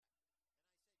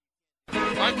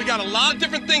right? We got a lot of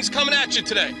different things coming at you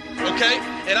today, okay?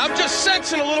 And I'm just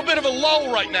sensing a little bit of a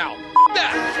lull right now.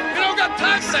 That. We don't got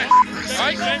time for that. All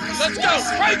right? Let's go.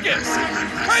 Crank it.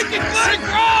 Crank it, Glenn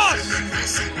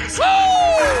Cross.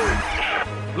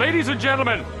 Woo! Ladies and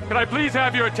gentlemen, can I please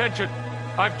have your attention?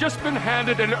 I've just been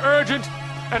handed an urgent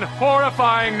and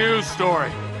horrifying news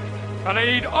story. And I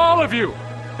need all of you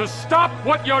to stop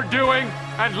what you're doing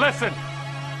and listen.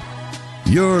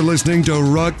 You're listening to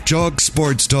Rock Chalk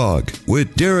Sports Talk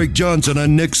with Derek Johnson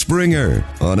and Nick Springer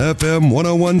on FM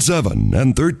 1017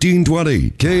 and 1320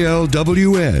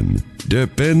 KLWN.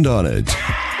 Depend on it.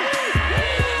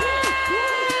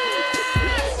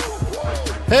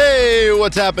 Hey,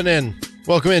 what's happening?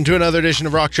 Welcome into another edition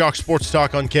of Rock Chalk Sports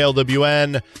Talk on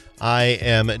KLWN. I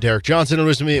am Derek Johnson,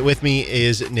 and with me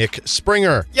is Nick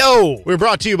Springer. Yo! We're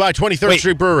brought to you by 23rd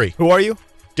Street Brewery. Who are you?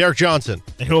 Derek Johnson.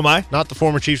 And who am I? Not the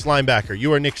former Chiefs linebacker.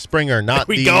 You are Nick Springer, not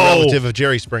the relative of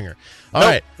Jerry Springer. All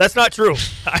right. That's not true.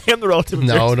 I am the relative of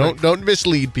Jerry Springer. Don't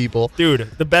mislead people. Dude,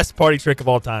 the best party trick of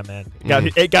all time, man.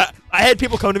 I had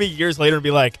people come to me years later and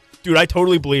be like, dude, I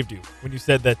totally believed you when you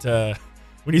said that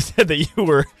you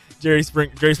were Jerry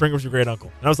Springer was your great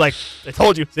uncle. And I was like, I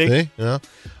told you. See? Yeah.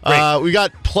 We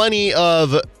got plenty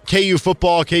of KU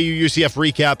football, KU UCF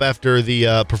recap after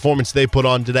the performance they put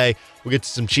on today. We'll get to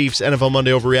some Chiefs, NFL Monday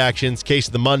Overreactions, Case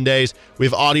of the Mondays. We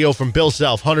have audio from Bill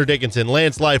Self, Hunter Dickinson,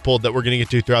 Lance Leipold that we're going to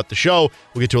get to throughout the show.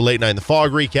 We'll get to a late night in the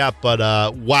Phog recap. But,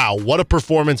 wow, what a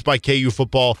performance by KU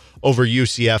football over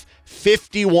UCF.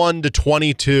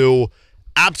 51-22.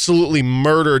 Absolutely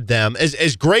murdered them.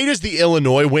 As great as the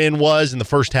Illinois win was and the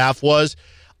first half was,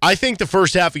 I think the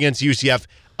first half against UCF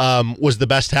was the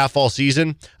best half all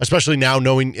season, especially now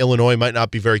knowing Illinois might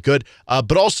not be very good.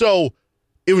 But also,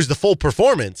 it was the full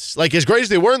performance. Like, as great as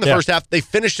they were in the first half, they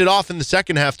finished it off in the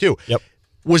second half too. Yep.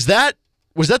 Was that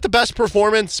the best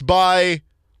performance by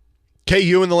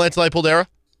KU in the Lance Leipold era?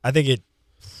 I think it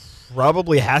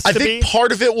probably has to be. I think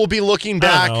part of it will be looking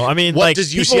back. I mean, what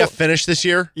does UCF finish this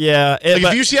year? Yeah. If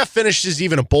UCF finishes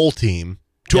even a bowl team,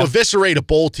 to eviscerate a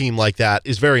bowl team like that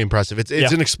is very impressive. It's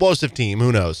an explosive team.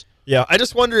 Who knows? Yeah, I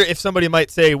just wonder if somebody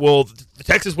might say, well, the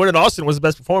Texas win in Austin was the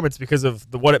best performance because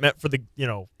of what it meant for the win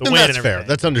and everything. That's fair.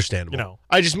 That's understandable.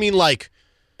 I just mean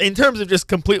in terms of just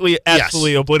completely,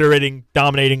 absolutely obliterating,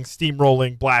 dominating,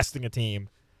 steamrolling, blasting a team.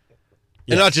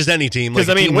 And not just any team, like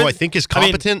a team who I think is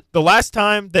competent. The last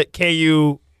time that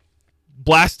KU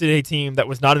blasted a team that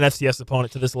was not an FCS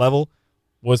opponent to this level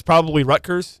was probably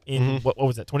Rutgers in, what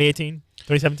was that, 2018,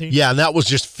 2017? Yeah, and that was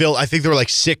just Phil. I think there were like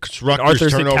 6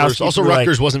 Rutgers turnovers. Also,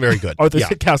 Rutgers wasn't very good. Arthur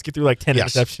Sitkowski threw like 10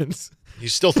 interceptions.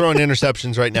 He's still throwing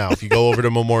interceptions right now if you go over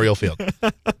to Memorial Field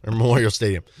or Memorial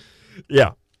Stadium.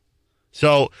 Yeah.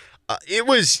 So it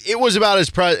was about as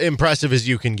impressive as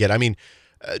you can get. I mean,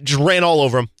 just ran all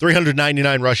over him.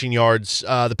 399 rushing yards.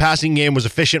 The passing game was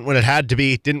efficient when it had to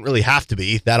be. Didn't really have to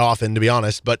be that often, to be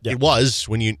honest, but it was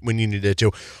when you needed it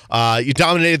to. You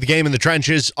dominated the game in the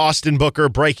trenches. Austin Booker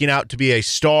breaking out to be a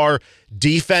star.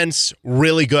 Defense,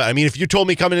 really good. I mean, if you told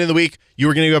me coming into the week you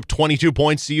were going to give up 22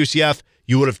 points to UCF,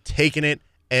 you would have taken it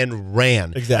and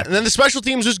ran. Exactly. And then the special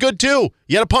teams was good, too.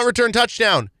 You had a punt return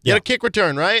touchdown. You had a kick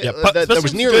return, right? Yeah, that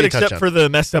was nearly good a touchdown. except for the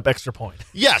messed up extra point.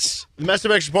 Yes, the messed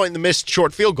up extra point and the missed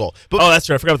short field goal. But, that's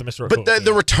right. I forgot about the missed short field goal. But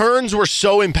the returns were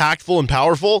so impactful and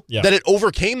powerful that it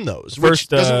overcame those, which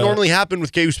doesn't normally happen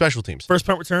with KU special teams. First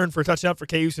punt return for a touchdown for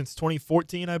KU since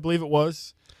 2014, I believe it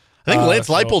was. I think Lance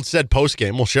Leipold said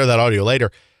post-game, we'll share that audio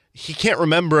later, he can't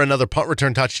remember another punt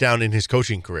return touchdown in his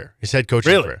coaching career, his head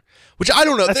coaching career. Which I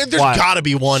don't know. There's got to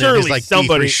be one in his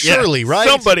somebody, D3. Surely, right?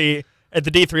 Somebody at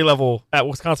the D3 level at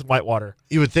Wisconsin Whitewater.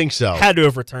 You would think so. Had to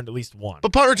have returned at least one.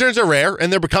 But punt returns are rare,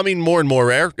 and they're becoming more and more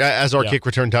rare as our kick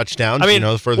return touchdowns. I mean,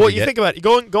 the further we get. You think about it,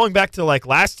 going back to like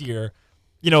last year,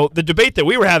 the debate that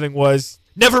we were having was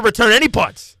never return any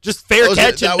punts. Just fair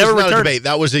catch and never return. That was not a debate.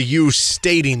 That was a you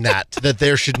stating that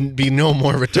there should be no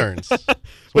more returns.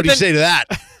 What do you say to that?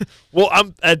 Well,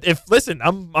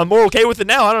 I'm more okay with it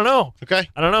now. I don't know. Okay.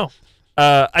 I don't know.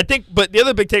 I think, but the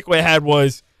other big takeaway I had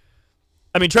was,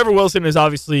 I mean, Trevor Wilson is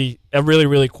obviously a really,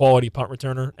 really quality punt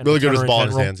returner. And really good with the ball in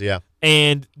his hands, yeah.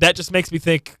 And that just makes me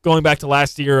think, going back to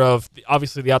last year of,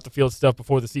 obviously the out-the-field stuff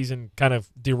before the season kind of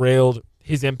derailed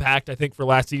his impact, I think, for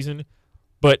last season.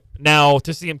 But now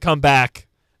to see him come back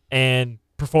and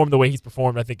perform the way he's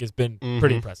performed, I think has been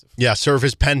pretty impressive. Yeah, serve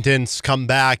his penance, come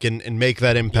back and make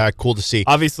that impact. Cool to see.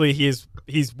 Obviously, he's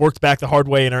worked back the hard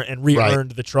way and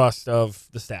re-earned the trust of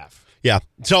the staff. Yeah.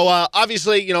 So,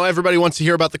 obviously, everybody wants to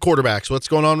hear about the quarterbacks. What's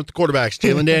going on with the quarterbacks?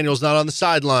 Jalen Daniels not on the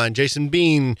sideline. Jason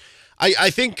Bean. I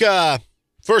think,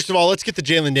 first of all, let's get the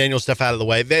Jalen Daniels stuff out of the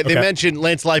way. They mentioned,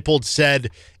 Lance Leipold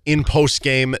said in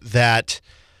postgame that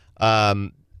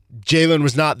Jalen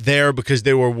was not there because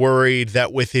they were worried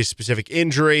that with his specific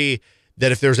injury,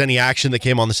 that if there was any action that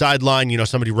came on the sideline,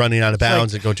 somebody running out of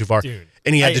bounds and going too far,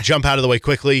 and he had to jump out of the way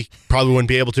quickly, probably wouldn't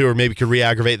be able to, or maybe could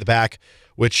re-aggravate the back,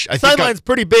 which I think sideline's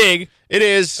pretty big. It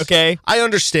is. Okay. I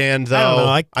understand, though. I don't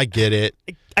know. I get it.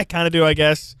 I kind of do, I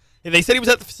guess. They said he was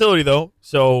at the facility, though,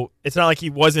 so it's not like he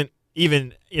wasn't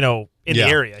even, in the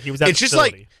area. He was at the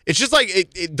facility. It's just like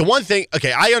the one thing.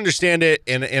 Okay, I understand it,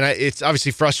 and it's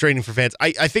obviously frustrating for fans.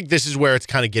 I think this is where it's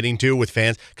kind of getting to with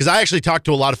fans, because I actually talked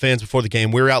to a lot of fans before the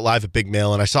game. We were out live at Big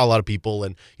Mail, and I saw a lot of people,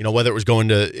 and whether it was going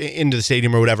into the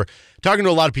stadium or whatever, talking to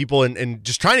a lot of people, and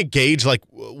just trying to gauge like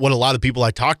what a lot of people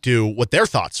I talked to, what their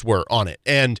thoughts were on it,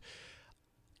 and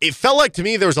it felt like to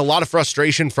me there was a lot of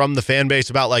frustration from the fan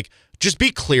base about like, just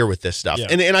be clear with this stuff. Yeah.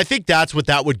 And I think that's what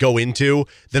that would go into,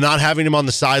 the not having him on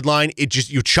the sideline.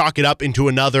 You chalk it up into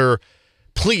another,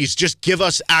 please just give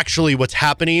us actually what's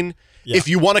happening. Yeah. If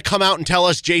you want to come out and tell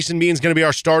us Jason Bean's going to be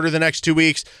our starter the next 2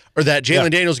 weeks, or that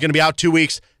Jalen Daniels is going to be out 2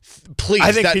 weeks, please,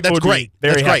 I think that's great.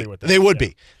 That's great. With that. They would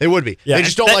be. They would be. Yeah. They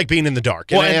just don't like being in the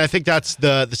dark. And I think that's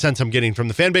the sense I'm getting from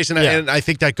the fan base, and I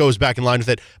think that goes back in line with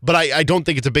it. But I don't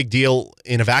think it's a big deal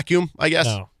in a vacuum, I guess.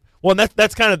 No. Well, and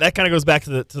that kind of goes back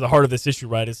to the heart of this issue,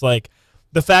 right? It's like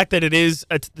the fact that it is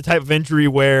the type of injury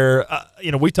where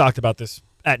we talked about this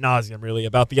ad nauseum, really,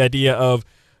 about the idea of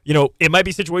it might be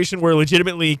a situation where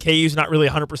legitimately KU's not really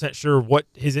 100% sure what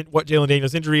Jalen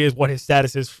Daniels' injury is, what his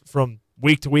status is from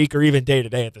week to week or even day to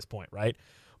day at this point, right?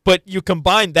 But you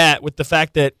combine that with the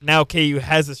fact that now KU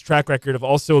has this track record of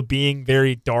also being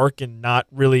very dark and not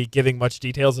really giving much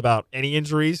details about any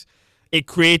injuries. It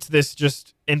creates this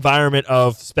just environment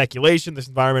of speculation, this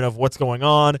environment of what's going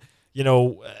on,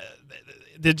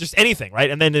 just anything, right?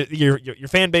 And then your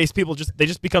fan base, people they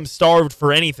just become starved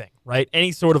for anything, right?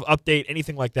 Any sort of update,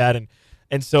 anything like that,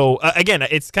 and so again,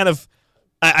 it's kind of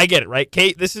I get it, right?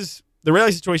 The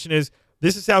reality situation is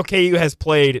this is how KU has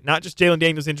played, not just Jalen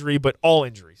Daniels' injury, but all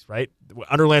injuries, right?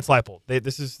 Under Lance Leipold,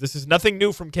 this is nothing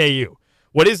new from KU.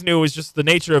 What is new is just the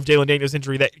nature of Jalen Daniels'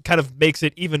 injury that kind of makes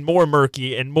it even more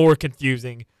murky and more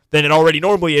confusing than it already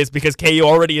normally is, because KU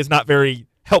already is not very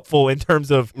helpful in terms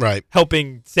of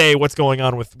helping say what's going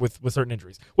on with certain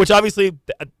injuries, which obviously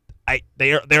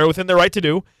they are within their right to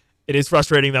do. It is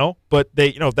frustrating though, but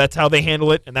that's how they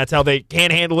handle it, and that's how they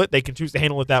can handle it. They can choose to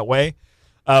handle it that way.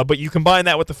 But you combine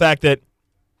that with the fact that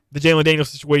the Jalen Daniels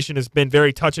situation has been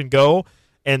very touch and go,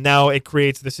 and now it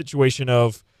creates the situation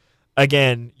of,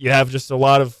 again, you have just a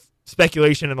lot of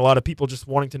speculation and a lot of people just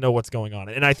wanting to know what's going on.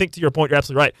 And I think to your point, you're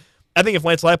absolutely right. I think if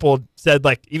Lance Leipold said,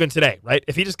 like, even today, right?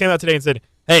 If he just came out today and said,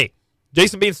 hey,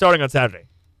 Jason Bean's starting on Saturday.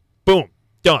 Boom.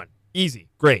 Done. Easy.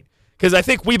 Great. Because I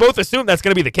think we both assume that's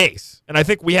going to be the case. And I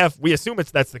think we assume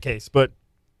that's the case. But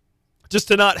just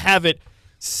to not have it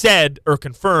said or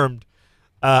confirmed,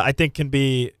 I think it can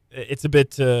be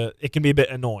a bit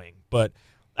annoying. But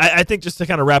I think just to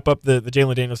kind of wrap up the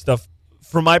Jalen Daniels stuff,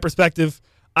 from my perspective,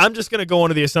 I'm just going to go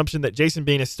under the assumption that Jason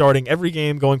Bean is starting every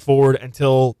game going forward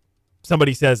until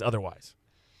somebody says otherwise.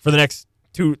 Certainly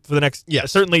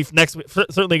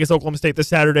against Oklahoma State this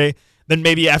Saturday. Then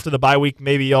maybe after the bye week,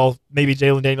 maybe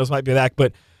Jalen Daniels might be back.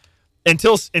 But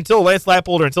until Lance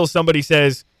Leipold or until somebody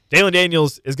says Jalen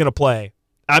Daniels is going to play,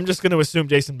 I'm just going to assume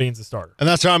Jason Bean's the starter. And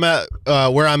that's where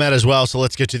I'm at as well. So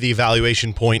let's get to the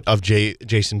evaluation point of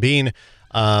Jason Bean.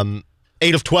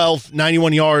 8 of 12,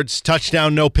 91 yards,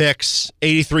 touchdown, no picks,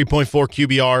 83.4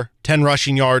 QBR, 10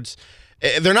 rushing yards.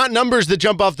 They're not numbers that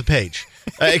jump off the page,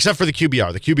 except for the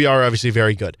QBR. The QBR obviously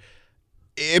very good.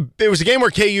 It was a game where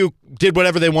KU did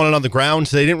whatever they wanted on the ground,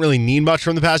 so they didn't really need much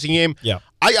from the passing game. Yeah,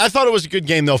 I thought it was a good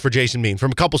game, though, for Jason Bean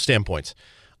from a couple standpoints.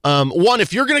 One,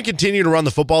 if you're going to continue to run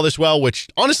the football this well, which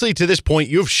honestly to this point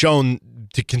you've shown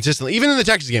to consistently, even in the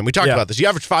Texas game, we talked about this, you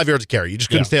averaged 5 yards a carry. You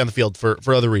just couldn't stay on the field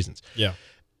for other reasons. Yeah.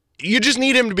 You just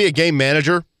need him to be a game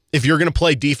manager if you're going to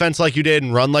play defense like you did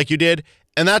and run like you did,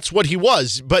 and that's what he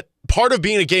was. But part of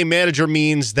being a game manager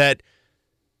means that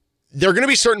there are going to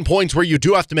be certain points where you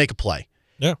do have to make a play.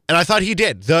 Yeah. And I thought he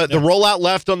did. The rollout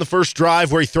left on the first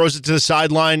drive where he throws it to the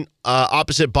sideline,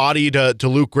 opposite body to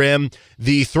Luke Grimm.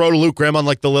 The throw to Luke Grimm on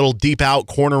like the little deep out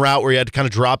corner route where he had to kind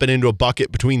of drop it into a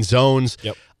bucket between zones.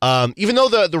 Yep. Even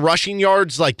though the rushing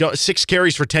yards, like 6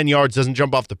 carries for 10 yards doesn't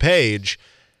jump off the page,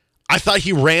 I thought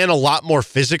he ran a lot more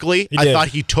physically. I thought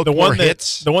he took more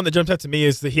hits. The one that jumped out to me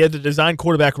is that he had the design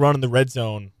quarterback run in the red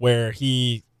zone where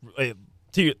he,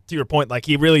 to your point, like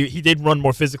he did run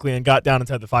more physically and got down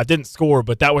inside the 5. Didn't score,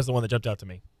 but that was the one that jumped out to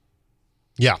me.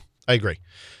 Yeah, I agree.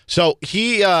 So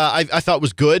he, I thought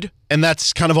was good, and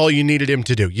that's kind of all you needed him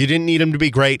to do. You didn't need him to be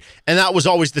great, and that was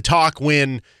always the talk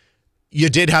when you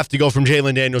did have to go from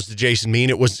Jalen Daniels to Jason Bean.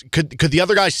 It was could the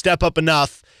other guy step up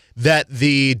enough that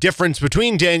the difference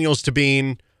between Daniels to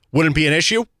Bean wouldn't be an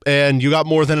issue, and you got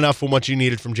more than enough from what you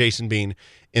needed from Jason Bean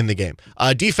in the game.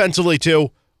 Defensively,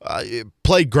 too,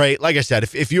 played great. Like I said,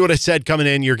 if you would have said coming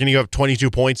in you're going to give up 22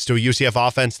 points to a UCF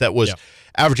offense that was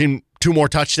averaging 2 more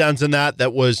touchdowns than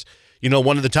that was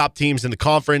one of the top teams in the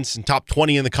conference and top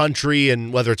 20 in the country,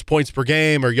 and whether it's points per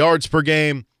game or yards per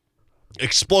game,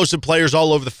 explosive players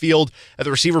all over the field at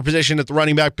the receiver position, at the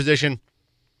running back position,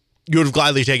 you would have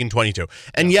gladly taken 22.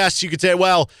 And yes, you could say,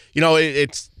 well,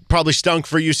 it's probably stunk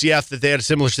for UCF that they had a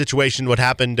similar situation to what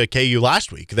happened to KU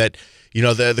last week, that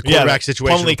the quarterback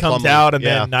situation Plumlee comes out, and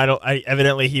then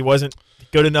evidently he wasn't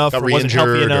good enough or wasn't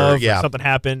healthy enough, or something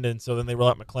happened, and so then they roll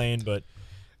out McLean. But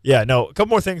a couple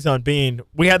more things on Bean.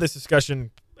 We had this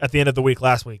discussion at the end of the week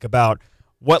last week about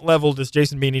what level does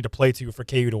Jason Bean need to play to for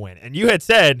KU to win, and you had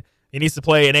said he needs to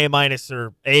play an A-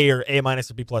 or A- or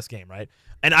B+ game, right?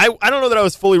 And I don't know that I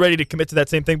was fully ready to commit to that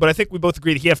same thing, but I think we both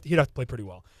agreed he'd have to play pretty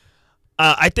well.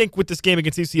 I think with this game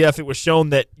against UCF, it was shown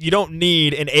that you don't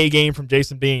need an A game from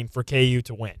Jason Bean for KU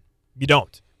to win. You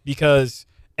don't, because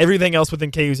everything else within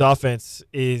KU's offense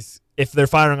is, if they're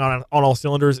firing on all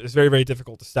cylinders, is very, very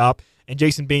difficult to stop. And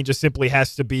Jason Bean just simply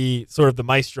has to be sort of the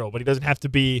maestro, but he doesn't have to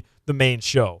be the main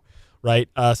show, right?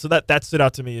 So that stood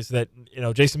out to me, is that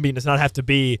Jason Bean does not have to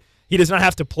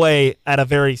play at a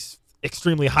very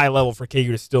extremely high level for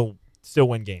KU to still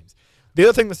win games. The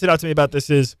other thing that stood out to me about this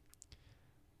is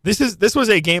this was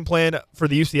a game plan for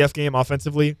the UCF game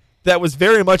offensively that was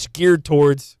very much geared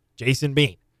towards Jason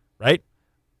Bean, right?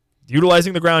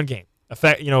 Utilizing the ground game,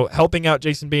 helping out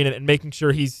Jason Bean and making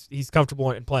sure he's comfortable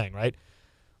in playing, right?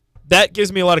 That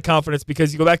gives me a lot of confidence,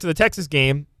 because you go back to the Texas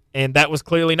game, and that was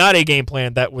clearly not a game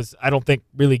plan that was, I don't think,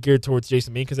 really geared towards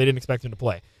Jason Bean, because they didn't expect him to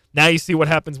play. Now you see what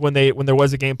happens when there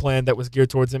was a game plan that was geared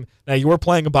towards him. Now you were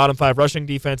playing a bottom 5 rushing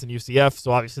defense in UCF,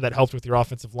 so obviously that helped with your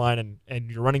offensive line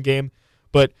and your running game.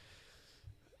 But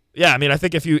I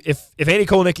think if Andy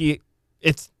Kolnicki,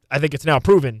 I think it's now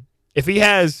proven, if he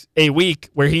has a week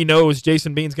where he knows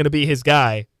Jason Bean's going to be his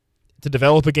guy to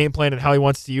develop a game plan and how he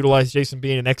wants to utilize Jason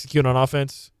Bean and execute on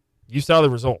offense, you saw the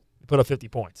result. He put up 50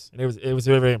 points, and it was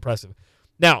very, very impressive.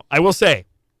 Now, I will say,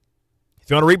 if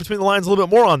you want to read between the lines a little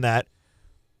bit more on that,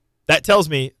 that tells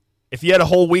me if you had a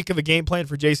whole week of a game plan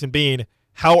for Jason Bean,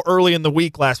 how early in the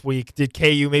week last week did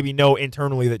KU maybe know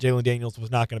internally that Jalen Daniels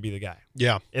was not going to be the guy?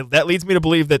 Yeah. That leads me to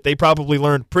believe that they probably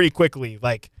learned pretty quickly,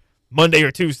 like Monday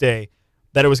or Tuesday,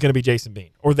 that it was going to be Jason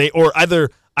Bean. Or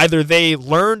either they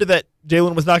learned that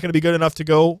Jalen was not going to be good enough to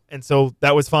go, and so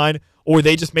that was fine, or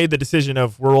they just made the decision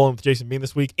of, we're rolling with Jason Bean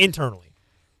this week internally.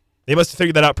 They must have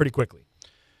figured that out pretty quickly.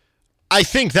 I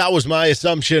think that was my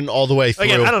assumption all the way through.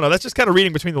 Again, I don't know. That's just kind of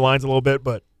reading between the lines a little bit,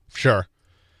 but sure.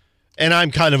 And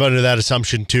I'm kind of under that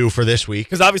assumption, too, for this week.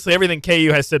 Because obviously everything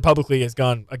KU has said publicly has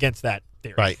gone against that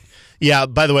theory. Right. Yeah,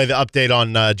 by the way, the update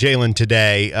on Jalen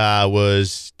today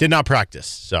did not practice.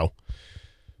 So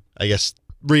I guess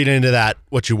read into that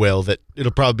what you will, that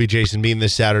it'll probably be Jason Bean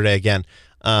this Saturday again.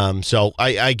 So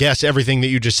I guess everything that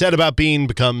you just said about Bean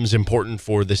becomes important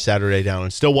for this Saturday down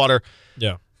in Stillwater.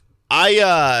 Yeah.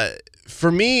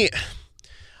 For me,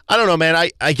 I don't know,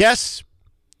 man. I guess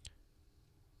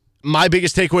my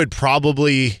biggest takeaway would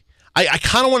probably, I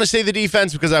kind of want to say the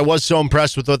defense, because I was so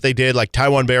impressed with what they did. Like,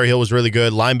 Tywan Berryhill was really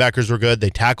good. Linebackers were good.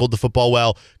 They tackled the football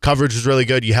well. Coverage was really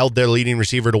good. You held their leading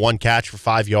receiver to 1 catch for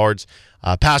 5 yards.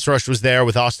 Pass rush was there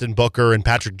with Austin Booker and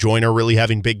Patrick Joyner really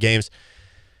having big games.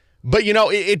 But,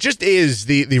 it just is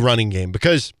the running game,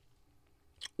 because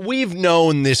we've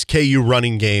known this KU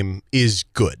running game is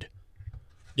good.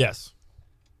 Yes.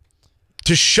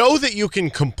 To show that you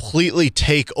can completely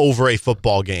take over a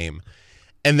football game,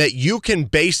 and that you can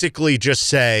basically just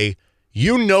say,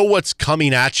 what's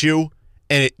coming at you,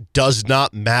 and it does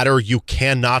not matter, you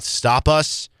cannot stop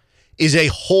us, is a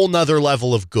whole nother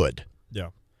level of good. Yeah.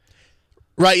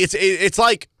 Right? It's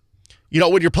like,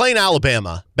 when you're playing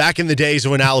Alabama, back in the days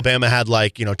when Alabama had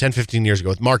 10, 15 years ago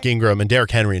with Mark Ingram and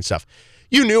Derrick Henry and stuff,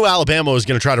 you knew Alabama was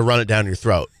going to try to run it down your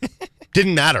throat.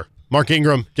 Didn't matter. Mark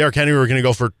Ingram, Derrick Henry were going to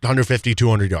go for 150,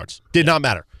 200 yards. Did not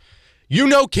matter.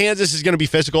 Kansas is going to be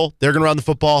physical. They're going to run the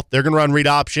football. They're going to run read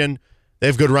option. They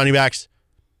have good running backs.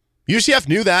 UCF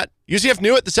knew that. UCF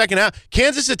knew it the second half.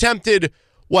 Kansas attempted,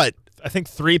 what? I think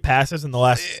 3 passes in the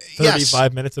last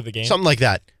 35 minutes of the game. Something like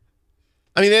that.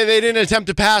 I mean, they didn't attempt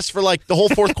to pass for the whole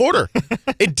fourth quarter.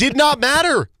 It did not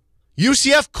matter.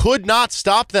 UCF could not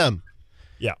stop them.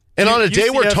 Yeah. And on a day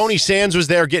where Tony Sands was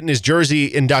there getting his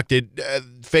jersey inducted,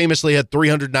 famously had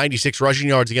 396 rushing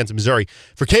yards against Missouri.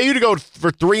 For KU to go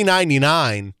for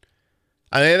 399,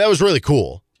 I mean, that was really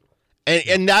cool.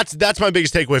 And that's my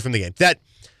biggest takeaway from the game. That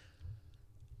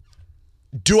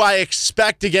do I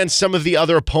expect against some of the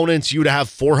other opponents you to have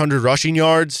 400 rushing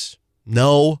yards?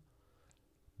 No.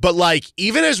 But like,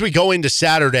 even as we go into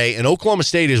Saturday and Oklahoma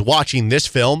State is watching this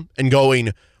film and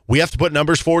going, we have to put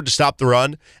numbers forward to stop the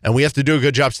run, and we have to do a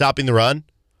good job stopping the run.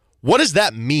 What does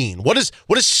that mean? What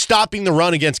does stopping the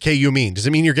run against KU mean? Does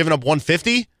it mean you're giving up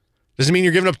 150? Does it mean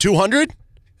you're giving up 200?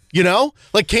 You know?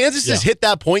 Like, Kansas has hit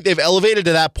that point. They've elevated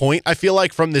to that point, I feel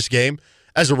like, from this game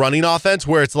as a running offense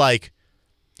where it's like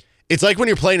when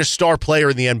you're playing a star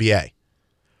player in the NBA.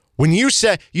 When you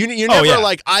say, you never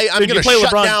like, I'm going to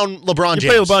shut down LeBron James.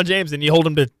 You play LeBron James and you hold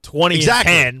him to 20 and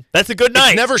 10. That's a good night.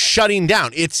 It's never shutting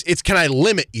down. It's can I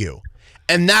limit you?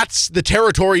 And that's the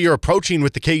territory you're approaching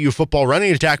with the KU football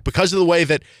running attack because of the way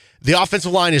that the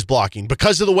offensive line is blocking,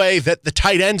 because of the way that the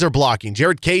tight ends are blocking.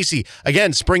 Jared Casey,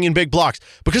 again, springing big blocks.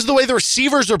 Because of the way the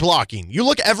receivers are blocking. You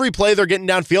look every play they're getting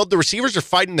downfield, the receivers are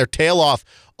fighting their tail off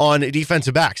on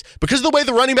defensive backs. Because of the way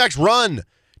the running backs run.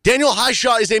 Daniel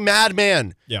Highshaw is a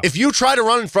madman. Yeah. If you try to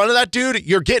run in front of that dude,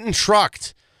 you're getting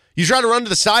trucked. You try to run to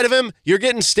the side of him, you're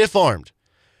getting stiff-armed.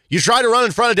 You try to run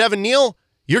in front of Devin Neal,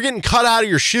 you're getting cut out of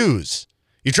your shoes.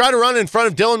 You try to run in front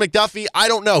of Dylan McDuffie, I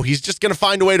don't know. He's just going to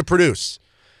find a way to produce.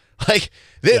 Like,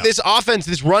 this offense,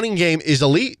 this running game is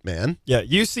elite, man. Yeah,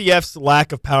 UCF's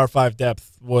lack of Power 5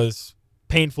 depth was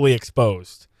painfully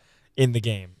exposed in the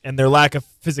game, and their lack of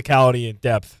physicality and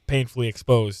depth painfully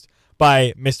exposed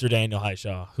by Mr. Daniel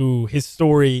Highshaw, who his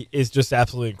story is just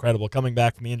absolutely incredible, coming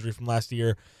back from the injury from last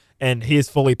year, and he is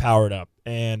fully powered up.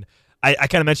 And I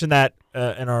kind of mentioned that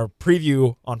in our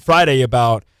preview on Friday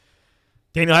about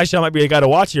Daniel Highshaw might be a guy to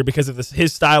watch here because of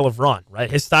his style of run, right?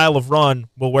 His style of run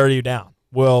will wear you down.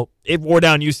 Well, it wore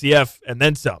down UCF and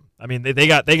then some. I mean, they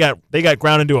got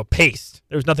ground into a paste.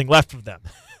 There was nothing left of them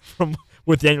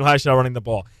with Daniel Highshaw running the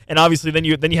ball. And obviously, then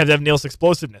you have Devin Neal's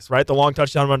explosiveness, right? The long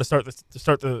touchdown run to start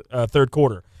the third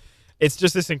quarter. It's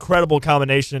just this incredible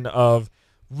combination of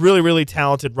really, really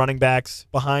talented running backs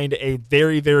behind a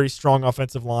very, very strong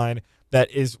offensive line that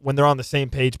is, when they're on the same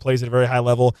page, plays at a very high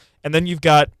level. And then you've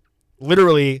got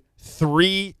literally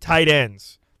 3 tight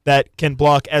ends that can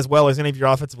block as well as any of your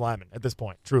offensive linemen at this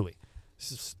point, truly.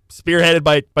 Spearheaded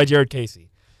by Jared Casey.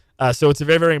 So it's a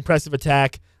very, very impressive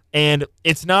attack, and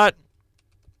it's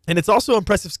also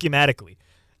impressive schematically.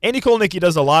 Andy Kolnicki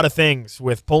does a lot of things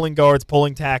with pulling guards,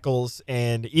 pulling tackles,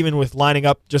 and even with lining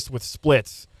up just with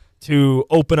splits to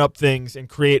open up things and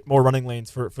create more running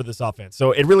lanes for this offense.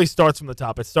 So it really starts from the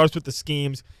top. It starts with the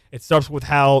schemes. It starts with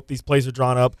how these plays are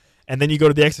drawn up. And then you go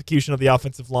to the execution of the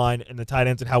offensive line and the tight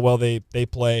ends and how well they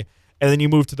play. And then you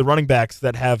move to the running backs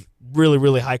that have really,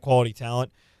 really high-quality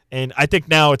talent. And I think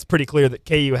now it's pretty clear that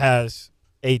KU has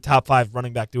a top 5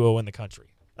 running back duo in the country.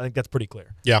 I think that's pretty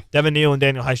clear. Yeah. Devin Neal and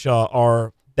Daniel Highshaw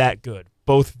are that good.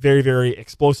 Both very, very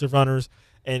explosive runners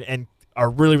and are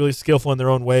really, really skillful in their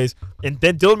own ways. And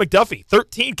then Dylan McDuffie,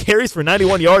 13 carries for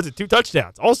 91 yards and 2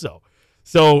 touchdowns also.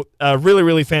 So really,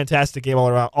 really fantastic game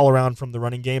all around from the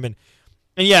running game. And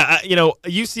yeah,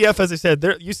 UCF, as I said,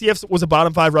 UCF was a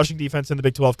bottom 5 rushing defense in the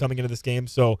Big 12 coming into this game.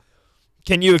 So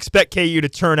can you expect KU to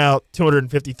turn out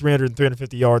 250, 300,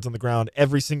 350 yards on the ground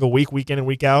every single week in and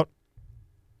week out?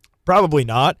 Probably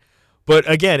not. But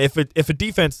again, if a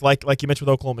defense, like you mentioned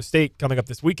with Oklahoma State coming up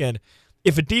this weekend,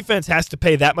 if a defense has to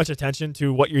pay that much attention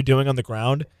to what you're doing on the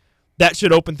ground, that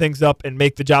should open things up and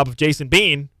make the job of Jason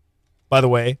Bean, by the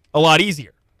way, a lot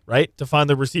easier, right? To find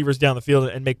the receivers down the field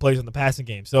and make plays in the passing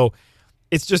game. So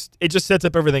it just sets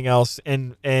up everything else.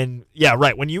 And yeah,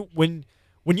 right. When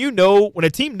a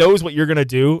team knows what you're going to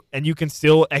do and you can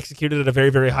still execute it at a very,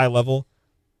 very high level,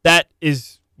 that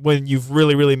is when you've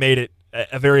really, really made it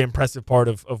a very impressive part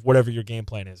of whatever your game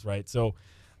plan is, right? So,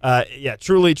 yeah,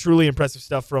 truly, truly impressive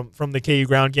stuff from the KU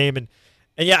ground game. And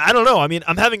yeah, I don't know. I mean,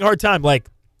 I'm having a hard time. Like,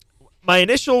 my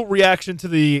initial reaction to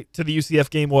the UCF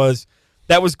game was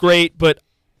that was great, but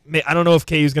I don't know if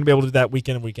KU is going to be able to do that week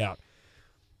in and week out.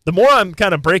 The more I'm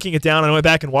kind of breaking it down and I went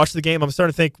back and watched the game, I'm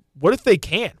starting to think, what if they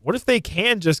can? What if they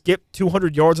can just get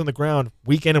 200 yards on the ground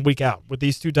week in and week out with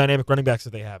these 2 dynamic running backs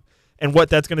that they have and what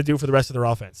that's going to do for the rest of their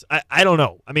offense? I don't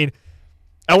know. I mean,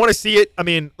 I want to see it. I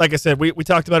mean, like I said, we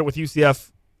talked about it with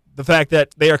UCF, the fact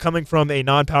that they are coming from a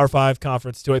non-Power 5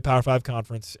 conference to a Power 5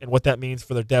 conference and what that means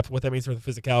for their depth, what that means for the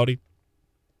physicality.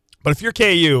 But if you're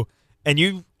KU and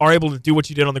you are able to do what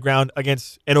you did on the ground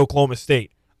against an Oklahoma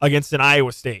State, against an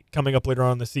Iowa State coming up later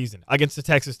on in the season, against a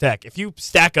Texas Tech, if you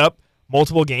stack up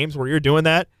multiple games where you're doing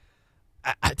that,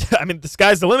 I mean, the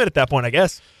sky's the limit at that point, I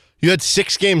guess. You had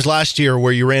 6 games last year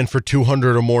where you ran for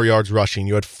 200 or more yards rushing.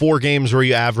 You had 4 games where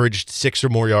you averaged 6 or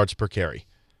more yards per carry.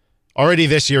 Already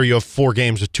this year, you have 4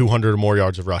 games with 200 or more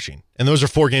yards of rushing. And those are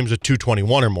 4 games with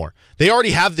 221 or more. They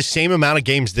already have the same amount of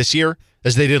games this year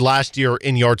as they did last year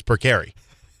in yards per carry,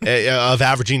 of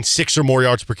averaging 6 or more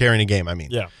yards per carry in a game, I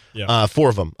mean. Yeah. 4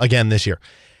 of them, again, this year.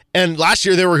 And last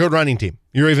year, they were a good running team.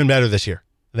 You're even better this year.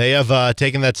 They have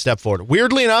taken that step forward.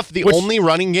 Weirdly enough, the only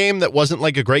running game that wasn't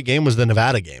like a great game was the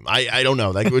Nevada game. I don't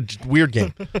know. That was a weird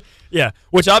game. Yeah,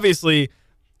 which obviously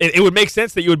it would make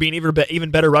sense that you would be an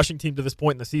even better rushing team to this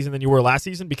point in the season than you were last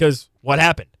season, because what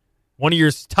happened? One of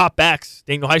your top backs,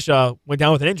 Daniel Highshaw, went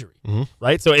down with an injury,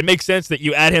 right? So it makes sense that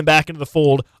you add him back into the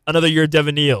fold. Another year of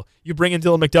Devin Neal. You bring in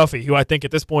Dylan McDuffie, who I think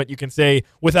at this point you can say,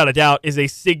 without a doubt, is a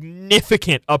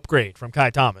significant upgrade from Kai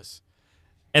Thomas.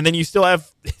 And then you still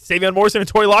have Savion Morrison and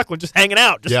Torrey Loughlin just hanging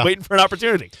out, just waiting for an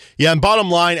opportunity. Yeah, and bottom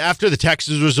line, after the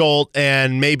Texas result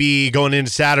and maybe going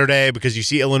into Saturday because you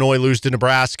see Illinois lose to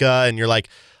Nebraska and you're like,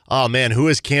 oh, man, who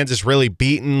has Kansas really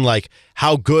beaten? Like,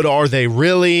 how good are they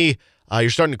really? You're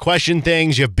starting to question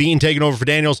things. You have Bean taking over for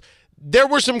Daniels. There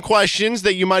were some questions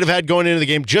that you might have had going into the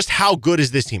game. Just how good is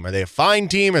this team? Are they a fine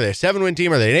team? Are they a 7-win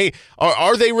team? Are they an 8?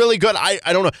 Are they really good? I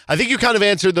don't know. I think you kind of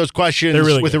answered those questions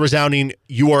with a resounding,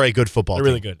 you are a good football team.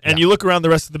 They're really good. And you look around the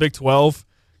rest of the Big 12,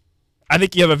 I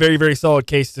think you have a very, very solid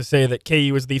case to say that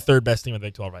KU is the 3rd best team in the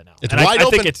Big 12 right now. It's wide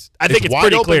open. I think it's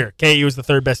pretty clear. KU is the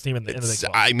 3rd best team in the Big 12.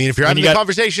 I mean, if you're having the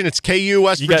conversation, it's KU,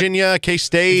 West Virginia,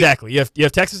 K-State. Exactly. You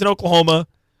have Texas and Oklahoma,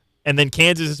 and then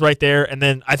Kansas is right there. And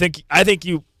then I think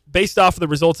you, based off of the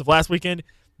results of last weekend,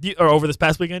 or over this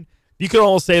past weekend, you could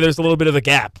almost say there's a little bit of a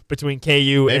gap between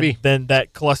KU and then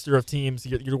that cluster of teams,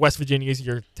 your West Virginias,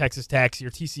 your Texas Techs,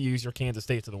 your TCUs, your Kansas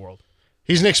States of the world.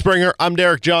 He's Nick Springer. I'm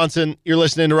Derek Johnson. You're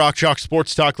listening to Rock Chalk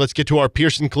Sports Talk. Let's get to our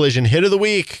Pearson Collision Hit of the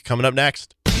Week coming up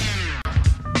next.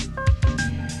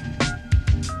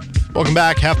 Welcome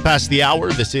back. Half past the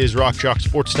hour. This is Rock Chalk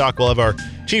Sports Talk. We'll have our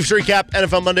Chiefs recap,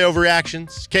 NFL Monday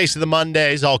Overreactions, Case of the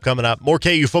Mondays, all coming up. More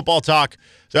KU football talk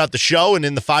throughout the show and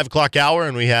in the 5 o'clock hour.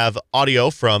 And we have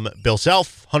audio from Bill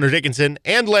Self, Hunter Dickinson,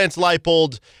 and Lance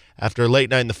Leipold after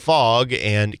Late Night in the Phog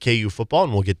and KU football.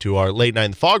 And we'll get to our Late Night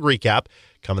in the Phog recap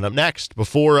coming up next.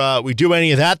 Before we do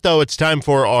any of that, though, it's time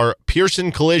for our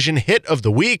Pearson Collision Hit of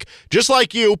the Week. Just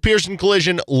like you, Pearson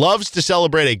Collision loves to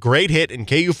celebrate a great hit in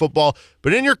KU football,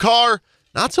 but in your car,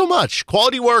 not so much.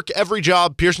 Quality work, every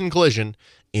job, Pearson Collision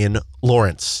in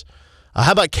Lawrence.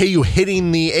 How about KU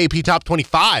hitting the AP Top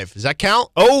 25? Does that count?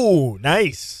 Oh,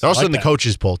 nice. They're also in the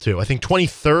coaches poll, too. I think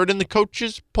 23rd in the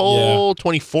coaches poll,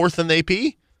 24th in the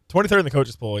AP? 23rd in the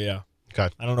coaches poll, yeah. Okay.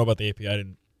 I don't know about the AP. I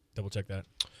didn't double-check that.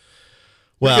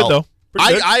 Well, good, though.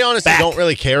 I honestly don't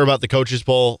really care about the coaches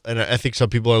poll, and I think some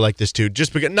people are like this too.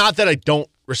 Just because, not that I don't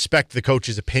respect the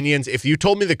coaches' opinions. If you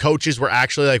told me the coaches were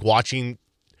actually like watching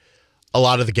a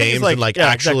lot of the games and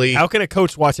actually, exactly. How can a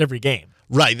coach watch every game?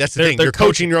 Right, that's the thing. You're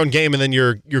coaching your own game, and then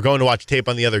you're going to watch tape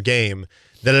on the other game.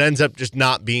 Then it ends up just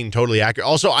not being totally accurate.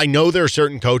 Also, I know there are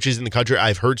certain coaches in the country.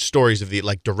 I've heard stories of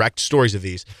direct stories of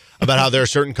these about how there are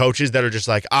certain coaches that are just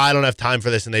like, I don't have time for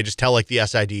this, and they just tell like the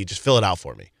SID, just fill it out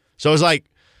for me. So it's like.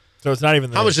 So it's not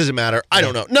even. How much does it matter? I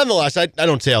don't know. Nonetheless, I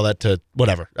don't say all that to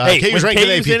whatever. KU's ranked in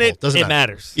AP in it, doesn't it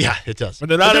matters. Yeah, it does. When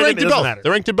they're not in it, it doesn't both. matter.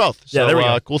 They're ranked in both. So, yeah, there we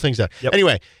go. Cool things there. Yep.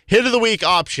 Anyway, hit of the week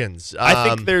options. I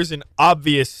think there's an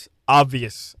obvious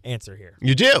answer here.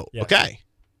 You do? Yeah. Okay.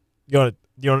 You want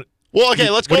to? Well,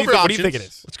 okay, let's go over options. What do you think it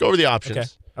is? Let's go over the options. Okay.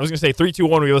 I was going to say 3, 2,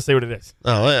 1. Let's say what it is.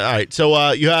 Oh, all right.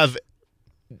 So you have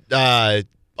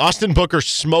Austin Booker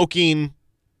smoking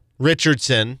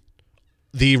Richardson,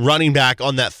 the running back,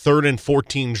 on that 3rd and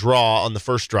 14 draw on the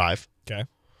first drive. Okay.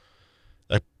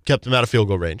 That kept him out of field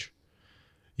goal range.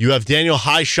 You have Daniel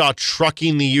Highshaw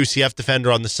trucking the UCF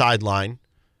defender on the sideline,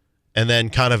 and then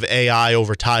kind of AI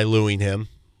over Ty Luing him,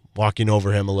 walking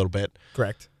over him a little bit.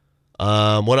 Correct.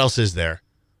 What else is there?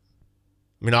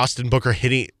 I mean, Austin Booker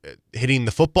hitting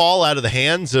the football out of the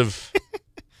hands of.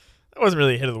 That wasn't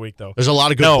really a hit of the week, though. There's a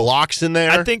lot of good blocks in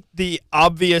there. I think the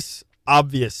obvious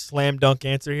slam dunk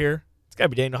answer here, it's got to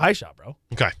be Daniel Highshaw, bro.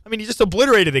 Okay. I mean, he just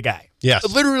obliterated a guy. Yes.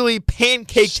 Literally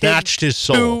pancaked Snatched his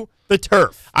soul to the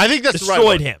turf. I think that's destroyed the right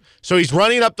one. him. So he's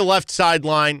running up the left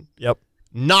sideline. Yep.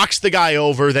 Knocks the guy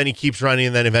over, then he keeps running,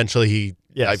 and then eventually he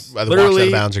either walks out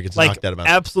of bounds or gets knocked out of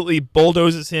bounds. Absolutely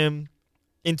bulldozes him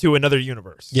into another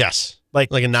universe. Yes. Like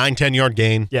a 9-10 yard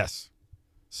gain. Yes.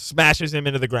 Smashes him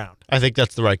into the ground. I think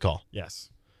that's the right call. Yes.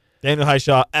 Daniel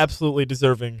Highshaw, absolutely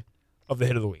deserving of the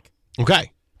hit of the week.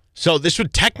 Okay. So this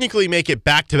would technically make it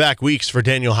back-to-back weeks for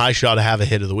Daniel Highshaw to have a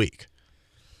hit of the week.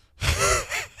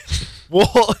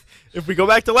 Well, if we go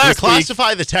back to last week.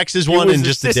 Classify the Texas one in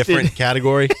just a different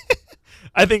category.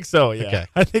 I think so, yeah.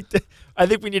 Okay. I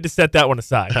think we need to set that one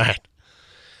aside. All right.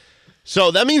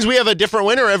 So that means we have a different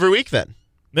winner every week then.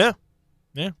 Yeah.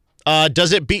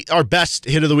 Does it beat our best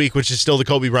hit of the week, which is still the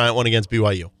Kobe Bryant one against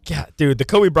BYU? Yeah, dude, the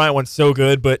Kobe Bryant one's so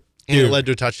good, but And it led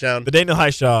to a touchdown. the Daniel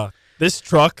Highshaw, this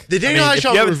truck. The Daniel Highshaw if you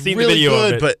haven't was seen really the video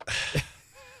good, of it, but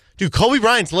dude, Kobe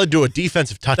Bryant's led to a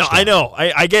defensive touchdown. no, I know,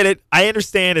 I get it. I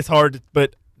understand it's hard,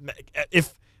 but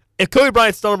if Kobe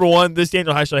Bryant's still number one, this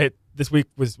Daniel Highshaw hit this week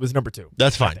was number two.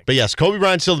 That's fine. But yes, Kobe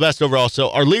Bryant's still the best overall. So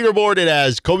our leaderboard, it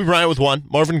has Kobe Bryant with 1,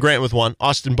 Marvin Grant with 1,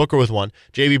 Austin Booker with 1,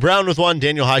 J.B. Brown with 1,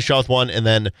 Daniel Highshaw with 1, and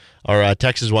then our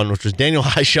Texas one, which was Daniel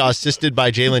Highshaw assisted by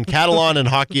Jalen Catalon and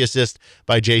hockey assist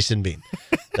by Jason Bean.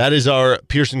 That is our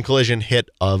Pearson Collision Hit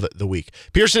of the week.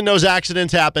 Pearson knows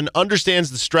accidents happen, understands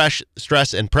the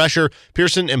stress and pressure.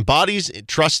 Pearson embodies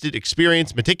trusted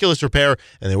experience, meticulous repair,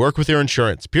 and they work with your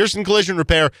insurance. Pearson Collision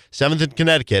Repair, 7th in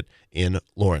Connecticut in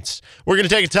Lawrence. We're going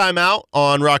to take a time out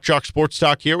on Rock Chalk Sports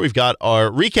Talk here. We've got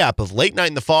our recap of late night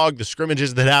in the Phog, the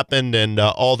scrimmages that happened, and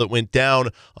all that went down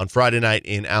on Friday night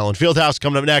in Allen Fieldhouse.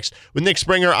 Coming up next with Nick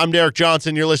Springer, I'm Derek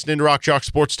Johnson. You're listening to Rock Chalk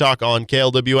Sports Talk on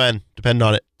KLWN. Depend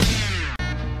on it.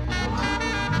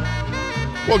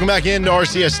 Welcome back into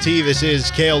RCST. This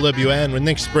is KLWN with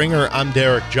Nick Springer. I'm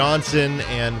Derek Johnson,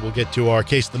 and we'll get to our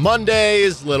Case of the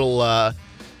Mondays, little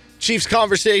Chiefs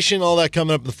conversation, all that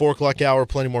coming up in the 4 o'clock hour.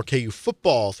 Plenty more KU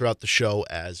football throughout the show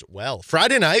as well.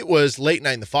 Friday night was late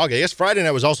night in the Phog. I guess Friday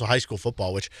night was also high school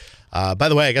football, which, by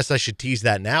the way, I guess I should tease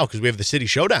that now because we have the City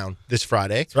Showdown this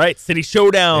Friday. That's right, City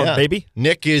Showdown, baby.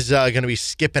 Nick is going to be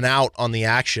skipping out on the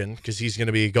action because he's going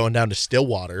to be going down to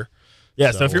Stillwater.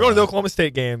 Yeah, so if you're going to the Oklahoma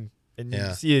State game, and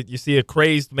you see a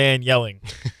crazed man yelling,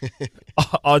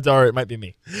 odds are it might be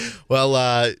me.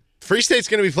 Well, Free State's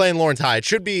going to be playing Lawrence High. It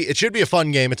should be a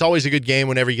fun game. It's always a good game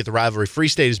whenever you get the rivalry. Free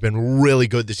State has been really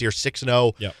good this year,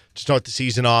 6-0 to start the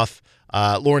season off.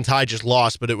 Lawrence High just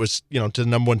lost, but it was to the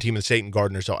number one team in the state in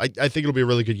Gardner. So I think it'll be a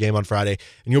really good game on Friday,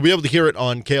 and you'll be able to hear it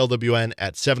on KLWN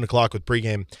at 7 o'clock with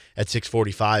pregame at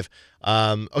 6:45.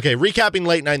 Okay, recapping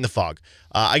late night in the Phog.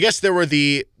 I guess there were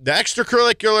the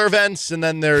extracurricular events, and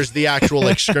then there's the actual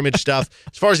scrimmage stuff.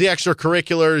 As far as the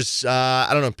extracurriculars, I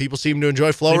don't know. People seem to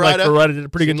enjoy Flo Rida. Flo Rida did a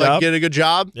pretty good job. Did a good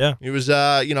job. Yeah, he was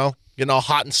getting all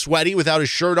hot and sweaty without his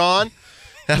shirt on.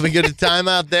 Having a good time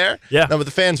out there. Yeah. No, but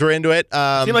the fans were into it.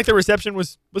 Seemed like the reception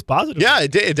was positive. Yeah,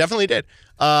 it did. It definitely did.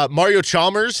 Mario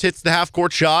Chalmers hits the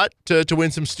half-court shot to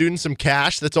win some students some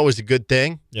cash. That's always a good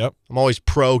thing. Yep. I'm always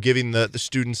pro giving the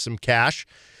students some cash.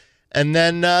 And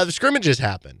then the scrimmages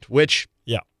happened, which,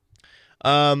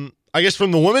 I guess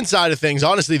from the women's side of things,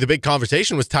 honestly, the big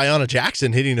conversation was Tiana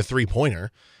Jackson hitting a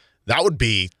three-pointer. That would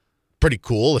be pretty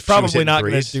cool if probably she was not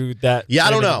going threes. to do that. Yeah,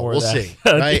 I don't know. We'll see.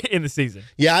 Right? In the season.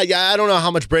 Yeah, I don't know how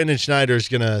much Brandon Schneider's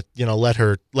gonna, let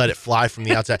it fly from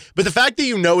the outside. But the fact that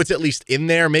it's at least in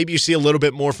there, maybe you see a little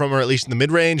bit more from her, at least in the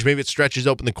mid range. Maybe it stretches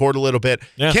open the court a little bit.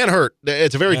 Yeah. Can't hurt.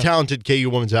 It's a very talented KU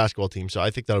women's basketball team, so I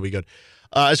think that'll be good.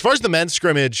 As far as the men's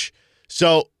scrimmage,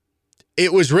 so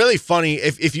it was really funny.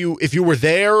 If you were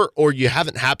there or you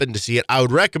haven't happened to see it, I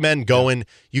would recommend going.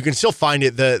 You can still find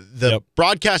it. The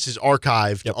broadcast is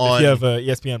archived on. If you have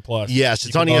ESPN Plus. Yes,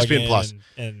 it's on ESPN Plus.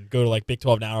 And go to like Big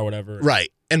 12 Now or whatever. Right.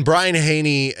 And Brian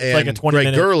Haney and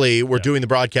Greg Gurley were doing the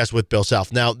broadcast with Bill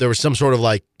Self. Now, there was some sort of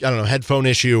headphone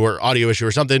issue or audio issue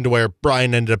or something to where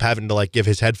Brian ended up having to give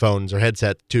his headphones or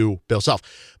headset to Bill Self.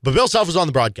 But Bill Self was on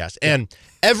the broadcast. And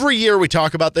every year we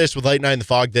talk about this with Late Night in the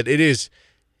Phog that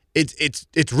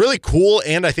it's really cool,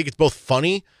 and I think it's both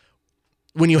funny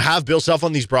when you have Bill Self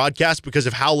on these broadcasts because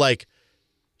of how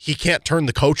he can't turn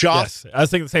the coach off. Yes, I was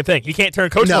thinking the same thing. He can't turn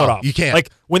coach mode off. You can't.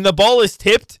 When the ball is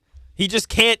tipped, he just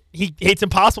can't. It's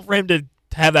impossible for him to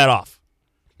have that off.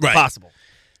 Right. Impossible.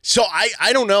 So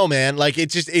I don't know, man.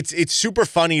 It's super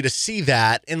funny to see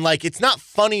that, and it's not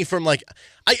funny from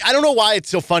I don't know why it's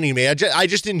so funny to me. I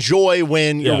just enjoy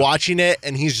when you're watching it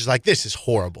and he's just like, this is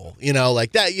horrible,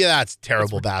 that. Yeah, that's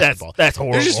terrible basketball. That's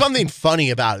horrible. There's just something funny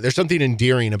about it. There's something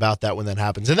endearing about that when that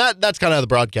happens, and that's kind of how the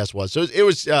broadcast was. So it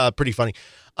was pretty funny.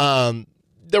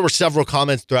 There were several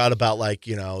comments throughout about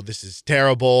this is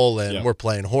terrible and we're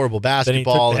playing horrible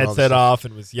basketball. Then he took the headset off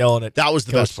and was yelling at that was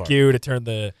the best part. Q to turn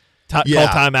the. Call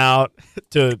timeout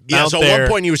to mount so there. at one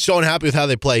point he was so unhappy with how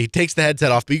they play. He takes the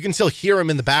headset off, but you can still hear him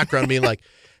in the background being like,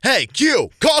 hey, Q,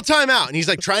 call timeout. And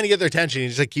he's trying to get their attention. He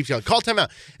just keeps yelling, call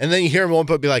timeout. And then you hear him at one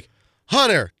point be like,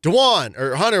 Hunter, DeJuan,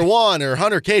 or Hunter Juan, or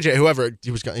Hunter KJ, whoever he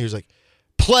was like,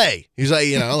 play. He was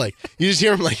you just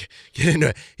hear him get into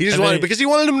it. He just wanted, because he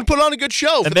wanted him to put on a good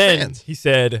show for the fans. And then he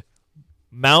said,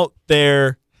 mount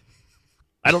there.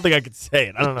 I don't think I could say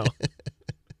it. I don't know.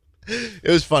 It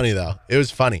was funny, though. It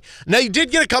was funny. Now, you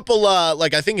did get a couple,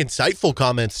 I think, insightful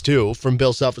comments, too, from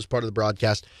Bill Self as part of the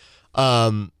broadcast.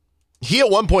 He at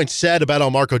one point said about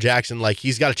Elmarko Jackson, like,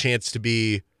 he's got a chance to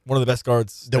be one of the best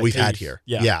guards that we've had here.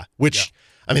 Yeah. Which,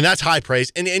 I mean, that's high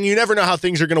praise. And you never know how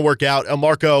things are going to work out.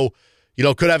 Elmarko,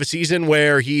 could have a season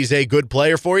where he's a good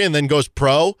player for you and then goes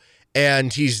pro,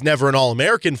 and he's never an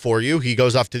All-American for you. He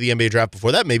goes off to the NBA draft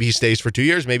before that. Maybe he stays for 2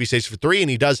 years. Maybe he stays for 3, and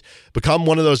he does become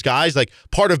one of those guys. Like,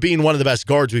 part of being one of the best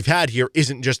guards we've had here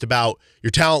isn't just about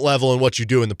your talent level and what you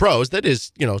do in the pros. That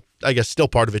is, I guess still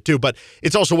part of it too, but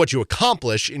it's also what you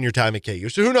accomplish in your time at KU.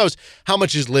 So who knows how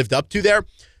much is lived up to there.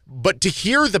 But to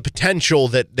hear the potential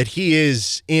that he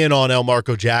is in on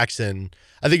Elmarko Jackson,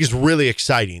 I think is really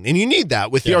exciting. And you need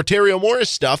that with the Arterio Morris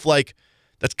stuff. Like,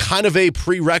 that's kind of a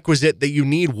prerequisite that you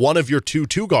need one of your two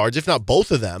guards, if not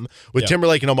both of them, with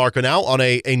Timberlake and Elmarko now on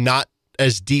a not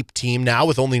as deep team now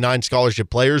with only 9 scholarship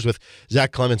players with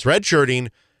Zach Clements redshirting.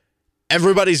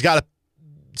 Everybody's got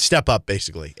to step up,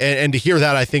 basically. And to hear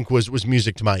that, I think, was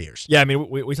music to my ears. Yeah, I mean,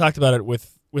 we talked about it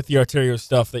with the Arterio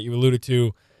stuff that you alluded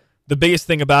to. The biggest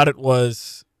thing about it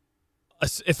was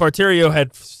if Arterio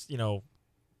had,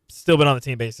 still been on the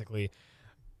team, basically,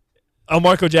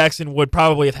 Elmarko Jackson would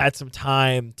probably have had some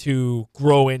time to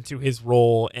grow into his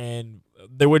role, and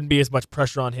there wouldn't be as much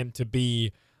pressure on him to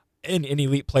be an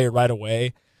elite player right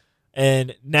away.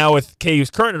 And now with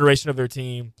KU's current iteration of their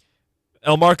team,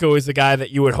 Elmarko is the guy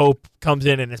that you would hope comes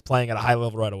in and is playing at a high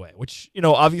level right away, which,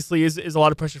 obviously is a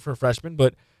lot of pressure for a freshman,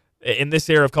 but in this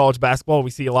era of college basketball,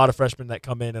 we see a lot of freshmen that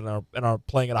come in and are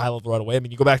playing at a high level right away. I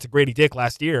mean, you go back to Grady Dick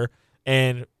last year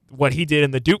and what he did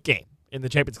in the Duke game in the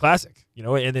Champions Classic,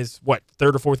 in his,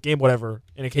 third or fourth game, whatever,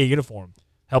 in a KU uniform,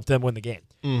 helped them win the game.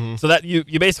 Mm-hmm. So that you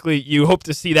basically, you hope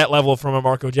to see that level from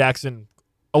Elmarko Jackson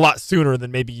a lot sooner than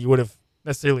maybe you would have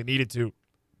necessarily needed to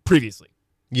previously.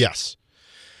 Yes.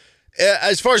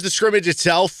 As far as the scrimmage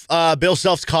itself, Bill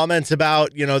Self's comments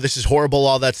about, this is horrible,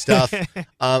 all that stuff.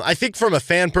 I think from a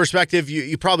fan perspective,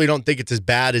 you probably don't think it's as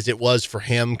bad as it was for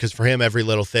him, because for him, every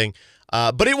little thing.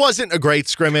 But it wasn't a great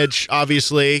scrimmage,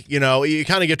 obviously. You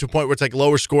kind of get to a point where it's like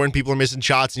lower scoring, people are missing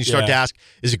shots, and you start to ask,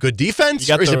 is it good defense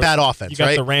or is it bad offense? You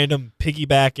got the random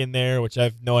piggyback in there, which I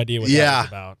have no idea what that was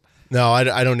about. No,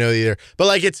 I don't know either. But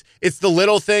like it's the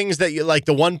little things that you like.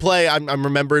 The one play I'm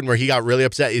remembering where he got really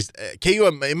upset is KU.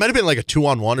 It might have been like a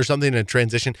 2-on-1 or something in a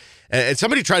transition, and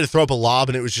somebody tried to throw up a lob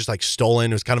and it was just like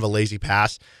stolen. It was kind of a lazy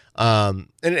pass. And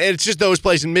it's just those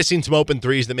plays and missing some open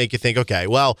threes that make you think, okay,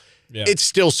 well, it's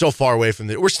still so far away from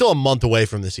we're still a month away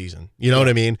from the season. You know what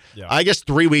I mean? Yeah. I guess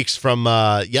 3 weeks from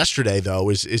yesterday though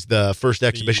is the first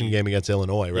exhibition game against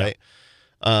Illinois, right?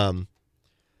 But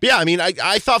yeah, I mean,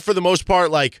 I thought for the most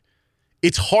part, like,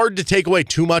 it's hard to take away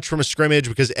too much from a scrimmage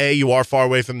because A, you are far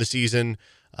away from the season.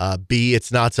 B,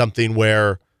 it's not something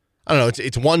where, I don't know,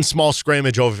 it's one small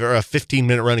scrimmage over a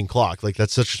 15-minute running clock. Like,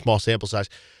 that's such a small sample size.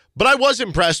 But I was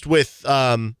impressed with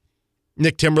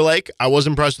Nick Timberlake. I was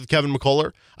impressed with Kevin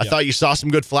McCullough. I thought you saw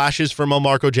some good flashes from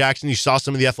Elmarko Jackson. You saw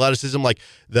some of the athleticism, like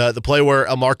the play where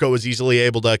Elmarko was easily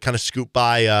able to kind of scoop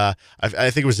by, I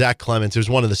think it was Zach Clements. It was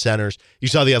one of the centers. You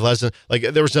saw the athleticism. Like,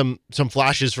 there were some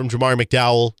flashes from Jamari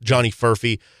McDowell, Johnny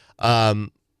Furphy.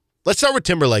 Let's start with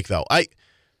Timberlake, though.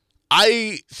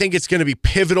 I think it's going to be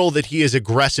pivotal that he is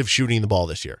aggressive shooting the ball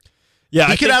this year. Yeah,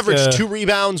 he could average 2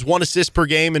 rebounds, 1 assist per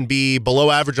game, and be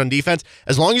below average on defense.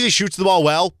 As long as he shoots the ball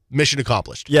well, mission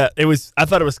accomplished. Yeah, I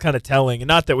thought it was kind of telling, and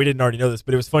not that we didn't already know this,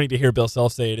 but it was funny to hear Bill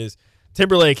Self say it is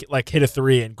Timberlake hit a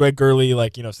 3, and Greg Gurley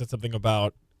said something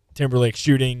about Timberlake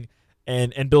shooting,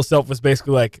 and Bill Self was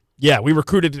basically like, yeah, we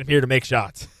recruited him here to make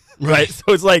shots, right?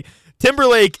 So it's like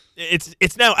Timberlake,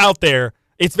 it's now out there.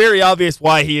 It's very obvious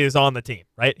why he is on the team,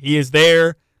 right? He is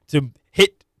there to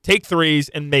take threes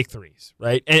and make threes,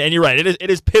 right? And you're right.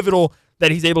 It is pivotal that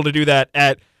he's able to do that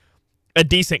at a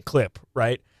decent clip,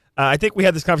 right? I think we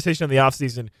had this conversation in the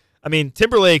offseason. I mean,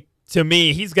 Timberlake, to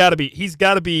me, he's got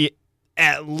to be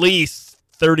at least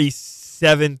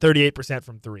 37, 38%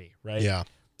 from 3, right? Yeah.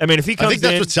 I mean, if he comes in, I think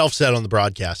that's what Self said on the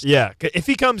broadcast. Yeah. If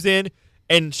he comes in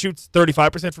and shoots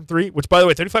 35% from 3, which, by the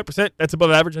way, 35%, that's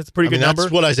above average. That's a pretty good number.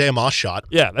 That's what Isaiah Moss shot.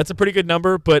 Yeah, that's a pretty good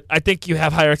number, but I think you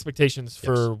have higher expectations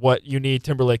for what you need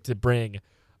Timberlake to bring,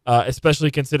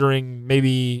 especially considering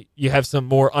maybe you have some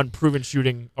more unproven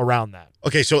shooting around that.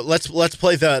 Okay, so let's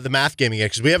play the math game again,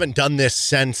 because we haven't done this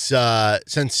since the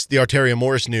Arterio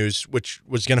Morris news, which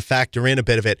was going to factor in a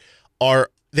bit of it.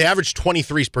 They averaged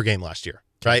 23s per game last year,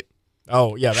 right?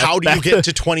 Oh, yeah. How do you get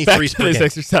to 23s per game?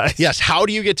 Exercise. Yes, how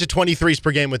do you get to 23s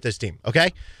per game with this team,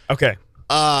 okay? Okay.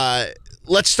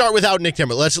 Let's start without Nick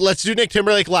Timberlake. Let's do Nick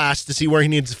Timberlake last to see where he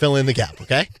needs to fill in the gap,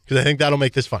 okay? Because I think that'll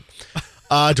make this fun.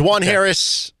 DeJuan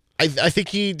Harris, I think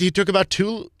he took about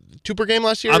two per game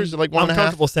last year. Is it like 1.5? I'm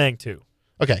comfortable saying 2.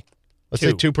 Okay. Let's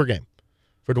say 2 per game.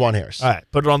 for Dwan Harris. All right,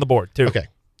 put it on the board. 2. Okay,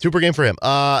 2 per game for him.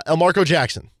 Elmarco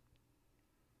Jackson.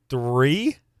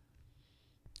 3.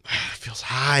 Feels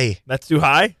high. That's too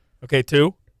high. Okay,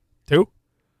 2. 2.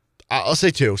 I'll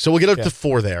say 2. So we'll get up Okay. to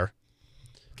 4 there.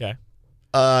 Okay.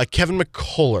 Kevin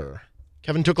McCullough.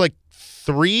 Kevin took like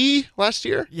 3 last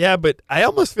year. Yeah, but I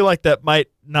almost feel like that might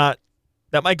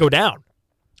go down.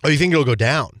 Oh, you think it'll go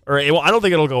down? Or well, I don't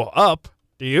think it'll go up.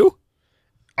 Do you?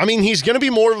 I mean, he's going to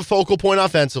be more of a focal point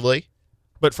offensively.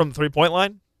 But from the 3-point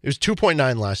line? It was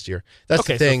 2.9 last year. That's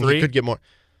Okay, the thing. so 3? He could get more.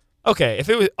 Okay, if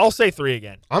it was, I'll say 3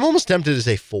 again. I'm almost tempted to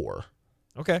say 4.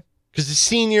 Okay. Because the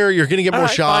senior, you're going to get more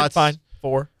shots. Fine.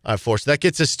 4. All right, 4. So that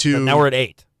gets us to. So now we're at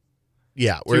 8.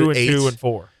 Yeah, 2 we're and at 8. 2 and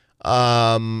 4.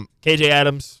 KJ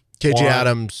Adams. KJ 1.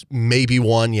 Adams, maybe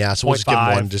 1. Yeah, so we'll just give him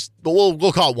 1. 0.5. Just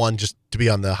we'll call it 1 just to be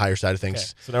on the higher side of Okay,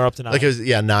 things. so now we're up to 9. Like it was,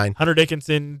 9. Hunter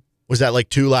Dickinson. Was that like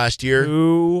 2 last year?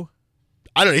 2.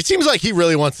 I don't know. It seems like he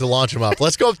really wants to launch him up.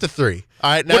 Let's go up to 3.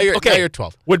 All right, now you're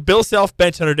 12. Would Bill Self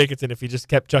bench Hunter Dickinson if he just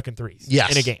kept chucking threes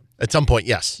Yes. in a game? At some point,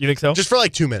 yes. You think so? Just for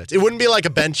like 2 minutes. It wouldn't be like a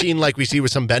benching like we see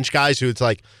with some bench guys who it's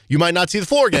like, you might not see the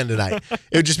floor again tonight.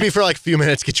 It would just be for like a few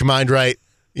minutes, get your mind right,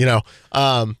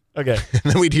 Okay. and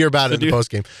then we'd hear about it in the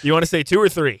postgame. Do you want to say 2 or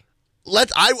 3?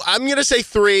 I'm going to say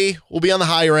 3. We'll be on the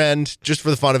higher end just for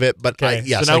the fun of it, but Okay,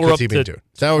 yes, so now I we're could up see being to 2.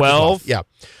 So now we're 12? Yeah.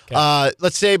 Okay.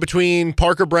 Let's say between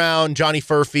Parker Brown, Johnny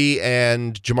Furphy,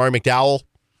 and Jamari McDowell,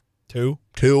 2.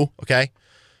 2, okay?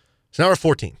 So now we're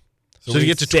 14. So we to need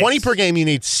get to 6. 20 per game, you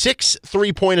need 6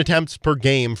 3-point attempts per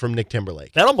game from Nick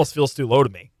Timberlake. That almost feels too low to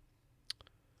me.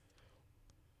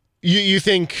 You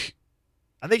think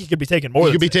I think he could be taking more you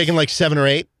than could be 6. taking like 7 or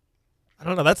 8? I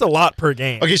don't know. That's a lot per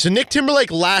game. Okay, so Nick Timberlake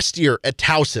last year at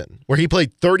Towson, where he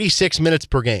played 36 minutes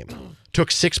per game, took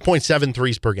 6.7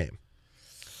 threes per game.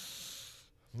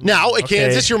 Now, at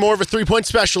Kansas, you're more of a 3-point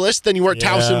specialist than you were at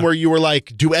Towson, where you were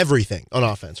like, do everything on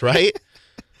offense, right?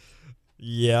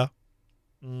 Yeah.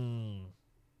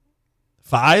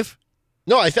 5?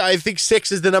 No, I think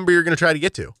 6 is the number you're going to try to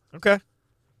get to. Okay.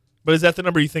 But is that the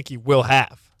number you think he will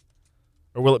have?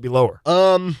 Or will it be lower?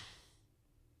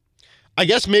 I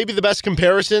guess maybe the best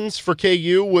comparisons for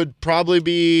KU would probably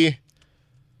be.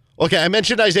 Okay, I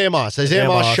mentioned Isaiah Moss. Isaiah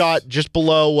Moss shot just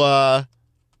below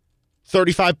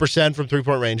 35% from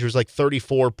 3-point range. It was like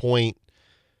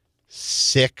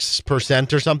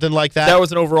 34.6% or something like that. That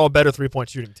was an overall better 3-point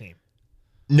shooting team.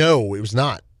 No, it was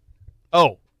not.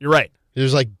 Oh, you're right. It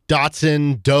was like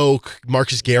Dotson, Doak,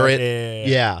 Marcus Garrett.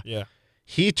 Yeah.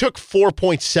 He took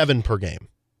 4.7 per game.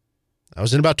 That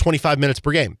was in about 25 minutes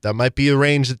per game. That might be the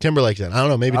range that Timberlake's in. I don't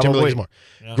know. Maybe Timberlake's more.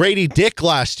 Yeah. Grady Dick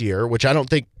last year, which I don't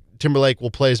think Timberlake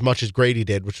will play as much as Grady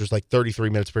did, which was like 33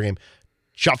 minutes per game,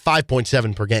 shot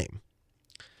 5.7 per game.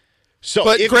 So,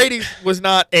 but Grady was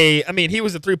not he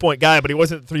was a 3-point guy, but he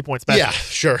wasn't a 3-point specialist. Yeah,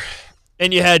 sure.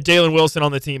 And you had Jalen Wilson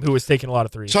on the team who was taking a lot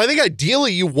of threes. So I think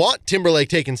ideally you want Timberlake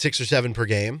taking 6 or 7 per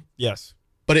game. Yes.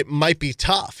 But it might be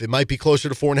tough. It might be closer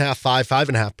to 4.5,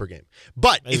 5.5 per game.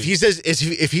 But Maybe.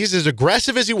 if he's as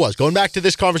aggressive as he was, going back to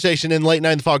this conversation in late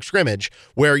night in the Phog scrimmage,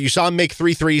 where you saw him make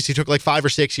 3 threes, he took like 5 or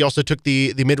 6. He also took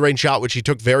the mid-range shot, which he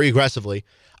took very aggressively.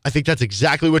 I think that's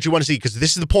exactly what you want to see, because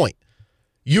this is the point.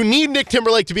 You need Nick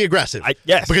Timberlake to be aggressive.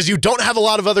 Yes. Because you don't have a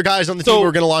lot of other guys on the team who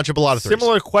are going to launch up a lot of threes.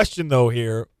 Similar question, though,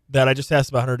 here that I just asked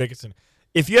about Hunter Dickinson.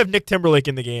 If you have Nick Timberlake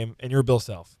in the game and you're Bill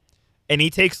Self, and he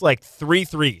takes like 3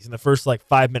 threes in the first like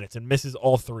 5 minutes and misses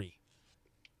all 3,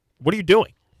 what are you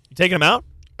doing? You taking him out?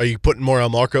 Are you putting more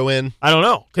Marco in? I don't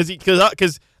know,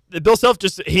 because Bill Self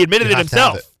he admitted it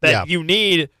himself that you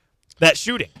need that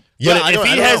shooting. Yeah, but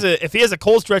if he has a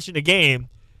cold stretch in the game,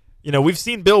 we've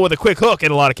seen Bill with a quick hook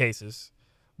in a lot of cases.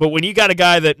 But when you got a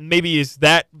guy that maybe is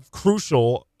that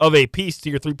crucial of a piece to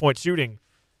your 3-point shooting,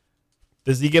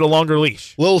 does he get a longer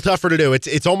leash? A little tougher to do.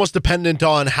 It's almost dependent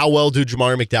on how well do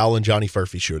Jamari McDowell and Johnny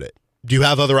Furphy shoot it. Do you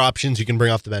have other options you can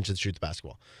bring off the bench and shoot the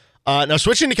basketball? Now,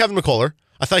 switching to Kevin McCullough,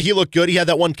 I thought he looked good. He had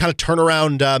that one kind of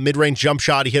turnaround mid-range jump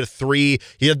shot. He hit a 3.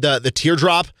 He had the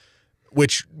teardrop,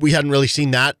 which we hadn't really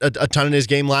seen that a ton in his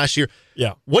game last year.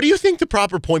 Yeah. What do you think the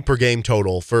proper point per game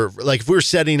total for, like, if we were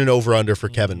setting an over-under for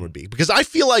Kevin would be? Because I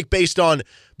feel like based on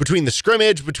between the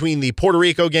scrimmage, between the Puerto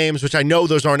Rico games, which I know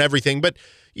those aren't everything, but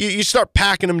you start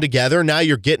packing them together, now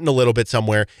you're getting a little bit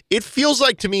somewhere. It feels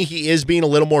like to me he is being a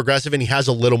little more aggressive and he has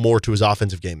a little more to his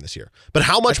offensive game this year. But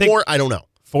how much more, I don't know.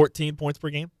 14 points per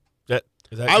game?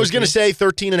 Is that I was going to say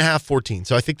 13 and a half, 14,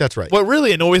 so I think that's right. What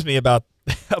really annoys me about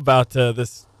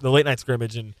the late night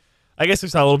scrimmage, and I guess we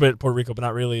saw a little bit at Puerto Rico, but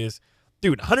not really, is,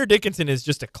 dude, Hunter Dickinson is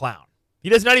just a clown. He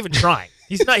does not even try.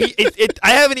 He's not. I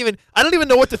don't even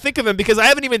know what to think of him because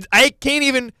I can't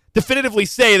even definitively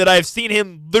say that I've seen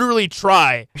him literally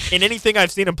try in anything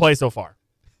I've seen him play so far.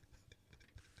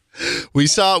 We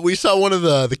saw one of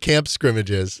the camp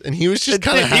scrimmages, and he was just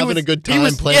kind of having a good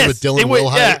time playing with Dylan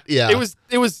Wilhite. Yeah.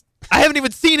 It was. I haven't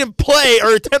even seen him play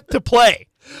or attempt to play.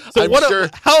 So what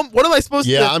am I supposed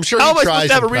to? Yeah, I'm sure. How am I supposed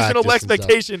to have a reasonable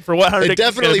expectation for what 100? It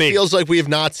definitely feels like we have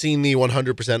not seen the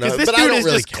 100%. Because this dude is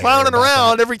just clowning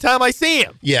around every time I see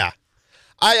him. Yeah,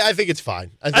 I think it's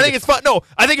fine. I think it's fine. No,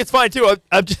 I think it's fine too.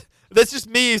 That's just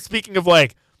me speaking of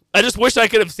like. I just wish I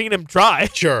could have seen him try.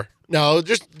 Sure. No,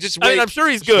 just wait. I mean, I'm sure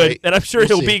he's good, and I'm sure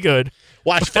he'll be good.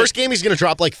 Watch, first game he's going to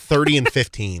drop like 30 and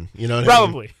 15. You know what Probably.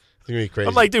 I mean? It's going to be crazy.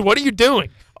 I'm like, dude, what are you doing?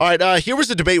 All right, here was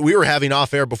the debate we were having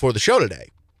off air before the show today.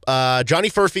 Johnny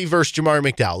Furphy versus Jamari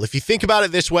McDowell. If you think about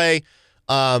it this way,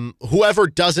 whoever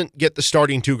doesn't get the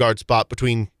starting two-guard spot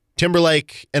between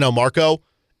Timberlake and Elmarko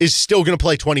is still going to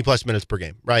play 20-plus minutes per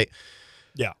game, right?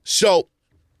 Yeah. So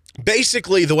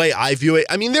basically, the way I view it,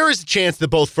 I mean, there is a chance that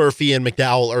both Furphy and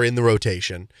McDowell are in the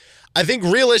rotation. I think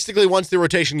realistically, once the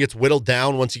rotation gets whittled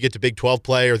down, once you get to Big 12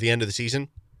 play or the end of the season,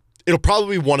 it'll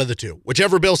probably be one of the two.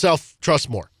 Whichever Bill Self trusts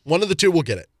more. One of the two will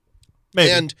get it.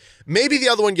 Maybe. And maybe the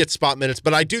other one gets spot minutes,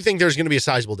 but I do think there's going to be a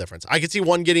sizable difference. I could see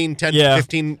one getting 10 to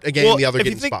 15 a game, the other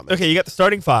getting spot minutes. Okay, you got the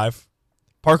starting five,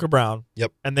 Parker Brown.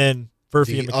 Yep. And then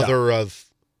Furphy and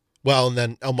McDowell. And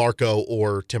then Elmarko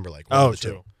or Timberlake. Oh,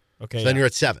 true. Okay. So then you're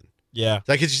at 7. Yeah.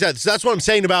 That gets you said. So that's what I'm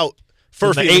saying about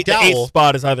Furphy and McDowell. McDowell. The 8th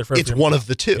spot is either Furphy it's one of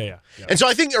the two. Yeah. And so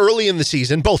I think early in the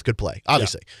season, both could play,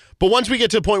 obviously. Yeah. But once we get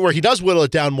to the point where he does whittle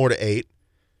it down more to 8,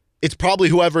 it's probably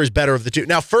whoever is better of the two.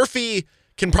 Now, Furphy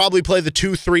can probably play the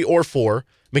 2, 3, or 4.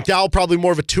 McDowell probably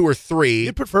more of a 2 or 3.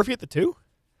 You'd put Furphy at the 2?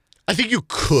 I think you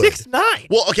could. 6'9".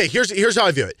 Well, okay, here's how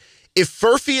I view it. If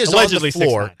Furphy is allegedly on the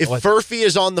floor, 6'9". Furphy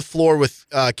is on the floor with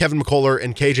Kevin McCullough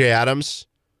and KJ Adams,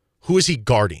 who is he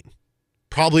guarding?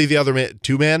 Probably the other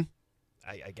two-man?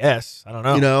 I guess. I don't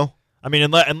know. You know? I mean,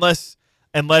 unless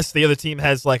the other team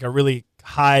has like a really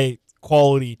high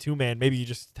quality two-man, maybe you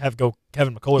just go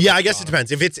Kevin McCullough. Yeah, I guess it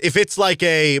depends. If it's like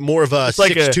a more of a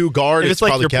 6'2" guard, if it's like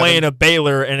probably you're Kevin. playing a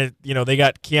Baylor and they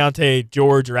got Keontae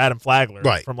George or Adam Flagler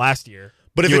from last year.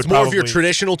 But if it's more of your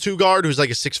traditional 2 guard who's like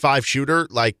a 6'5" shooter,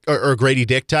 like or a Grady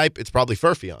Dick type, it's probably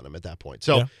Furphy on him at that point.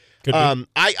 So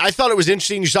I thought it was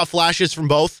interesting. You saw flashes from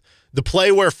both. The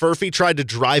play where Furphy tried to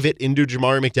drive it into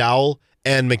Jamari McDowell,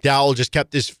 and McDowell just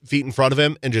kept his feet in front of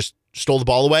him and just stole the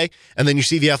ball away. And then you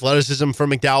see the athleticism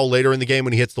from McDowell later in the game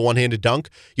when he hits the one-handed dunk.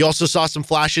 You also saw some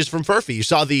flashes from Furphy. You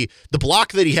saw the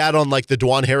block that he had on like the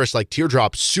DeJuan Harris like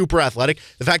teardrop, super athletic.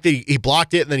 The fact that he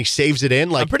blocked it and then he saves it in.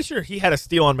 Like, I'm pretty sure he had a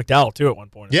steal on McDowell too at one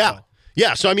point. Yeah.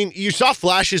 Yeah. So I mean, you saw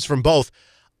flashes from both.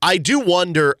 I do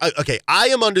wonder, okay, I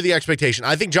am under the expectation.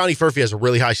 I think Johnny Furphy has a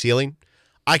really high ceiling.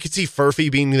 I could see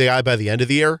Furphy being the guy by the end of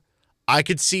the year. I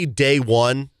could see day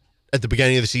one at the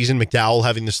beginning of the season, McDowell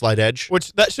having the slight edge.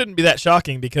 Which that shouldn't be that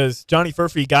shocking because Johnny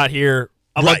Furphy got here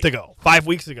a month ago, 5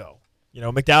 weeks ago.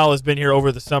 McDowell has been here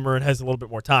over the summer and has a little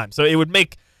bit more time. So it would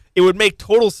make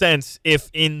total sense if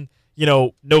in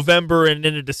November and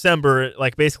into December,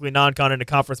 like basically non-con into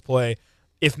conference play,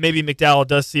 if maybe McDowell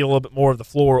does see a little bit more of the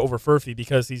floor over Furphy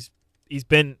because he's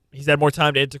had more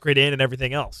time to integrate in and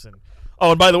everything else. And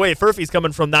by the way, Furphy's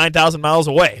coming from 9,000 miles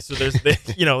away, so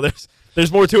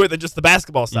there's more to it than just the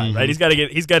basketball side, right? He's got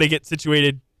to get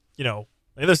situated, on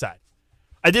the other side.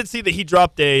 I did see that he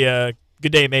dropped a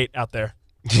good day, mate, out there.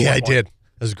 Yeah, I did. It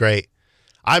was great.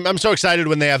 I'm so excited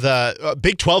when they have the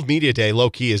Big 12 Media Day.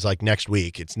 Low key is like next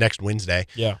week. It's next Wednesday.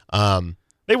 Yeah.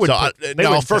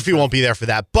 Furphy won't be there for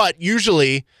that, but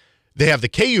usually they have the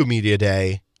KU Media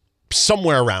Day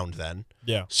somewhere around then.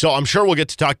 Yeah. So I'm sure we'll get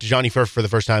to talk to Johnny Furphy for the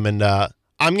first time, and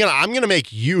I'm gonna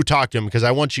make you talk to him because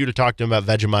I want you to talk to him about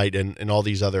Vegemite and all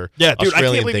these other dude. Australian I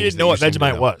can't believe you didn't know what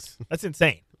Vegemite was. That's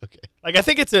insane. Okay. Like I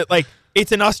think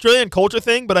it's an Australian culture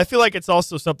thing, but I feel like it's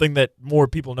also something that more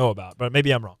people know about. But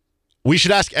maybe I'm wrong. We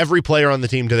should ask every player on the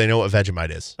team, do they know what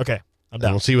Vegemite is? Okay, I'm and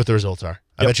down. we'll see what the results are.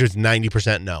 I bet you it's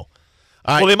 90% no. All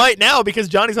right. Well, they might now because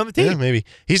Johnny's on the team. Yeah, maybe.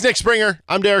 He's Nick Springer.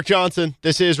 I'm Derek Johnson.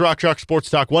 This is Rock Chalk Sports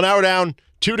Talk. 1 hour down,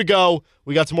 2 to go.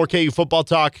 We got some more KU football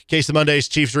talk, Case of Mondays,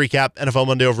 Chiefs recap, NFL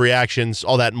Monday Overreactions,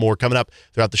 all that and more coming up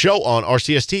throughout the show on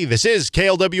RCST. This is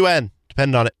KLWN.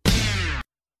 Depend on it.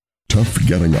 Tough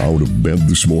getting out of bed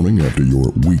this morning after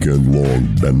your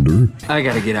weekend-long bender? I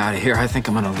gotta get out of here. I think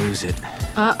I'm gonna lose it.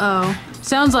 Uh-oh.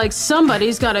 Sounds like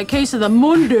somebody's got a case of the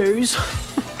Mondays.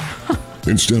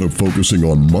 Instead of focusing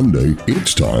on Monday,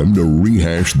 it's time to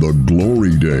rehash the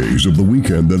glory days of the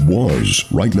weekend that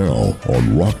was, right now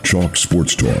on Rock Chalk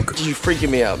Sports Talk. You're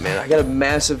freaking me out, man. I got a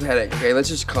massive headache, okay? Let's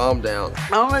just calm down.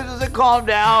 How much does it calm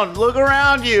down? Look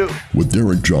around you. With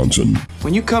Derek Johnson.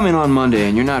 When you come in on Monday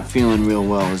and you're not feeling real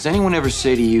well, does anyone ever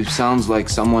say to you, sounds like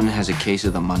someone has a case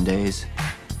of the Mondays?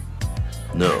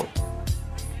 No.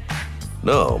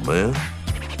 No, man.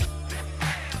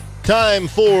 Time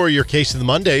for your Case of the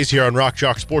Mondays here on Rock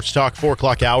Chalk Sports Talk, 4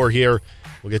 o'clock hour here.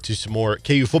 We'll get to some more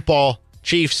KU football,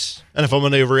 Chiefs, NFL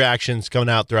Monday Overreactions coming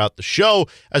out throughout the show.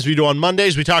 As we do on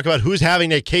Mondays, we talk about who's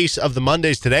having a case of the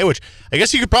Mondays today, which I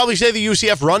guess you could probably say the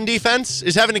UCF run defense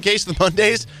is having a case of the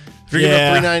Mondays.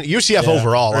 UCF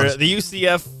overall. Or the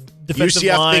UCF defensive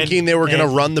line. Thinking they were going to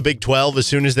run the Big 12 as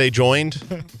soon as they joined.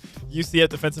 UCF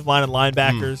defensive line and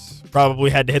linebackers probably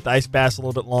had to hit the ice bath a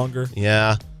little bit longer.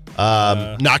 Yeah.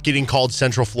 Not getting called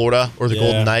Central Florida or the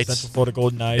Golden Knights. Central Florida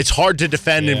Golden Knights. It's hard to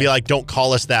defend and be like, don't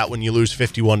call us that when you lose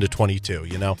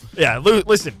 51-22, you know? Yeah,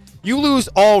 listen, you lose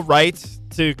all rights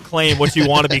to claim what you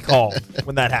want to be called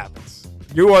when that happens.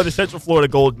 You are the Central Florida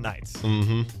Golden Knights.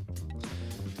 Mm-hmm.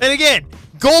 And again,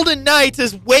 Golden Knights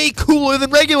is way cooler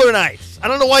than regular Knights. I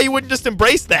don't know why you wouldn't just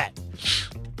embrace that.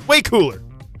 Way cooler.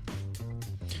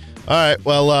 All right,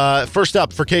 well, first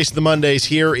up for Case of the Mondays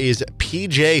here is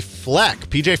PJ Fleck.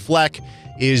 PJ Fleck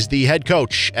is the head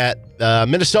coach at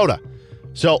Minnesota.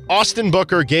 So Austin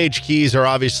Booker, Gage Keys are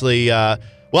obviously, well,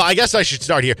 I guess I should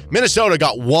start here. Minnesota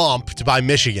got whomped by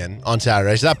Michigan on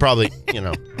Saturday, so that probably,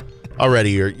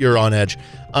 already you're on edge.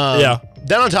 Yeah.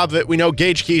 Then on top of it, we know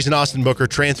Gage Keys and Austin Booker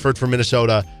transferred from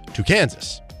Minnesota to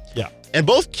Kansas. Yeah. And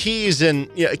both Keys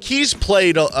Keys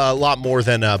played a lot more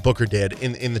than Booker did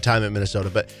in the time at Minnesota,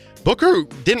 but Booker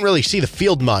didn't really see the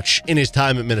field much in his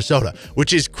time at Minnesota,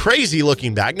 which is crazy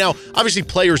looking back. Now, obviously,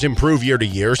 players improve year to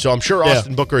year, so I'm sure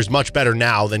Austin Booker is much better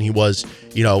now than he was,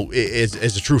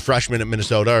 as a true freshman at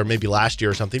Minnesota or maybe last year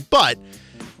or something. But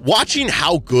watching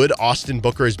how good Austin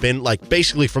Booker has been, like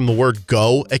basically from the word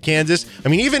go at Kansas, I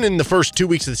mean, even in the first 2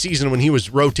 weeks of the season when he was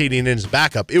rotating in as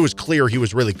backup, it was clear he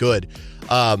was really good.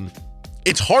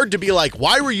 It's hard to be like,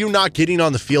 why were you not getting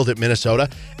on the field at Minnesota?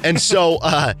 And so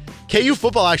KU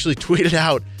football actually tweeted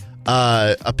out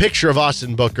a picture of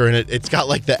Austin Booker, and it's got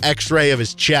like the X-ray of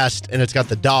his chest, and it's got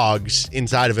the dogs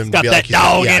inside of him. He's got that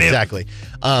dog in him. Exactly.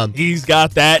 He's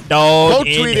got that dog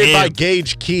in him. Co-tweeted by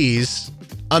Gage Keys.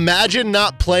 Imagine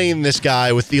not playing this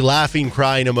guy with the laughing,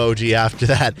 crying emoji after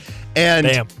that.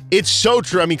 And it's so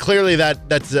true. I mean, clearly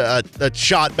that's a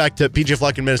shot back to PJ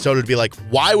Fleck in Minnesota to be like,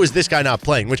 why was this guy not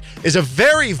playing? Which is a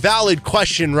very valid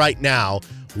question right now.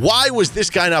 Why was this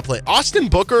guy not playing? Austin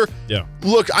Booker,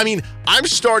 look, I mean, I'm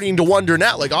starting to wonder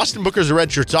now, like Austin Booker's a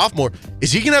redshirt sophomore.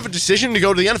 Is he going to have a decision to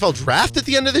go to the NFL draft at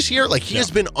the end of this year? Like, he has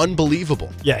been unbelievable.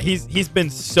 Yeah, he's been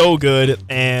so good,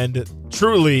 and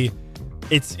truly,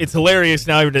 it's hilarious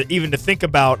now even to think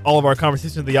about all of our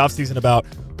conversations in the offseason about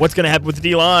what's going to happen with the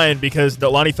D-line because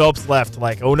Lonnie Phelps left.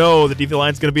 Like, oh no, the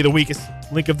D-line is going to be the weakest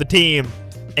link of the team.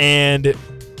 And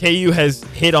KU has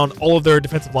hit on all of their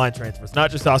defensive line transfers, not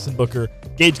just Austin Booker.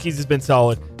 Gage Keys has been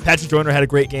solid. Patrick Joyner had a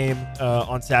great game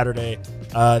on Saturday.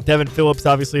 Devin Phillips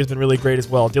obviously has been really great as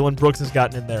well. Dylan Brooks has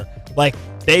gotten in there. Like,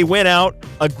 they went out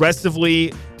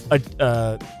aggressively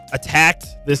attacked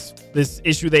this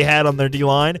issue they had on their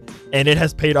D-line, and it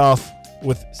has paid off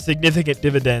with significant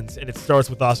dividends, and it starts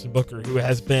with Austin Booker, who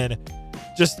has been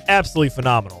just absolutely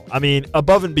phenomenal. I mean,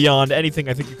 above and beyond anything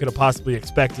I think you could have possibly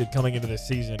expected coming into this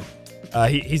season.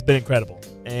 He's been incredible.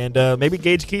 And maybe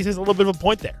Gage Keys has a little bit of a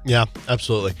point there. Yeah,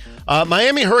 absolutely.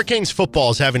 Miami Hurricanes football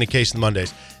is having a case of the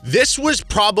Mondays. This was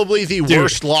probably the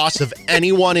worst loss of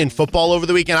anyone in football over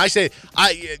the weekend.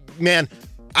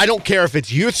 I don't care if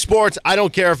it's youth sports. I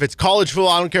don't care if it's college football.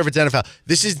 I don't care if it's NFL.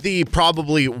 This is the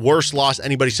probably worst loss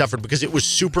anybody suffered because it was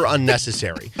super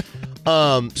unnecessary.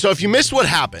 So if you missed what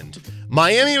happened,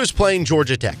 Miami was playing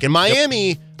Georgia Tech. And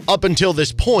Miami, up until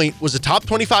this point, was a top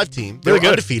 25 team. They were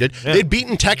undefeated. Yeah. They'd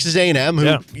beaten Texas A&M,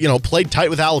 who played tight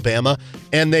with Alabama.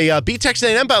 And they beat Texas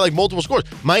A&M by like multiple scores.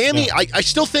 Miami, I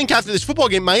still think after this football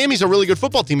game, Miami's a really good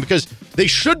football team because they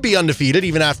should be undefeated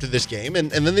even after this game.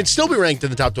 And then they'd still be ranked in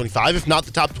the top 25, if not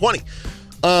the top 20.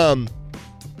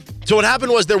 So what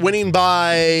happened was they're winning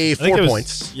by 4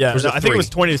 points. Yeah, I think it was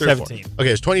 20-17. Okay,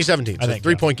 it was 20-17, so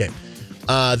 3-point game.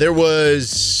 There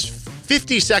was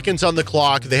 50 seconds on the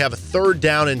clock. They have a 3rd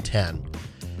down and 10.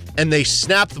 And they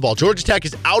snap the ball. Georgia Tech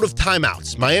is out of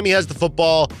timeouts. Miami has the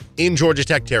football in Georgia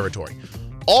Tech territory.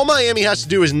 All Miami has to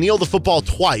do is kneel the football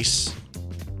twice,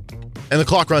 and the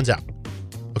clock runs out.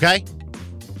 Okay?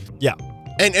 Yeah.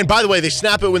 And by the way, they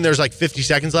snap it when there's like 50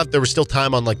 seconds left. There was still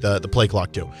time on like the play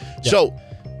clock too. Yeah. So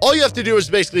all you have to do is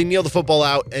basically kneel the football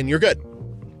out, and you're good.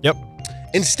 Yep.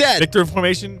 Instead, victory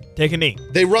formation, take a knee.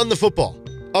 They run the football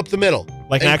up the middle.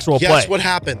 Like an actual play. Guess what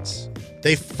happens?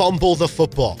 They fumble the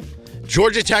football.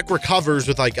 Georgia Tech recovers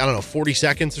with 40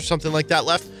 seconds or something like that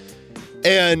left,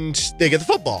 and they get the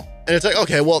football. And it's like,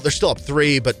 okay, well, they're still up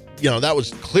 3, but, that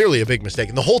was clearly a big mistake.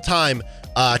 And the whole time,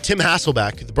 Tim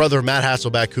Hasselbeck, the brother of Matt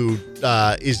Hasselbeck, who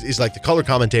is like the color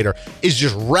commentator, is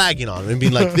just ragging on him and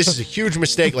being like, this is a huge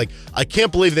mistake. Like, I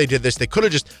can't believe they did this. They could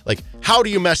have just, like, how do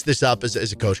you mess this up as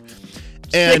a coach?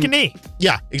 And take a knee.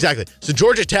 Yeah, exactly. So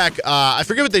Georgia Tech, I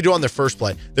forget what they do on their first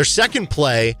play. Their second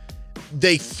play,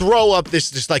 they throw up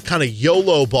this just like kind of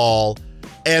YOLO ball,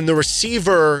 and the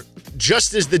receiver,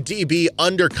 just as the DB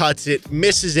undercuts it,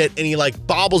 misses it, and he like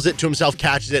bobbles it to himself,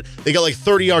 catches it. They got like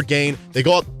 30-yard gain. They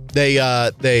go up,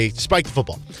 they spike the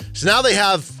football. So now they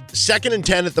have 2nd and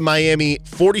 10 at the Miami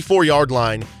 44-yard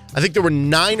line. I think there were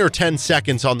 9 or 10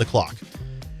 seconds on the clock.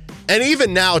 And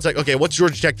even now, it's like, okay, what's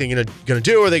Georgia Tech thing gonna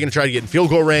do? Are they gonna try to get in field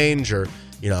goal range? Or,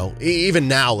 even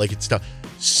now, like, it's tough.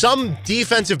 Some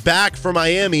defensive back for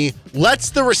Miami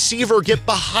lets the receiver get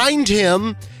behind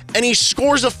him, and he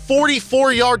scores a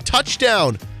 44-yard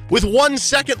touchdown with 1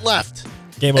 second left.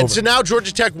 Game over. And so now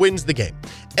Georgia Tech wins the game.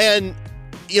 And,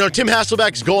 Tim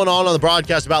Hasselbeck's going on the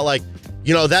broadcast about, like,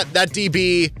 that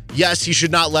DB, yes, he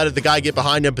should not let the guy get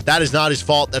behind him, but that is not his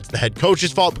fault. That's the head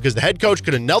coach's fault, because the head coach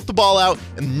could have knelt the ball out,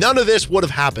 and none of this would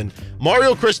have happened.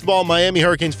 Mario Cristobal, Miami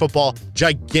Hurricanes football,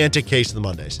 gigantic case of the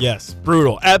Mondays. Yes,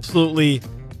 brutal. Absolutely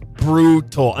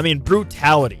brutal. I mean,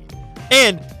 brutality.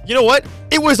 And you know what?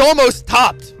 It was almost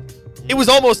topped. It was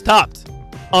almost topped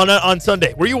on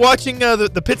Sunday. Were you watching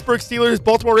the Pittsburgh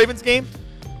Steelers-Baltimore Ravens game?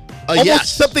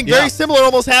 Yes. Something very similar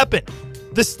almost happened.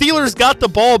 The Steelers got the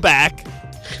ball back,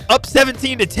 up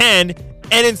 17-10,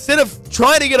 and instead of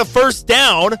trying to get a first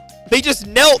down, they just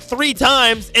knelt 3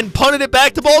 times and punted it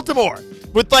back to Baltimore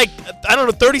with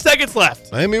 30 seconds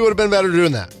left. Miami would have been better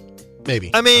doing that.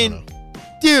 Maybe. I mean,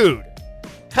 dude,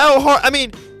 how hard? I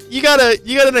mean, you got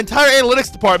an entire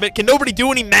analytics department. Can nobody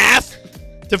do any math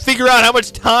to figure out how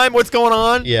much time, what's going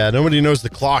on? Yeah, nobody knows the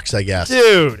clocks, I guess.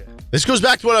 Dude. This goes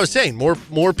back to what I was saying.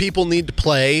 More people need to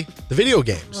play the video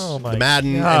games. Oh my the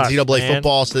Madden, gosh, NCAA man.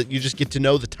 football, so that you just get to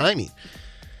know the timing.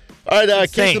 All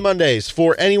right, Case of Mondays.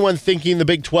 For anyone thinking the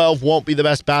Big 12 won't be the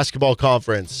best basketball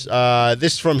conference,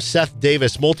 this from Seth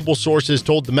Davis. Multiple sources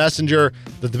told The Messenger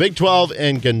that the Big 12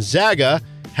 and Gonzaga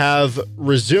have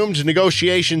resumed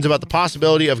negotiations about the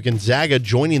possibility of Gonzaga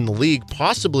joining the league,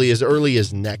 possibly as early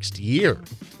as next year.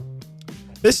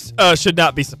 This should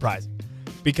not be surprising,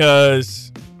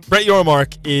 because Brett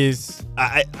Yormark is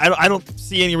I don't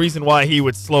see any reason why he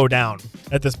would slow down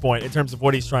at this point in terms of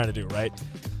what he's trying to do, right?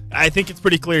 I think it's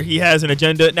pretty clear he has an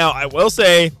agenda. Now, I will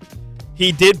say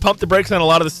he did pump the brakes on a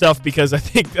lot of the stuff, because I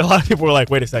think a lot of people were like,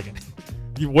 wait a second.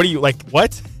 What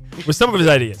with some of his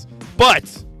ideas.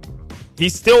 But he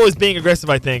still is being aggressive,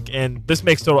 I think, and this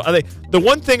makes total... I think the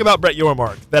one thing about Brett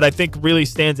Yormark that I think really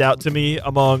stands out to me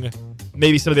among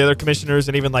maybe some of the other commissioners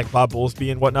and even like Bob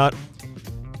Bowlesby and whatnot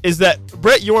is that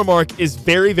Brett Yormark is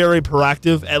very, very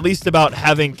proactive, at least about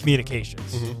having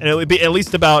communications. Mm-hmm. And it would be at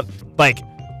least about, like,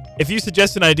 if you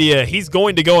suggest an idea, he's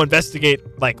going to go investigate,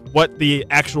 like, what the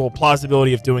actual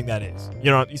plausibility of doing that is.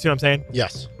 You see what I'm saying?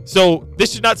 Yes. So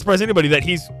this should not surprise anybody that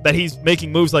he's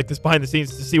making moves like this behind the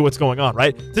scenes to see what's going on,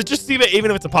 right? To just see that even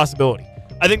if it's a possibility.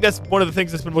 I think that's one of the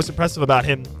things that's been most impressive about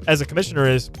him as a commissioner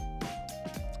is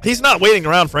he's not waiting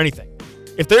around for anything.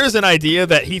 If there's an idea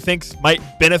that he thinks might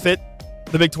benefit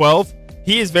the Big 12,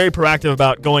 he is very proactive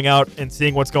about going out and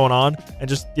seeing what's going on and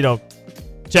just,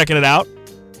 checking it out.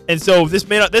 And so this is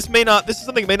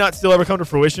something that may not still ever come to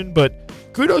fruition, but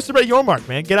kudos to Brett Yormark,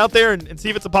 man. Get out there and see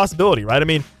if it's a possibility, right? I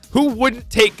mean, who wouldn't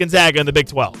take Gonzaga in the Big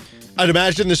 12? I'd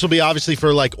imagine this will be obviously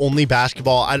for like only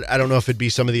basketball. I don't know if it'd be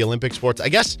some of the Olympic sports. I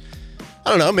guess, I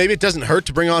don't know, maybe it doesn't hurt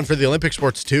to bring on for the Olympic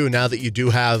sports too, now that you do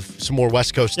have some more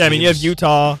West Coast teams. Yeah, I mean, you have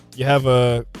Utah, you have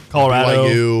Colorado,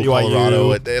 BYU,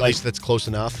 Colorado, at least that's close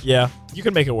enough. Yeah, you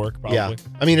can make it work, probably. Yeah,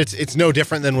 I mean, it's no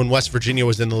different than when West Virginia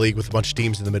was in the league with a bunch of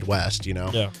teams in the Midwest,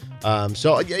 Yeah.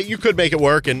 So you could make it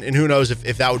work, and who knows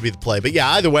if that would be the play. But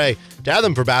yeah, either way, to have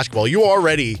them for basketball, you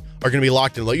already are going to be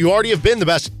locked in. You already have been the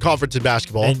best conference in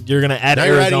basketball. And you're going to add now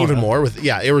Arizona. You're adding even more with,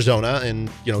 Arizona and,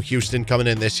 Houston coming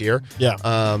in this year. Yeah.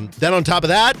 Then on top of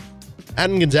that,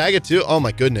 adding Gonzaga too. Oh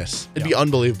my goodness. It'd be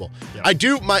unbelievable. Yeah. I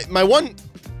do, my one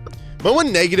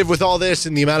negative with all this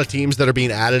and the amount of teams that are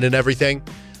being added and everything,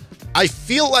 I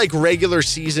feel like regular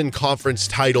season conference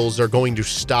titles are going to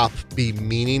stop being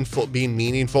meaningful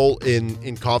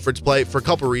in conference play for a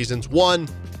couple reasons. One,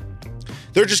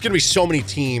 there are just going to be so many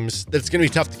teams that it's going to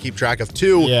be tough to keep track of.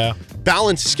 Two,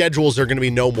 balanced schedules are going to be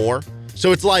no more.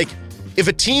 So it's like if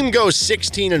a team goes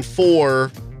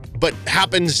 16-4, but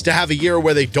happens to have a year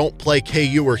where they don't play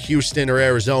KU or Houston or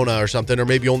Arizona or something, or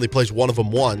maybe only plays one of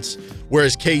them once,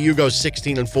 whereas KU goes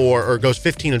 16-4 or goes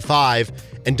 15-5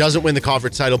 and doesn't win the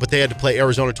conference title, but they had to play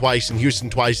Arizona twice and Houston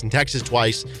twice and Texas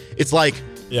twice. It's like,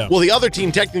 well, the other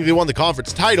team technically won the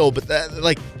conference title, but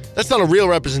that's not a real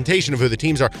representation of who the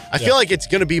teams are. I feel like it's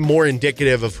going to be more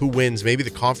indicative of who wins maybe the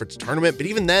conference tournament, but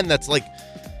even then, that's like,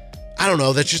 I don't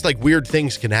know. That's just like weird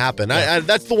things can happen.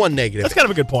 That's the one negative. That's kind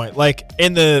of a good point. Like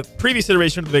in the previous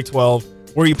iteration of the Big 12,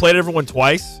 where you played everyone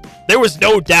twice, there was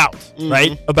no doubt,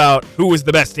 right, about who was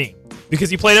the best team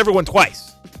because you played everyone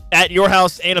twice at your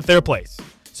house and at their place.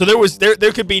 So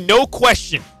there could be no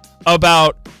question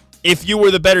about if you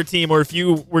were the better team or if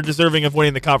you were deserving of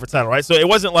winning the conference title, right? So it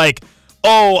wasn't like,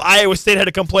 oh, Iowa State had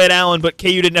to come play at Allen, but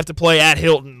KU didn't have to play at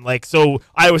Hilton. Like, so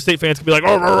Iowa State fans could be like,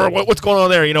 oh, what's going on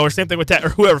there? You know, or same thing with that, or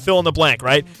whoever, fill in the blank,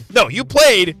 right? No, you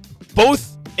played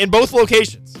in both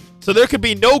locations. So there could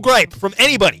be no gripe from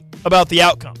anybody about the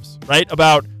outcomes, right?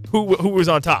 About who was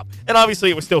on top. And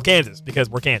obviously it was still Kansas because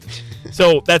we're Kansas.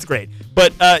 So that's great.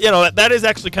 But, that is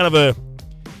actually kind of an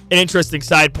interesting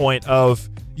side point of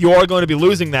you are going to be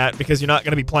losing that because you're not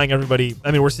going to be playing everybody.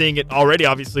 I mean, we're seeing it already,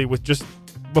 obviously, with just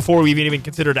before we've even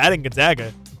considered adding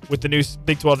Gonzaga with the new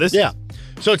Big 12 this season.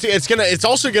 So it's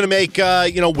also gonna make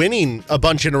winning a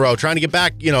bunch in a row, trying to get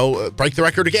back, break the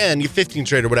record again, you 15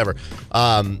 straight or whatever.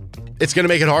 It's gonna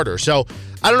make it harder. So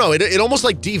I don't know. It almost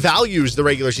like devalues the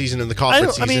regular season and the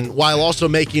conference season while also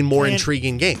making more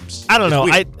intriguing games. I don't know.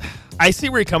 I see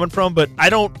where you're coming from, but I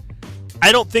don't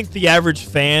think the average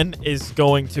fan is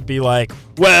going to be like,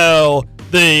 well,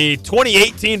 the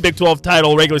 2018 Big 12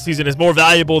 title regular season is more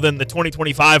valuable than the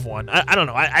 2025 one. I don't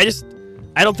know. I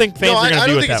don't think fans are going to do it that way. I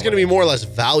don't think it's going to be more or less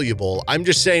valuable. I'm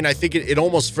just saying I think it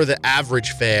almost for the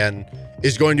average fan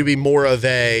is going to be more of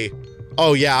a,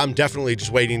 oh yeah, I'm definitely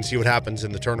just waiting to see what happens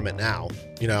in the tournament now.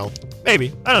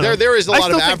 Maybe. I don't know. There is a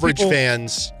lot of average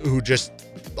fans who just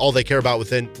all they care about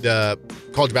within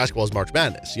college basketball is March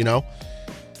Madness.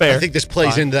 Fair. I think this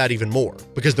plays into that even more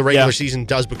because the regular season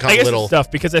does become a little tough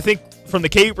because I think from the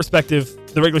KU perspective,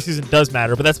 the regular season does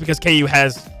matter, but that's because KU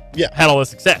has had all the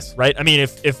success, right? I mean,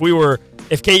 if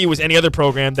KU was any other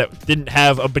program that didn't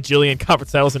have a bajillion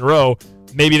conference titles in a row,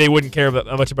 maybe they wouldn't care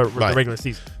much about the regular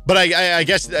season. But I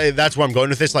guess that's where I'm going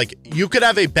with this. Like, you could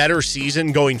have a better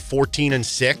season going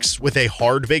 14-6 with a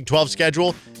hard Big 12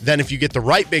 schedule than if you get the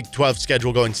right Big 12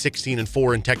 schedule going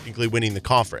 16-4 and technically winning the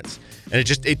conference. And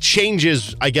it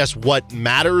changes, I guess, what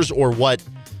matters or what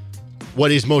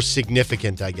is most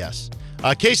significant, I guess.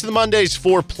 Case of the Mondays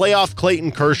for playoff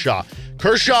Clayton Kershaw.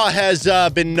 Kershaw has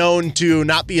been known to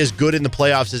not be as good in the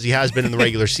playoffs as he has been in the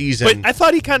regular season. But I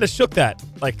thought he kind of shook that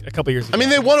like a couple years ago. I mean,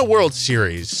 they won a World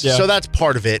Series, so that's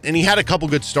part of it. And he had a couple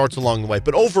good starts along the way.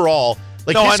 But overall,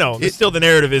 I know. Still, the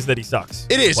narrative is that he sucks.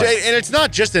 It is. And it's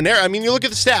not just a narrative. I mean, you look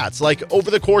at the stats. Like, over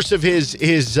the course of his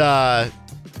I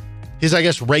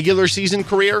guess, regular season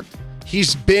career,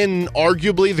 he's been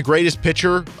arguably the greatest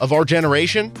pitcher of our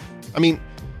generation. I mean,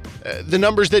 the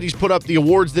numbers that he's put up, the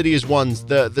awards that he has won,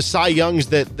 the Cy Youngs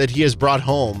that he has brought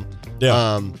home.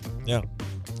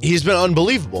 He's been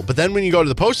unbelievable. But then when you go to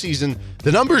the postseason,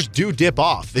 the numbers do dip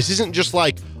off. This isn't just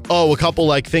like, a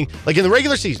couple thing. Like in the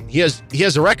regular season, he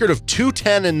has a record of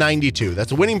 210-92.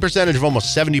 That's a winning percentage of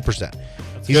almost 70%.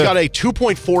 He's got a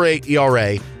 2.48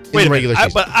 ERA in the regular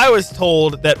season. But I was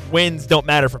told that wins don't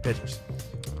matter for pitchers.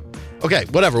 Okay,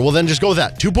 whatever. Well, then just go with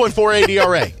that. 2.48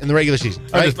 ERA in the regular season.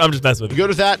 Right? I'm just messing with you. You good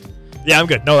with that? Yeah, I'm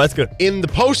good. No, that's good. In the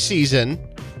postseason,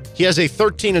 he has a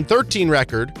 13-13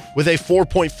 record with a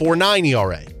 4.49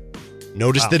 ERA.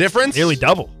 Notice the difference? Nearly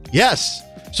double. Yes.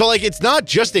 So, it's not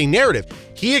just a narrative.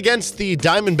 He, against the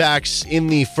Diamondbacks in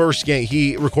the first game,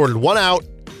 he recorded 1 out.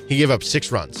 He gave up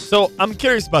 6 runs. So, I'm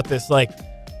curious about this.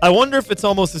 I wonder if it's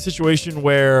almost a situation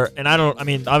where,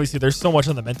 obviously there's so much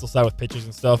on the mental side with pitchers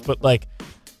and stuff, but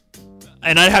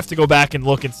and I'd have to go back and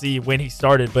look and see when he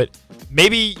started, but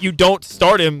maybe you don't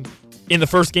start him in the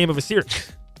first game of a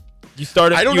series. You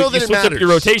start him. I don't know that it matters. Up your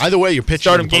rotation. Either way, you're pitching.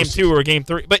 Start him game 2 or game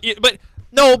 3.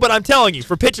 But I'm telling you,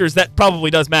 for pitchers, that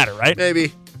probably does matter, right?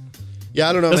 Maybe. Yeah,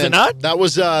 I don't know, Does it not? That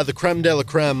was the creme de la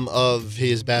creme of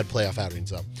his bad playoff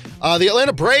outings, though. The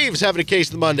Atlanta Braves having a case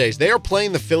of the Mondays. They are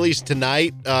playing the Phillies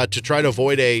tonight to try to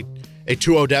avoid a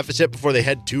 2-0 deficit before they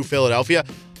head to Philadelphia.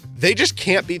 They just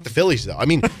can't beat the Phillies, though. I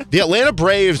mean, the Atlanta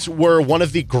Braves were one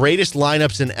of the greatest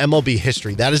lineups in MLB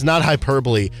history. That is not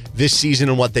hyperbole this season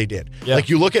and what they did. Yeah.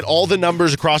 You look at all the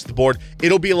numbers across the board,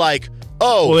 it'll be like,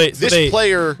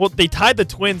 player... Well, they tied the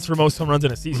Twins for most home runs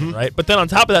in a season, right? But then on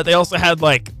top of that, they also had,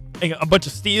 a bunch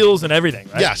of steals and everything,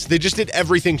 right? Yes, they just did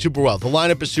everything super well. The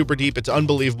lineup is super deep. It's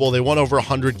unbelievable. They won over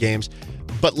 100 games.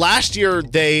 But last year,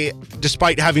 they,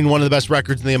 despite having one of the best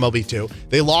records in the MLB too,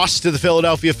 they lost to the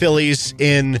Philadelphia Phillies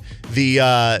in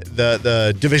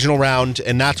the divisional round,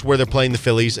 and that's where they're playing the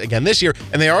Phillies again this year.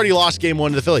 And they already lost game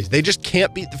 1 to the Phillies. They just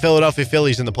can't beat the Philadelphia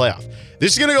Phillies in the playoff.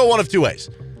 This is going to go one of two ways.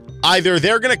 Either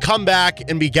they're going to come back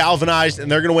and be galvanized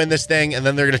and they're going to win this thing, and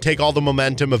then they're going to take all the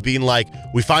momentum of being like,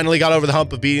 we finally got over the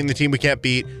hump of beating the team we can't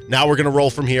beat. Now we're going to roll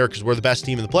from here because we're the best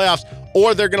team in the playoffs.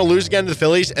 Or they're going to lose again to the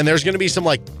Phillies, and there's going to be some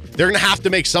they're going to have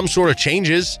to make some sort of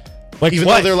changes, even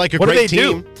though they're like a great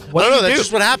team. I don't know. That's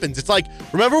just what happens. It's like,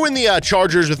 remember when the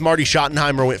Chargers with Marty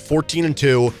Schottenheimer went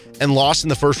 14-2 and lost in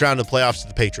the first round of the playoffs to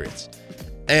the Patriots?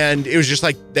 And it was just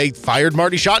like they fired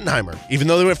Marty Schottenheimer, even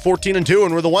though they went 14-2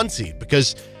 and were the 1 seed,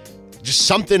 because just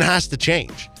something has to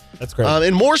change. That's great.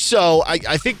 And more so,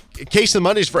 I think case of the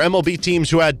Mondays for MLB teams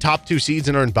who had top 2 seeds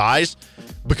and earned buys,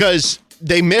 because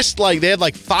they missed, they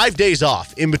had 5 days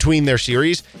off in between their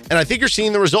series, and I think you're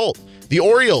seeing the result. The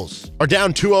Orioles are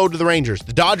down 2-0 to the Rangers.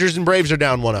 The Dodgers and Braves are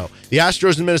down 1-0. The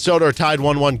Astros in Minnesota are tied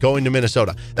 1-1 going to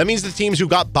Minnesota. That means the teams who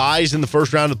got buys in the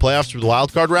first round of the playoffs through the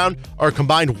wild card round are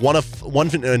combined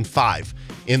 1-5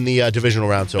 in the divisional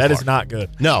round so far. That is not good.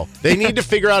 No. They need to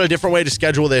figure out a different way to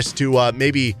schedule this to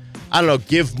maybe, I don't know,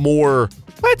 give more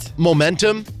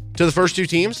momentum to the first 2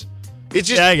 teams. It's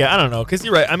just, I don't know, because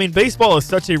you're right. I mean, baseball is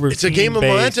such a routine. It's a game of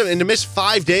momentum, and to miss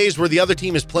 5 days where the other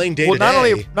team is playing day to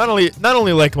day. Not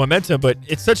only like momentum, but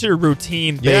it's such a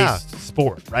routine-based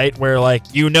sport, right? Where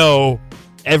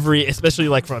every,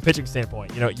 especially from a pitching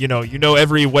standpoint, you know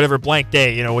every whatever blank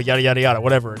day, yada yada yada,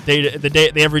 whatever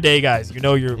the everyday guys, you're,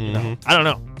 I don't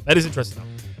know. That is interesting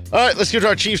though. All right, let's get to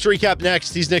our Chiefs recap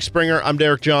next. He's Nick Springer. I'm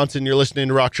Derek Johnson. You're listening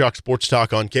to Rock Chalk Sports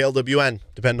Talk on KLWN.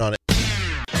 Depend on it.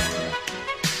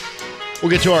 We'll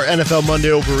get to our NFL Monday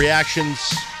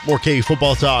Overreactions, more KU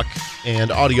football talk, and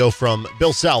audio from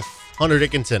Bill Self, Hunter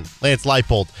Dickinson, Lance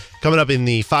Leipold, coming up in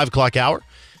the 5 o'clock hour,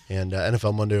 and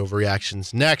NFL Monday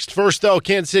Overreactions next. First, though,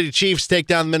 Kansas City Chiefs take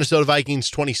down the Minnesota Vikings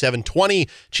 27-20.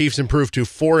 Chiefs improve to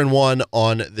 4-1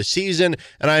 on the season,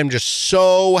 and I am just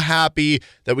so happy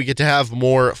that we get to have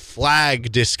more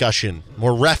flag discussion,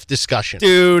 more ref discussion.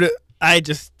 Dude,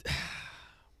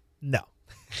 no.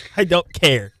 I don't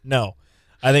care. No.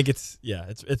 I think it's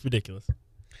ridiculous.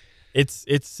 It's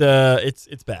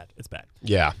bad. It's bad.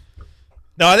 Yeah.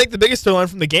 No, I think the biggest storyline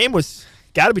from the game was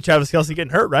got to be Travis Kelce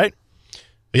getting hurt, right?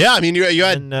 Yeah, I mean you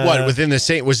had within the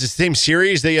same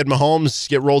series that you had Mahomes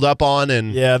get rolled up on,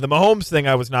 and yeah, the Mahomes thing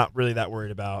I was not really that worried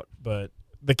about, but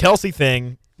the Kelce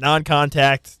thing,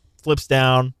 non-contact, flips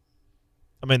down.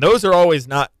 I mean, those are always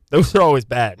bad.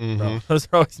 Mm-hmm. Bro. Those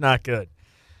are always not good.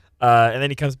 And then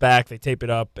he comes back, they tape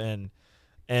it up, and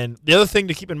the other thing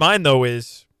to keep in mind, though,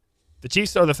 is the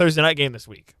Chiefs are the Thursday night game this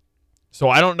week. So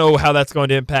I don't know how that's going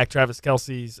to impact Travis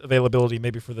Kelce's availability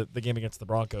maybe for the game against the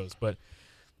Broncos. But,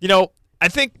 I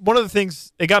think one of the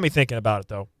things, it got me thinking about it,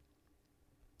 though.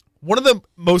 One of the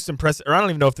most impressive, or I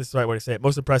don't even know if this is the right way to say it,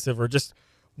 most impressive, or just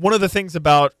one of the things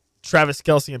about Travis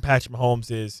Kelce and Patrick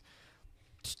Mahomes is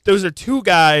those are 2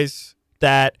 guys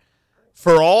that,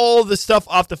 for all the stuff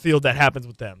off the field that happens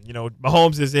with them.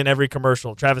 Mahomes is in every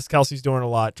commercial. Travis Kelce's doing a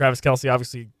lot. Travis Kelce,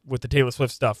 obviously, with the Taylor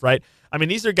Swift stuff, right? I mean,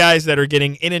 these are guys that are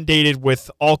getting inundated with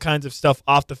all kinds of stuff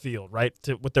off the field, right,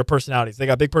 with their personalities. They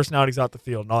got big personalities off the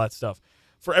field and all that stuff.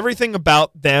 For everything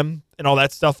about them and all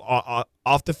that stuff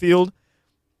off the field,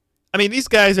 I mean, these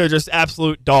guys are just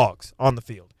absolute dogs on the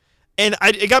field. And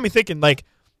it got me thinking,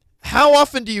 how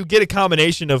often do you get a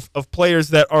combination of players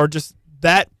that are just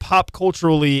that pop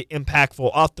culturally impactful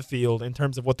off the field in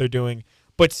terms of what they're doing,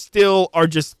 but still are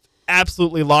just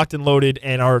absolutely locked and loaded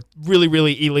and are really,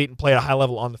 really elite and play at a high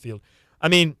level on the field? I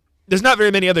mean, there's not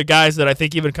very many other guys that I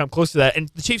think even come close to that, and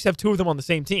the Chiefs have 2 of them on the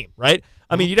same team, right?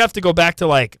 I mean, you'd have to go back to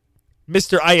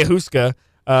Mr. Ayahuasca,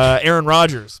 Aaron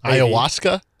Rodgers. Maybe.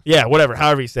 Ayahuasca? Yeah, whatever,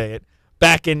 however you say it.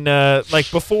 Back in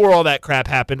before all that crap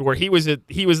happened, where he was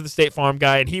the State Farm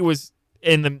guy and he was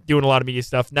doing a lot of media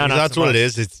stuff. Now, that's what it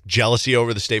is. It's jealousy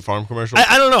over the State Farm commercial.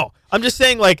 I don't know. I'm just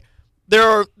saying, there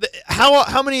are how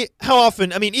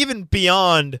often? I mean, even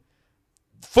beyond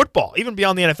football, even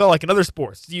beyond the NFL, in other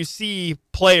sports, do you see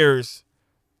players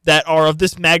that are of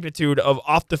this magnitude of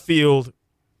off the field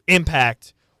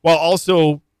impact while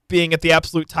also being at the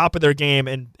absolute top of their game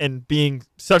and being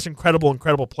such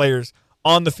incredible players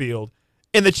on the field?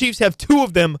 And the Chiefs have 2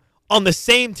 of them on the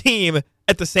same team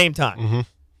at the same time. Mm-hmm.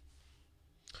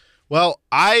 Well,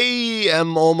 I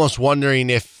am almost wondering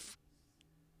if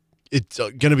it's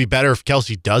going to be better if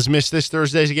Kelce does miss this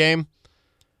Thursday's game.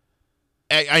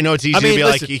 I know it's easy to be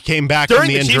listen, he came back from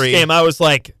the injury. During the Chiefs game, I was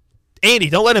like, Andy,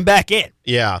 don't let him back in.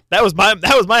 Yeah. That was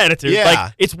my attitude. Yeah.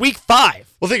 Like, it's week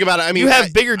 5. Well, think about it. I mean, you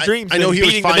have bigger dreams I know than he was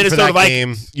beating the fine for Minnesota that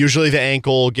Vikings. game. Usually the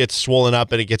ankle gets swollen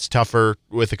up and it gets tougher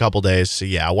with a couple days. So,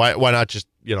 yeah, why not just,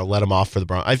 let him off for the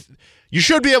Broncos? You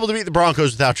should be able to beat the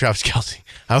Broncos without Travis Kelce.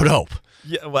 I would hope.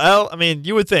 Yeah, well, I mean,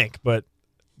 you would think, but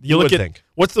you look at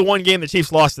what's the one game the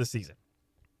Chiefs lost this season?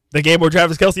 The game where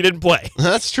Travis Kelce didn't play.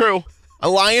 That's true. The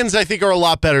Lions, I think, are a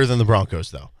lot better than the Broncos,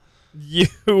 though. You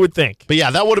would think. But, yeah,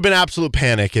 that would have been absolute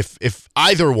panic if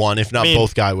either one, if not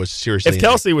both guy, was seriously If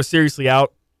Kelce was seriously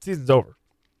out, season's over.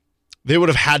 They would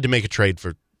have had to make a trade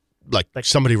for, like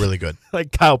somebody really good.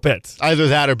 Like Kyle Pitts. Either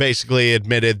that or basically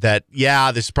admitted that,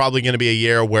 yeah, this is probably going to be a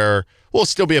year where we'll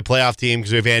still be a playoff team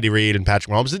because we have Andy Reid and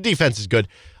Patrick Mahomes. The defense is good.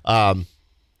 It's going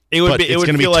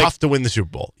to be tough to win the Super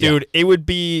Bowl. Dude, It would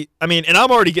be, and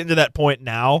I'm already getting to that point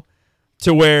now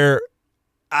to where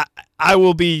I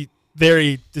will be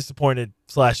very disappointed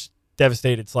 /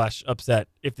 devastated / upset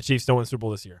if the Chiefs don't win the Super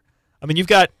Bowl this year. I mean, you've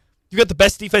got the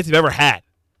best defense you've ever had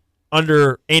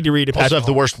under Andy Reid and Patrick Also have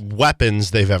the Mahomes. worst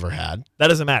weapons they've ever had. That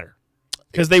doesn't matter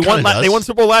because they won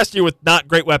Super Bowl last year with not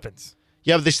great weapons.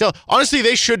 Yeah, but they still honestly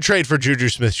they should trade for Juju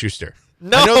Smith-Schuster.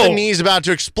 No, I know the knee's about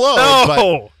to explode. No,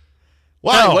 but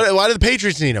why? No. Why do the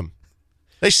Patriots need him?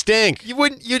 They stink.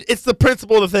 It's the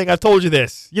principle of the thing. I've told you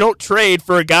this. You don't trade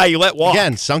for a guy you let walk.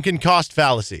 Again, sunken cost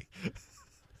fallacy.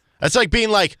 That's like being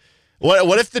like,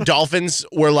 what if the Dolphins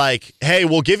were like, hey,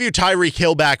 we'll give you Tyreek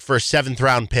Hill back for a 7th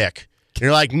round pick. And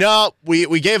you're like, no,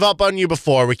 we gave up on you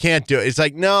before. We can't do it. It's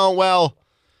like, no, well,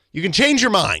 you can change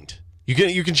your mind.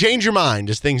 You can change your mind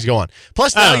as things go on.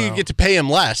 Plus, now you get to pay him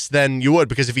less than you would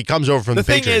because if he comes over from the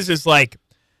Patriots. The thing is like,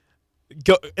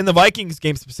 in the Vikings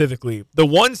game specifically, the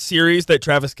one series that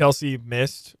Travis Kelce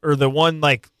missed, or the one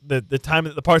like the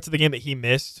parts of the game that he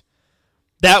missed,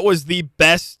 that was the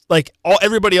best. Like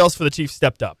everybody else for the Chiefs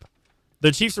stepped up.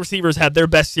 The Chiefs receivers had their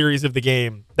best series of the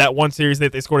game. That one series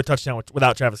that they scored a touchdown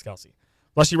without Travis Kelce.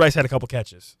 Lushy Rice had a couple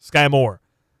catches. Sky Moore,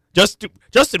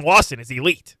 Justin Watson is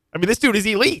elite. I mean, this dude is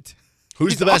elite.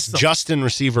 Who's the best Justin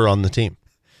receiver on the team?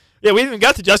 Yeah, we haven't even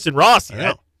got to Justin Ross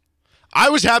yet. I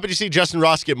was happy to see Justin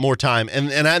Ross get more time, and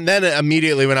then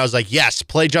immediately when I was like, yes,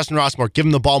 play Justin Ross more, give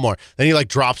him the ball more, then he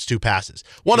drops 2 passes.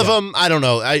 One of them, I don't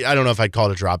know. I don't know if I'd call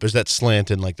it a drop. It was that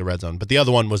slant in the red zone, but the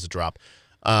other one was a drop.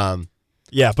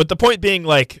 Yeah, but the point being,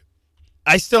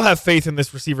 I still have faith in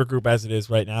this receiver group as it is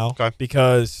right now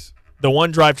because the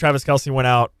one drive Travis Kelce went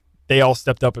out, they all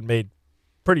stepped up and made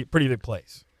pretty big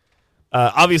plays.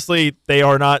 Obviously, they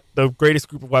are not the greatest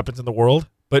group of weapons in the world,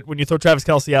 but when you throw Travis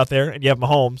Kelce out there and you have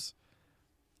Mahomes,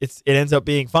 it ends up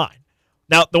being fine.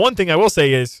 Now, the one thing I will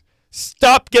say is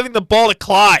stop giving the ball to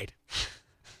Clyde.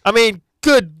 I mean,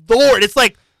 good Lord. It's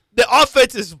like the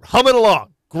offense is humming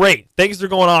along. Great. Things are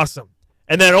going awesome.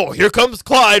 And then, here comes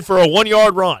Clyde for a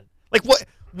 1-yard run. Like, what?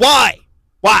 Why?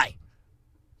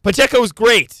 Pacheco's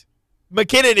great.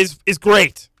 McKinnon is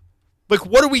great. Like,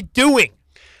 what are we doing?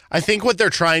 I think what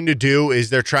they're trying to do is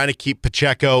they're trying to keep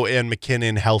Pacheco and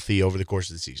McKinnon healthy over the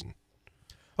course of the season.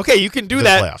 Okay, you can do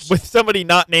that with somebody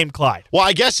not named Clyde. Well,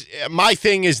 I guess my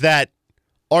thing is that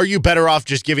are you better off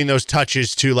just giving those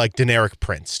touches to Deneric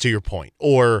Prince, to your point,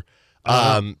 or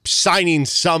signing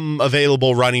some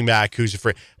available running back who's a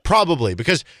free? Probably,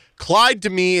 because Clyde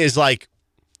to me is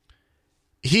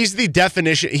he's the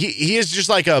definition. He is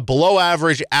just a below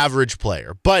average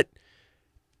player, but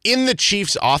in the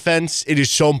Chiefs offense, it is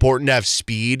so important to have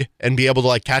speed and be able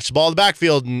to catch the ball in the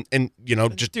backfield and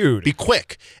just be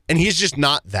quick. And he's just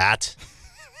not that.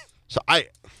 So I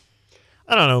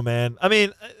don't know, man. I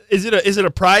mean, is it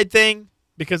a pride thing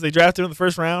because they drafted him in the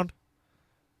first round?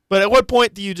 But at what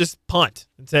point do you just punt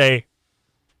and say,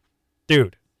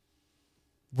 dude,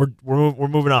 we're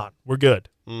moving on. We're good.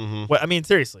 Mm-hmm. What, I mean,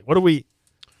 seriously, what do we?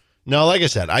 No, like I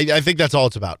said, I think that's all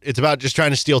it's about. It's about just trying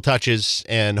to steal touches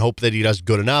and hope that he does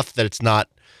good enough that it's not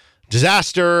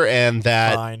disaster and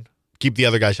that keep the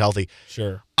other guys healthy.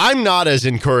 Sure. I'm not as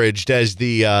encouraged as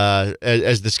the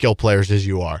skill players as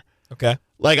you are. Okay.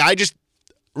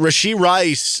 Rashee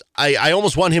Rice, I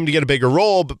almost want him to get a bigger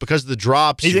role, but because of the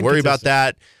drops, you worry about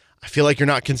that. I feel like you're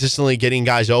not consistently getting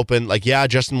guys open.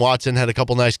 Justin Watson had a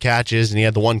couple nice catches, and he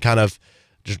had the one kind of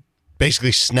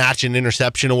basically snatch an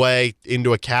interception away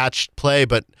into a catch play,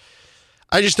 but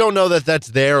I just don't know that that's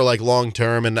there long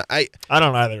term. And I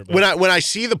don't either. But when I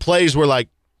see the plays where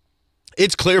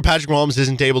it's clear Patrick Mahomes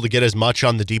isn't able to get as much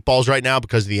on the deep balls right now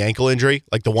because of the ankle injury,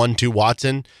 the 1-2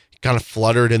 Watson kind of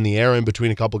fluttered in the air in between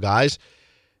a couple guys.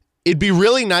 It'd be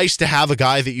really nice to have a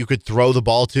guy that you could throw the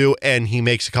ball to and he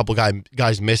makes a couple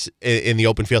guys miss in the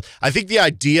open field. I think the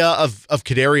idea of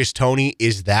Kadarius Toney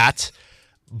is that.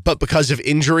 but because of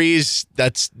injuries,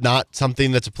 that's not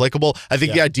something that's applicable. I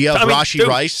think the idea of Rashee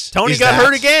Rice. Tony got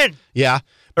hurt again. Yeah.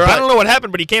 Or I don't know what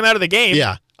happened, but he came out of the game.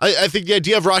 Yeah. I think the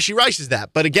idea of Rashee Rice is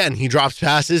that. But again, he drops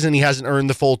passes and he hasn't earned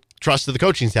the full trust of the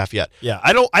coaching staff yet. Yeah.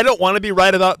 I don't want to be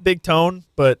right about Big Tone,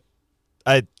 but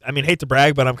I mean, hate to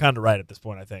brag, but I'm kind of right at this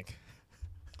point, I think.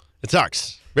 It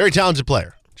sucks. Very talented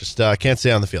player. Just can't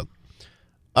stay on the field.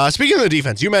 Speaking of the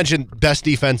defense, you mentioned best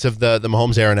defense of the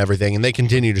Mahomes era and everything, and they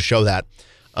continue to show that.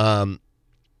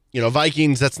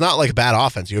 Vikings, that's not like a bad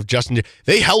offense. You have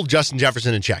they held Justin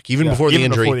Jefferson in check, even before the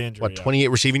injury. 28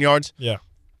 receiving yards? Yeah.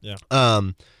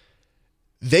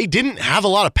 They didn't have a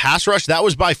lot of pass rush. That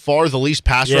was by far the least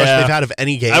pass rush they've had of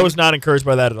any game. I was not encouraged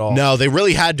by that at all. No, they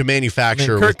really had to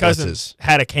manufacture Kirk with Cousins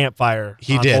had a campfire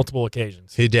on multiple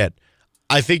occasions. He did.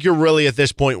 I think you're really at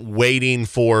this point waiting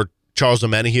for Charles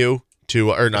Omenihu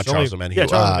Charles Omenihu. Yeah,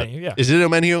 Charles Omenihu, yeah. Is it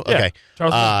Omenihu? Yeah, okay.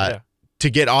 Charles Omenihu, to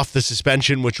get off the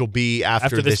suspension, which will be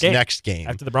after this next game.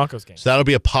 After the Broncos game. So that'll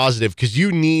be a positive because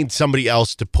you need somebody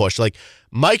else to push. Like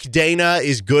Mike Dana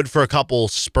is good for a couple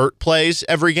spurt plays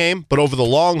every game, but over the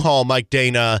long haul, Mike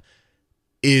Dana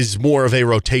is more of a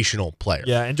rotational player.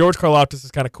 Yeah, and George Karlaftis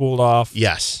has kind of cooled off.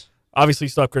 Yes. Obviously, you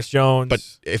still have Chris Jones. But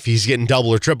if he's getting double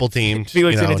or triple teamed,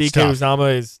 Felix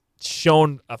Uzama is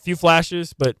shown a few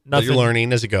flashes, but nothing. But you're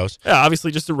learning as it goes. Yeah,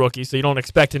 obviously just a rookie, so you don't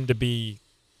expect him to be,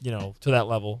 to that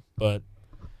level. But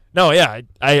no, yeah,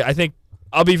 I think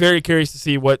I'll be very curious to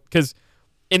see because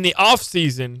in the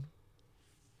offseason,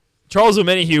 Charles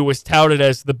Omenihu was touted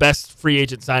as the best free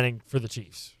agent signing for the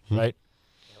Chiefs, right?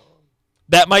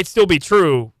 That might still be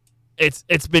true.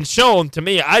 It's been shown to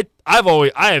me.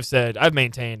 I've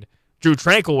maintained Drew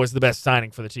Tranquil was the best signing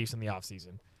for the Chiefs in the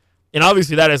offseason. And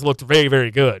obviously that has looked very,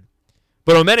 very good.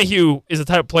 But Omenihu is the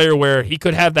type of player where he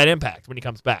could have that impact when he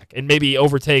comes back and maybe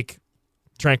overtake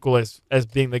Tranquil as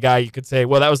being the guy you could say,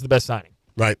 well, that was the best signing.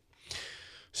 Right.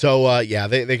 So,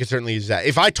 they could certainly use that.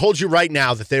 If I told you right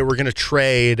now that they were going to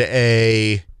trade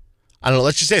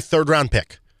let's just say a third-round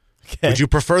pick, would you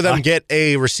prefer them get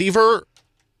a receiver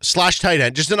 / tight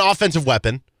end, just an offensive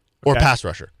weapon, or pass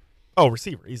rusher? Oh,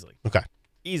 receiver, easily. Okay.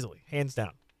 Easily, hands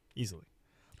down, easily.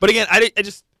 But again,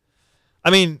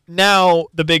 now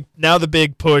the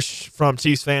big push from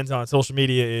Chiefs fans on social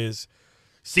media is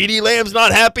CeeDee Lamb's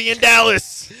not happy in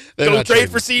Dallas. Go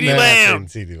trade for CeeDee Lamb.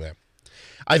 CeeDee Lamb.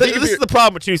 This is the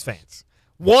problem with Chiefs fans.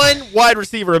 One wide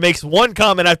receiver makes one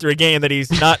comment after a game that he's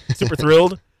not super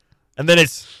thrilled, and then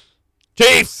it's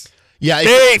Chiefs. Yeah,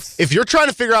 if you're trying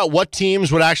to figure out what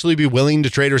teams would actually be willing to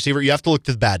trade a receiver, you have to look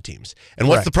to the bad teams. And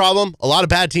what's the problem? A lot of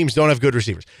bad teams don't have good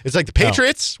receivers. It's like the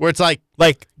Patriots, where it's like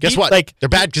guess what? They're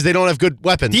bad because they don't have good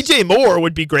weapons. DJ Moore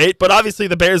would be great, but obviously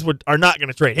the Bears are not going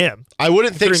to trade him. I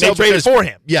wouldn't think so. They traded for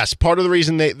him. Yes, part of the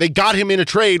reason they got him in a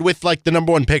trade with like the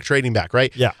number one pick trading back,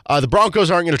 right? Yeah. The Broncos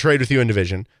aren't going to trade with you in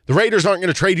division. The Raiders aren't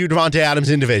going to trade you Devontae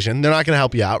Adams in division. They're not going to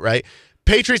help you out, right?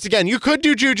 Patriots, again, you could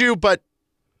do Juju, but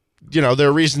there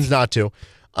are reasons not to.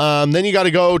 Then you got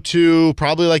to go to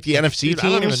probably like the NFC teams. I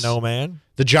don't even know, man.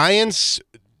 The Giants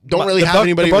don't really have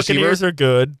anybody. The Buccaneers are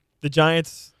good. The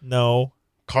Giants, no.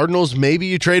 Cardinals, maybe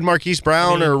you trade Marquise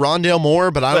Brown or Rondale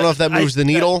Moore, but I don't know if that moves the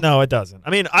needle. No, it doesn't.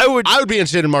 I mean, I would be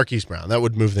interested in Marquise Brown. That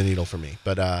would move the needle for me.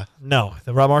 But no,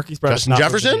 the Marquise Brown. Justin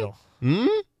Jefferson?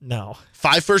 No.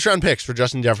 5 first-round picks for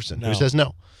Justin Jefferson. No. Who says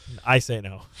no? I say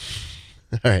no.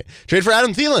 All right, trade for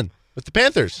Adam Thielen with the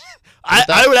Panthers.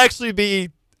 I would actually be.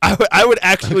 I would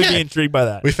actually be intrigued by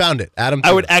that. We found it. Adam Thielen.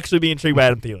 I would actually be intrigued by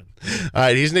Adam Thielen. All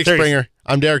right, he's Nick Springer.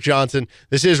 I'm Derek Johnson.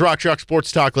 This is Rock Chalk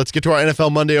Sports Talk. Let's get to our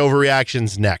NFL Monday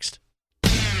Overreactions next.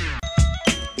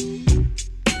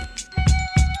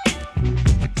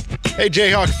 Hey,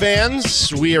 Jayhawk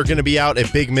fans. We are going to be out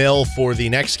at Big Mill for the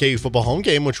next KU football home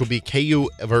game, which will be KU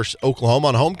versus Oklahoma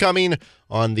on homecoming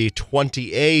on the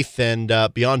 28th.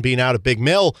 And beyond being out at Big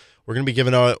Mill, we're going to be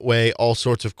giving away all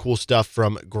sorts of cool stuff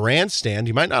from Grandstand.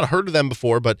 You might not have heard of them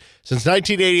before, but since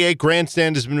 1988,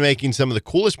 Grandstand has been making some of the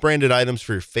coolest branded items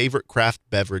for your favorite craft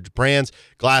beverage brands.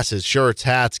 Glasses, shirts,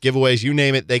 hats, giveaways, you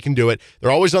name it, they can do it.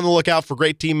 They're always on the lookout for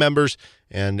great team members.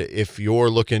 And if you're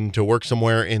looking to work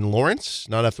somewhere in Lawrence,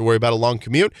 not have to worry about a long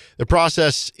commute, the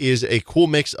process is a cool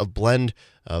mix of blend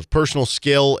of personal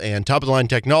skill and top-of-the-line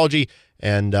technology.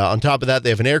 And on top of that,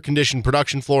 they have an air-conditioned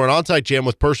production floor, an on-site gym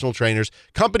with personal trainers,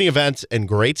 company events, and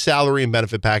great salary and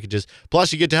benefit packages.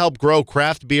 Plus, you get to help grow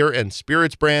craft beer and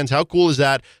spirits brands. How cool is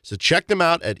that? So check them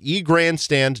out at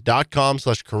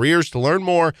egrandstand.com/careers to learn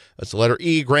more. That's the letter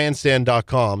E,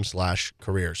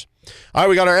 grandstand.com/careers. All right,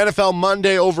 we got our NFL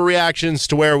Monday Overreactions,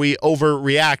 to where we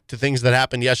overreact to things that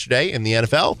happened yesterday in the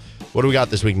NFL. What do we got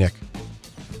this week, Nick?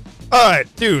 All right,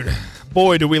 dude.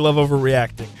 Boy, do we love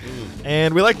overreacting.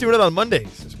 And we like doing it on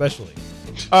Mondays, especially.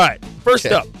 All right, first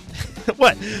up.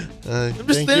 What? I'm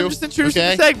just introducing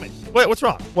the segment. What's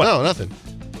wrong? What? No, nothing.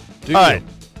 All right.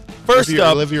 First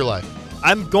up, live your life.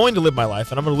 I'm going to live my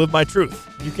life, and I'm going to live my truth.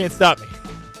 You can't stop me.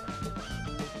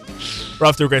 We're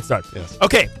off to a great start. Yes.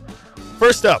 Okay.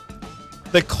 First up,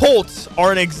 the Colts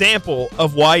are an example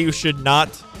of why you should not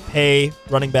pay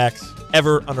running backs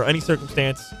ever under any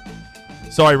circumstance.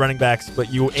 Sorry, running backs,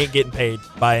 but you ain't getting paid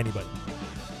by anybody.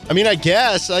 I mean, I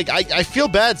guess. Like, I feel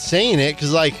bad saying it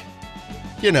because, like,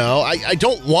 you know, I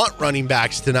don't want running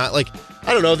backs to not, like,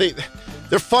 I don't know.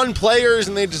 They're fun players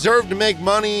and they deserve to make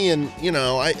money, and, you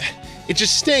know, it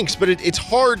just stinks. But it's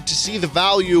hard to see the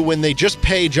value when they just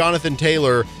pay Jonathan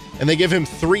Taylor and they give him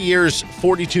 3 years,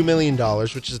 $42 million,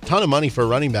 which is a ton of money for a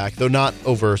running back, though not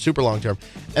over a super long term.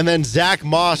 And then Zach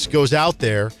Moss goes out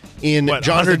there in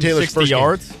Jonathan Taylor's first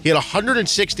yards? game. He had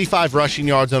 165 rushing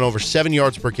yards on over 7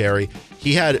 yards per carry.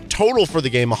 He had total for the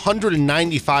game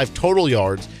 195 total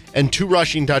yards and 2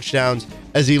 rushing touchdowns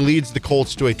as he leads the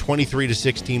Colts to a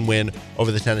 23-16 win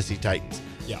over the Tennessee Titans.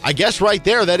 Yeah. I guess right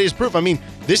there, that is proof. I mean,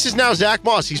 this is now Zach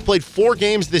Moss. He's played 4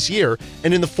 games this year,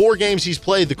 and in the 4 games he's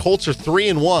played, the Colts are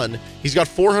 3-1. He's got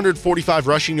 445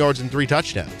 rushing yards and 3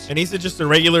 touchdowns. And he's just a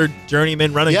regular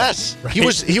journeyman running back. Yes. Right?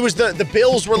 He was the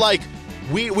Bills were like,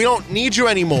 we don't need you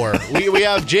anymore. we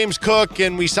have James Cook,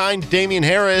 and we signed Damian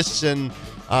Harris and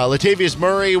Latavius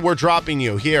Murray. We're dropping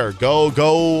you. Here,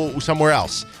 go somewhere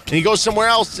else. And he goes somewhere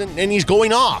else, and he's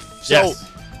going off. So, yes.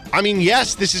 I mean,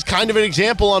 yes, this is kind of an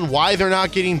example on why they're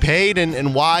not getting paid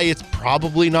and why it's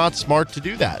probably not smart to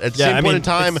do that. At the same point in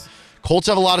time, Colts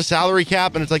have a lot of salary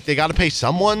cap, and it's like they got to pay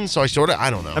someone. So I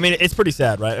don't know. I mean, it's pretty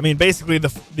sad, right? I mean, basically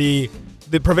the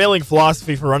prevailing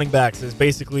philosophy for running backs is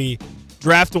basically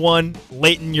draft one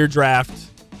late in your draft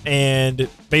and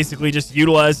basically just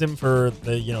utilize him for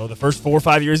the first 4 or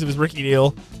 5 years of his rookie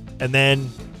deal, and then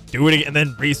do it again, and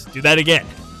then do that again,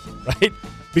 right?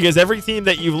 Because every team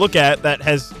that you look at that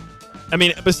has, I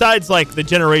mean, besides like the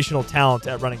generational talent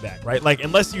at running back, right? Like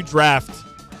unless you draft,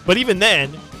 but even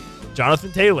then,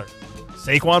 Jonathan Taylor,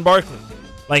 Saquon Barkley,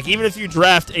 like even if you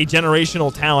draft a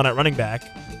generational talent at running back,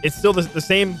 it's still the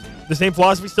same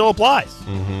philosophy still applies,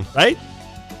 right?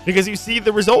 Because you see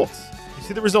the results.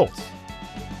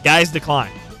 Guys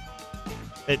decline.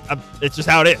 It's just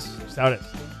how it is.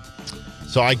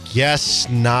 So I guess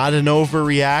not an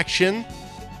overreaction.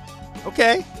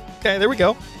 Okay, there we go.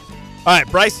 All right,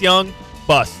 Bryce Young,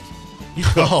 bust.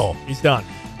 He's done.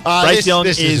 Bryce Young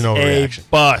is an overreaction. A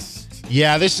bust.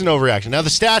 Yeah, this is an overreaction. Now, the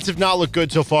stats have not looked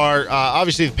good so far.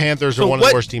 Obviously, the Panthers are one of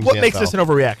the worst teams in the NFL. What makes this an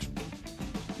overreaction?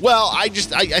 Well, I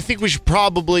think we should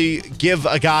probably give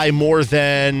a guy more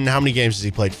than, how many games has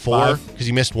he played? 4? Because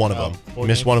he missed one of them. He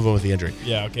missed one of them with the injury.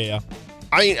 Yeah, okay, yeah.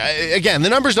 I mean, again, the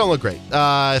numbers don't look great.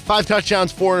 5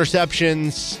 touchdowns, 4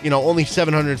 interceptions, only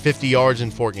 750 yards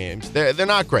in 4 games. They're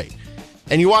not great.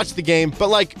 And you watch the game,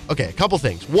 but a couple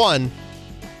things. One,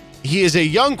 he is a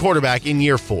young quarterback in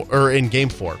year 4 or in game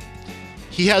 4.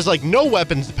 He has no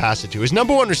weapons to pass it to. His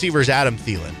number 1 receiver is Adam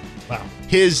Thielen. Wow.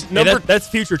 That's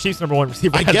future Chiefs number 1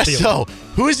 receiver. I guess so.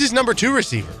 Who is his number 2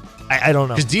 receiver? I don't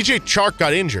know. Because DJ Chark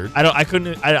got injured. I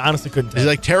honestly couldn't tell. Is it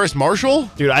like Terrace Marshall?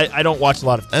 Dude, I don't watch a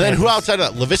lot of Panthers. And then who outside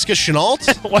of that? Laviska Shenault?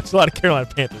 I don't watch a lot of Carolina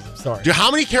Panthers. I'm sorry. Dude,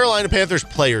 how many Carolina Panthers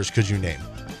players could you name?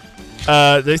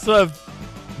 They still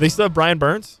have Brian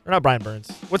Burns? Or not Brian Burns.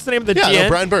 What's the name of the DN? No,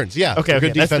 Brian Burns. Yeah. Okay,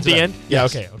 good that's the DN? end. Yeah,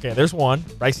 Yes. okay. There's one.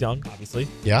 Bryce Young, obviously.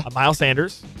 Yeah. Miles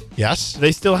Sanders. Yes.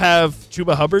 They still have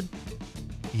Chuba Hubbard.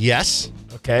 Yes.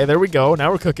 Okay, there we go.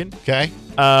 Now we're cooking. Okay.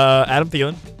 Adam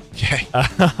Thielen. Okay.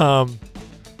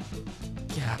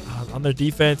 On their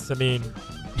defense, I mean,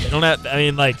 they don't have. I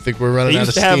mean, I think we're running out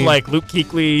of steam. They used to have Luke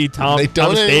Kuechly,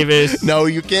 Thomas Davis. No,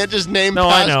 you can't just name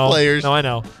past players. No, I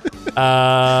know. Stephen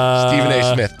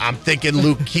A. Smith. I'm thinking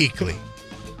Luke Kuechly.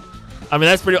 I mean,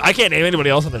 that's pretty. I can't name anybody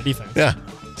else on their defense. Yeah.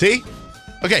 See?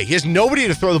 Okay, he has nobody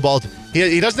to throw the ball to.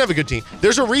 He doesn't have a good team.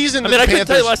 There's a reason. I mean, I couldn't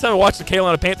tell you the last time I watched the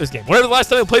Carolina Panthers game. Whenever the last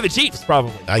time they played the Chiefs,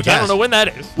 probably. I don't know when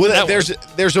that is. Well,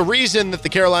 there's a reason that the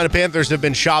Carolina Panthers have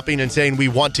been shopping and saying we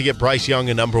want to get Bryce Young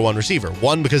a number 1 receiver.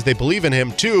 1, because they believe in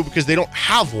him. 2, because they don't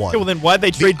have one. Okay, well, then why'd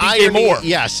they trade DJ Moore?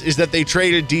 Yes, is that they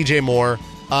traded DJ Moore.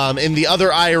 And the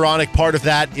other ironic part of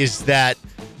that is that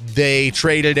they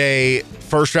traded a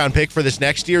first-round pick for this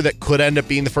next year that could end up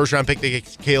being the first-round pick to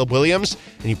get Caleb Williams,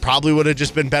 and you probably would have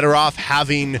just been better off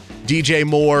having DJ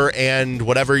Moore and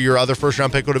whatever your other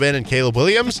first-round pick would have been and Caleb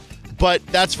Williams. but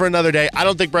that's for another day. I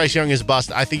don't think Bryce Young is a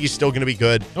bust. I think he's still going to be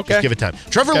good. Okay. Just give it time.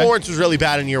 Trevor Lawrence was really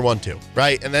bad in year 1 too,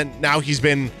 right? And then now he's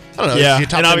been, I don't know, yeah. he's a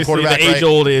top and 10 obviously quarterback, the age right?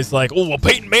 old is like, oh, well,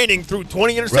 Peyton Manning threw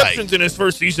 20 interceptions in his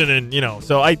first season, and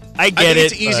so I get it.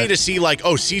 It's easy to see like,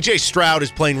 oh, C.J. Stroud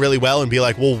is playing really well, and be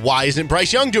like, well, why isn't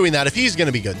Bryce Young doing that if he's going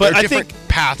to be good? But there are I different think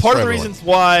paths. part of for the everyone. reasons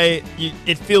why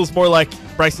it feels more like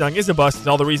Bryce Young is a bust is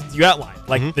all the reasons you outlined.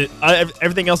 Like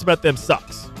everything else about them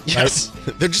sucks. Yes,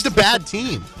 right? They're just a bad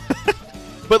team.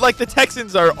 But like the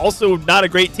Texans are also not a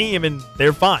great team, and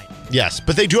they're fine. Yes,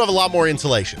 but they do have a lot more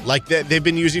insulation. Like they've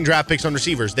been using draft picks on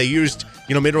receivers. They used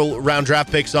middle round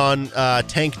draft picks on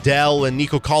Tank Dell and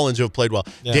Nico Collins, who have played well.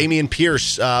 Yeah. Damian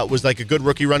Pierce was like a good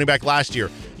rookie running back last year.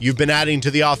 You've been adding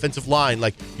to the offensive line.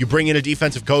 Like you bring in a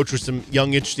defensive coach with some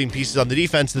young, interesting pieces on the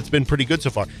defense that's been pretty good so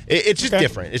far. It's just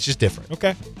different. It's just different.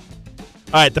 Okay.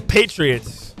 All right, the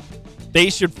Patriots, they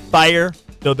should fire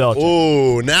Bill Belichick.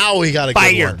 Oh, now we got a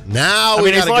good one. Now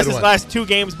we got a good one. He's lost his last 2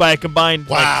 games by a combined,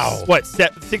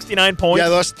 69 points? Yeah,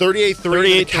 they lost 38-3 to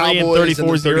the Cowboys and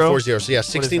 34-0. So, yeah,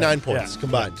 69 points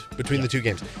combined between the 2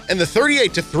 games. And the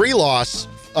 38-3 loss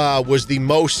was the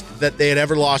most that they had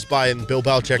ever lost by in Bill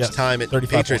Belichick's time at the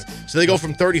Patriots. Points. So they go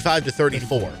from 35 to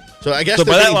 34. So I guess so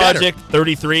they're by that getting logic, better.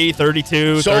 33,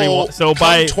 32, So 31. So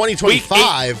by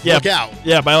 2025, look out.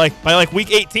 Yeah, by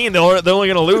week 18, they're only going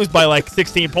to lose by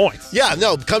 16 points. Yeah,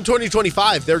 no, come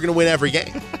 2025, they're going to win every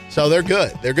game. So they're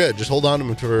good. They're good. Just hold on to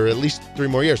them for at least 3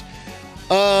 more years.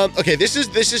 Okay, this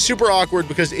is super awkward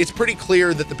because it's pretty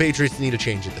clear that the Patriots need a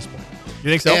change at this point. You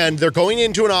think so? And they're going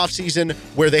into an offseason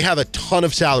where they have a ton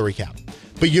of salary cap.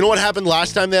 But you know what happened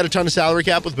last time they had a ton of salary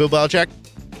cap with Bill Belichick?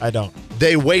 I don't.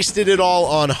 They wasted it all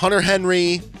on Hunter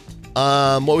Henry.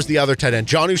 What was the other tight end?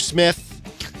 Jonnu Smith.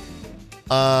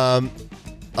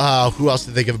 Who else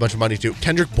did they give a bunch of money to?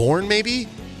 Kendrick Bourne, maybe?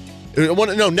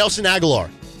 No, Nelson Aguilar.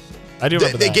 I do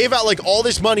remember They that. gave out all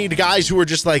this money to guys who were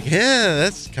just like,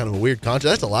 that's kind of a weird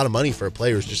contract. That's a lot of money for a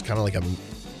player who's just kind of like a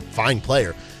fine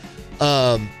player.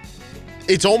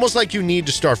 It's almost like you need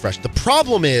to start fresh. The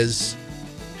problem is,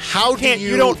 how do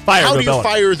you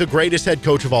fire the greatest head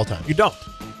coach of all time? You don't.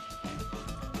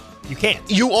 You can't.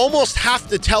 You almost have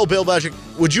to tell Bill Belichick,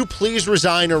 would you please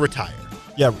resign or retire?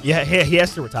 Yeah, he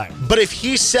has to retire. But if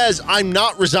he says, I'm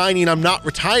not resigning, I'm not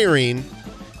retiring,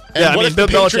 and what if the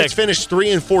Patriots finish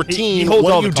 3-14, he holds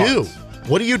all what do the you do? cards.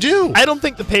 What do you do? I don't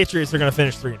think the Patriots are going to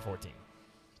finish 3-14.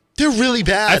 They're really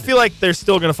bad. I feel like they're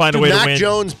still going to find a way to win. Mac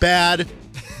Jones, bad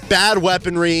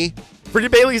weaponry. Freddie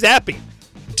Bailey's happy.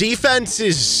 Defense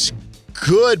is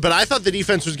good, but I thought the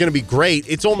defense was going to be great.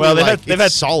 It's only they've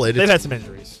had solid. They've had some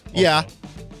injuries. Also. Yeah.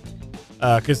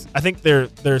 Because I think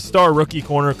their star rookie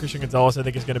corner, Christian Gonzalez, I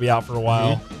think is going to be out for a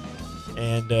while. Mm-hmm.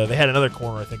 And they had another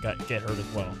corner, I think, get hurt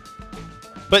as well.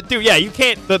 But, dude, yeah, you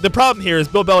can't. The problem here is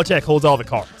Bill Belichick holds all the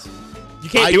cards. You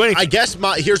can't do anything. I guess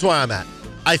here's where I'm at.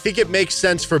 I think it makes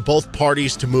sense for both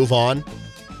parties to move on.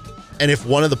 And if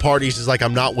one of the parties is like,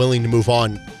 I'm not willing to move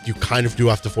on, you kind of do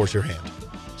have to force your hand.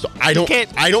 So I don't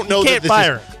know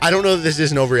that this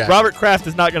is an overreaction. Robert Kraft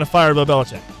is not going to fire Bill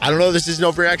Belichick. I don't know if this is an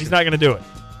overreaction. He's not going to do it.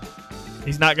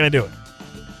 He's not going to do it.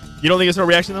 You don't think it's an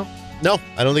overreaction, though? No,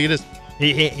 I don't think it is.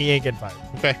 He ain't getting fired.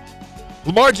 Okay.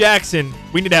 Lamar Jackson,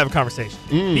 we need to have a conversation.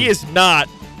 He is not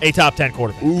a top 10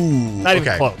 quarterback. Not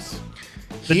even close.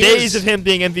 The days of him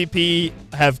being MVP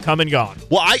have come and gone.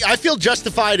 Well, I feel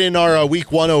justified in our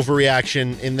week 1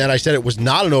 overreaction in that I said it was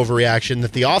not an overreaction,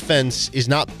 that the offense is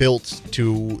not built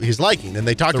to his liking. And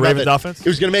they talked about Ravens offense? It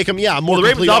was going to make him, more the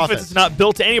complete Ravens offense is not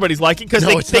built to anybody's liking because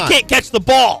they can't catch the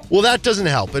ball. Well, that doesn't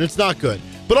help, and it's not good.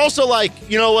 But also,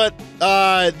 you know what?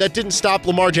 That didn't stop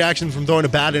Lamar Jackson from throwing a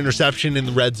bad interception in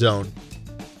the red zone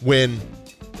when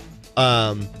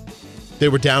they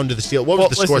were down to the Steelers. What was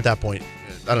the score at that point?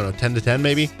 I don't know, 10-10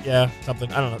 maybe? Yeah,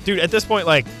 something. I don't know. Dude, at this point,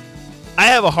 I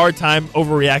have a hard time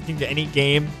overreacting to any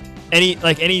game,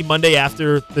 any Monday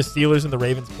after the Steelers and the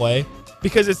Ravens play,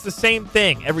 because it's the same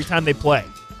thing every time they play.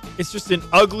 It's just an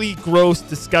ugly, gross,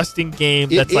 disgusting game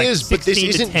that's It is, but this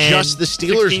isn't just the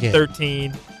Steelers game.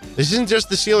 16-13. This isn't just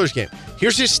the Steelers game.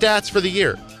 Here's his stats for the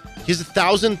year. He has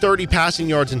 1,030 passing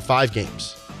yards in 5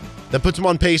 games. That puts him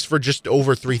on pace for just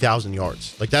over 3,000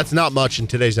 yards. That's not much in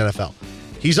today's NFL.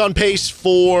 He's on pace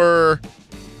for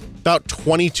about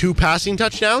 22 passing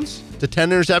touchdowns to 10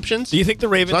 interceptions. Do you think the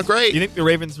Ravens? It's not great. Do you think the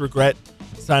Ravens regret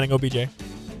signing OBJ? To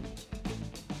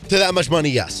that much money,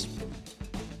 yes.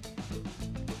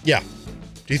 Yeah.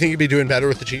 Do you think he'd be doing better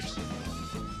with the Chiefs?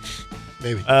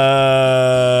 Maybe.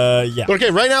 Yeah. But okay,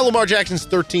 right now Lamar Jackson's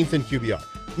 13th in QBR.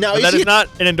 Now that is not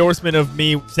an endorsement of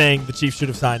me saying the Chiefs should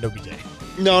have signed OBJ.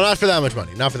 No, not for that much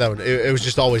money. Not for that one. It was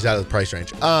just always out of the price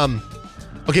range.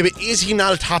 Okay, but is he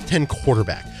not a top 10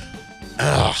 quarterback?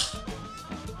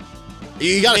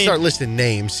 You got to start listing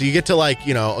names. So you get to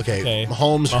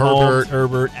Mahomes,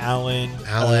 Herbert, Allen,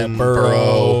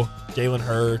 Burrow, Jalen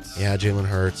Hurts. Yeah, Jalen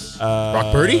Hurts.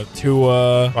 Brock Purdy?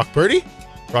 Tua. Brock Purdy?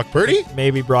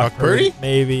 Maybe Brock Purdy?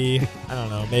 Maybe. I don't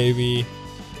know. Maybe.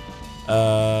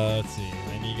 Let's see.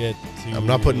 Then you get to. I'm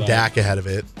not putting Dak ahead of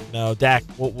it. No, Dak.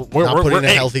 We're putting a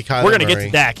healthy Kyler We're going to Murray. get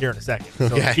to Dak here in a second.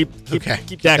 So Okay.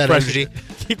 Keep Dak that fresh. energy.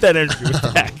 Keep that energy with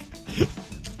Dak.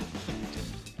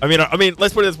 I mean,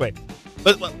 let's put it this way.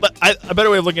 A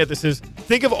better way of looking at this is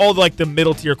think of all the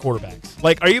middle tier quarterbacks.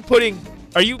 Like, are you putting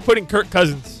Kirk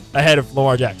Cousins ahead of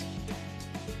Lamar Jackson?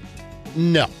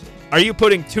 No. Are you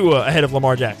putting Tua ahead of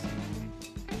Lamar Jackson?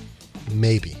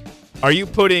 Maybe. Are you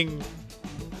putting,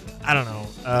 I don't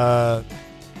know,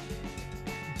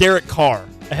 Derek Carr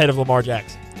ahead of Lamar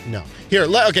Jackson? No. Here,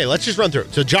 let's just run through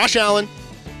it. So Josh Allen,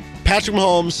 Patrick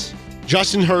Mahomes,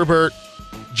 Justin Herbert,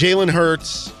 Jalen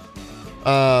Hurts,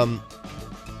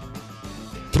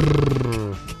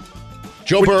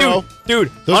 Joe Burrow.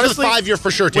 Dude, those honestly, are the 5 you're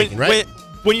for sure taking, right?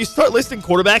 When you start listing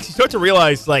quarterbacks, you start to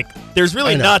realize there's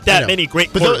really not that many great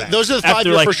quarterbacks. Those are the 5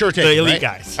 you're for sure taking, the elite right?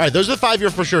 guys. All right, those are the 5 you're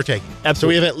for sure taking.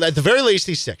 Absolutely. So we have at the very least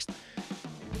he's 6th.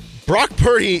 Brock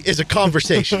Purdy is a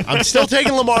conversation. I'm still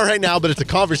taking Lamar right now, but it's a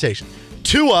conversation.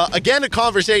 Tua, again, a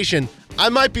conversation. I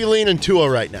might be leaning Tua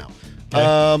right now.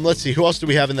 Okay. Let's see. Who else do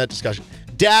we have in that discussion?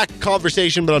 Dak,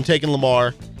 conversation, but I'm taking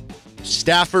Lamar.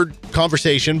 Stafford,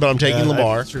 conversation, but I'm taking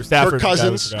Lamar. That's true. Stafford, Kirk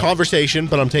Cousins, conversation,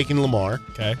 but I'm taking Lamar.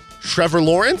 Okay. Trevor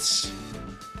Lawrence.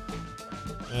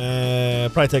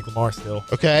 Probably take Lamar still.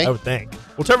 Okay. I would think.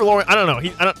 Well, Trevor Lawrence, I don't know.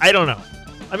 I don't know.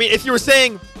 I mean, if you were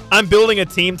saying I'm building a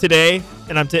team today,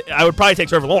 and I would probably take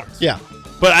Trevor Lawrence. Yeah.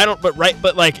 But I don't.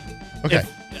 Okay.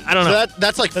 I don't know. So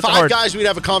that's 5 guys we'd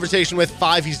have a conversation with.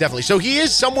 5, he's definitely. So he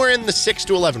is somewhere in the 6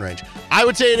 to 11 range. I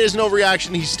would say it is an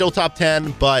overreaction. He's still top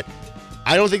 10, but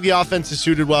I don't think the offense is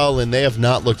suited well, and they have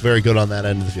not looked very good on that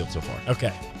end of the field so far.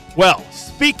 Okay. Well,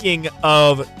 speaking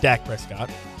of Dak Prescott,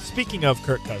 speaking of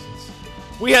Kirk Cousins,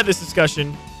 we had this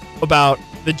discussion about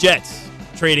the Jets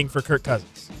trading for Kirk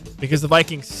Cousins because the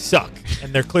Vikings suck,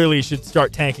 and they clearly should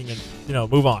start tanking and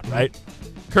move on, right?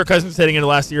 Kirk Cousins heading into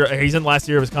last year. He's in the last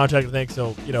year of his contract, I think.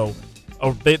 So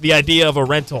the idea of a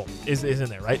rental is in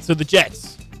there, right? So the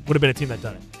Jets would have been a team that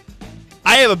done it.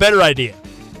 I have a better idea.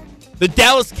 The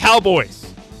Dallas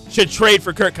Cowboys should trade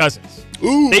for Kirk Cousins.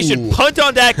 Ooh. They should punt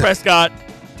on Dak Prescott,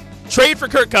 trade for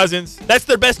Kirk Cousins. That's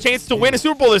their best chance to win a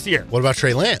Super Bowl this year. What about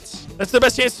Trey Lance? That's their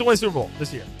best chance to win a Super Bowl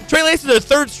this year. Trey Lance is their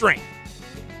 3rd string.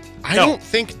 I don't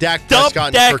think Dak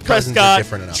Prescott and Kirk Cousins are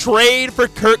different enough. Trade for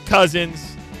Kirk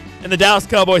Cousins, and the Dallas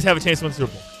Cowboys have a chance to win the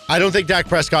Super Bowl. I don't think Dak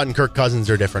Prescott and Kirk Cousins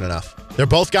are different enough. They're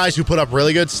both guys who put up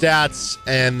really good stats,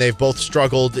 and they've both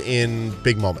struggled in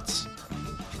big moments.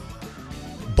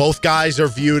 Both guys are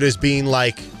viewed as being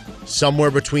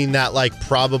somewhere between that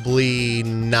probably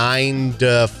 9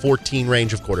 to 14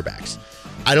 range of quarterbacks.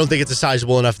 I don't think it's a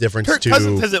sizable enough difference. Kirk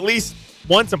Cousins has at least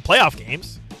won some playoff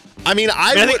games. I mean,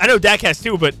 I know Dak has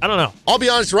too, but I don't know. I'll be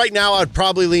honest. Right now, I'd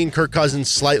probably lean Kirk Cousins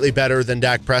slightly better than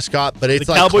Dak Prescott, but it's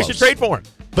the Cowboys close. should trade for him.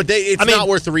 But it's not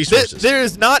worth the resources. There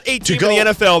is not a team in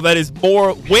the NFL that is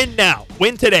more win now,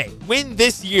 win today, win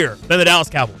this year than the Dallas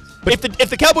Cowboys. But if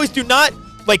the Cowboys do not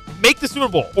make the Super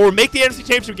Bowl or make the NFC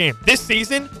Championship game this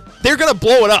season, they're gonna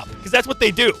blow it up because that's what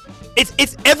they do.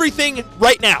 It's everything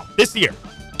right now this year.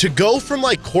 To go from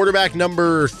quarterback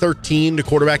number 13 to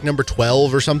quarterback number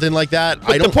 12 or something like that,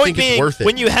 but I don't think it's worth it.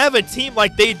 When you have a team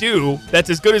like they do, that's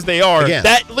as good as they are,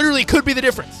 that literally could be the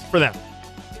difference for them.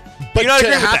 But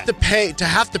to have to pay,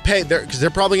 because they're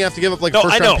probably gonna have to give up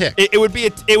first round pick. It would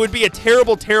be a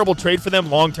terrible, terrible trade for them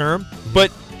long term.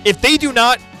 But if they do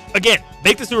not, again,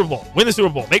 make the Super Bowl, win the Super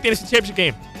Bowl, make the NFC Championship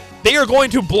game, they are going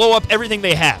to blow up everything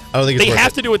they have. I don't think it's worth it. They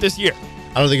have to do it this year.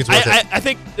 I don't think it's worth it. I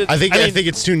think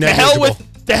it's too negligible.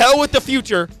 To hell with the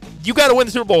future. You got to win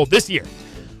the Super Bowl this year.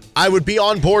 I would be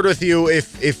on board with you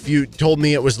if you told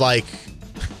me it was I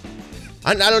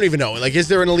don't even know. Is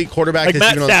there an elite quarterback that's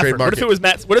Matt even on Stafford. the trade market? What if it was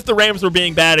Matt? What if the Rams were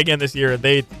being bad again this year?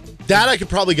 That I could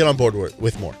probably get on board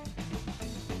with more.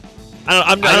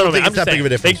 I don't think it's that big of a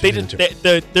difference.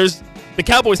 The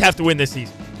Cowboys have to win this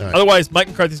season. Right. Otherwise, Mike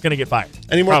McCarthy's going to get fired.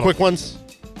 Any more quick ones?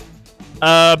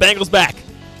 Bengals back.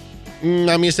 I'm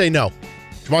going to say no.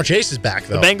 Jamar Chase is back,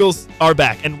 though. The Bengals are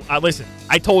back. And listen,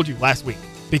 I told you last week,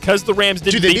 because the Rams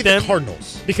didn't beat them. The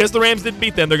Cardinals. Because the Rams didn't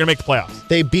beat them, they're going to make the playoffs.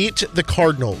 They beat the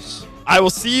Cardinals. I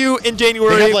will see you in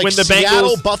January they have when the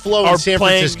Seattle, Bengals Buffalo, are and San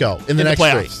Francisco in the next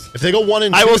playoffs. 3. If they go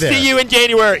 1-2, I will see you in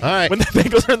January when the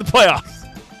Bengals are in the playoffs.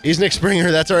 He's Nick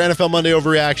Springer. That's our NFL Monday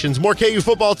Overreactions. More KU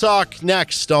football talk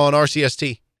next on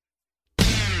RCST.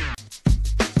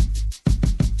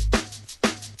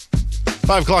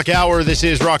 5 o'clock hour. This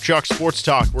is Rock Chalk Sports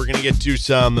Talk. We're going to get to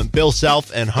some Bill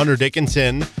Self and Hunter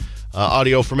Dickinson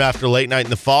audio from after late night in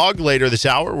the Phog later this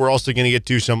hour. We're also going to get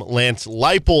to some Lance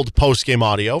Leipold post-game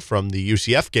audio from the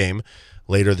UCF game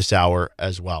later this hour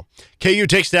as well. KU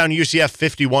takes down UCF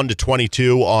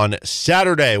 51-22 on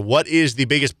Saturday. What is the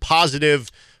biggest positive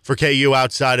for KU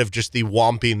outside of just the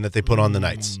whomping that they put on the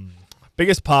Knights?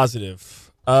 Biggest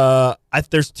positive.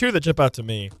 There's two that jump out to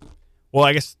me. Well,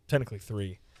 I guess technically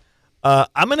three.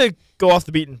 I'm going to go off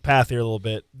the beaten path here a little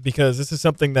bit because this is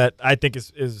something that I think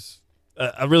is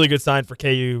a really good sign for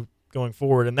KU going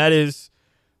forward, and that is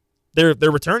their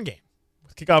return game.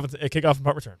 Kickoff and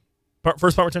punt return.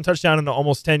 First punt return touchdown in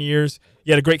almost 10 years.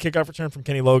 You had a great kickoff return from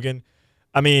Kenny Logan.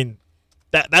 I mean,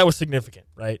 that was significant,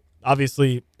 right?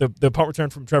 Obviously, the punt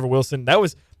return from Trevor Wilson. That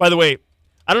was, by the way,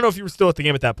 I don't know if you were still at the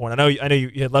game at that point. I know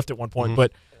you had left at one point,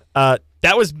 but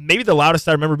that was maybe the loudest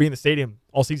I remember being in the stadium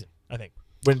all season, I think,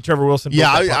 when Trevor Wilson.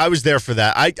 Yeah, I was there for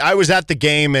that. I was at the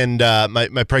game, and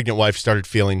my pregnant wife started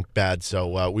feeling bad,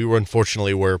 so we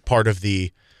were part of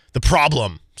the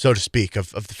problem, so to speak,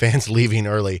 of the fans leaving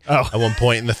early at one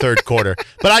point in the third quarter.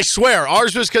 But I swear,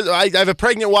 ours was because I have a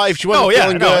pregnant wife. She wasn't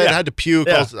feeling good. I had to puke.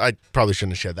 Yeah. I probably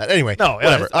shouldn't have shared that. Anyway,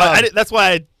 whatever. That's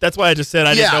why I just said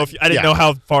I didn't know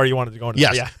how far you wanted to go into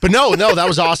yes. that. Yeah. But no, that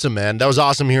was awesome, man. That was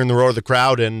awesome hearing the roar of the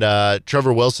crowd and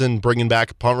Trevor Wilson bringing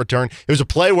back a punt return. It was a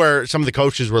play where some of the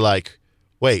coaches were like,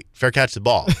 wait, fair catch the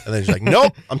ball. And then he's like,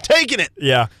 nope, I'm taking it.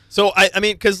 Yeah. So, I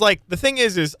mean, because, like, the thing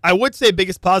is I would say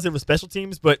biggest positive was special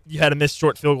teams, but you had a missed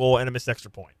short field goal and a missed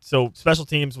extra point. So, special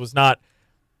teams was not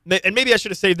 – and maybe I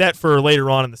should have saved that for later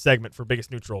on in the segment for biggest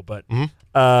neutral, but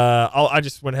I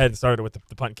just went ahead and started with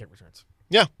the punt and kick returns.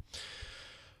 Yeah.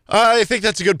 I think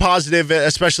that's a good positive,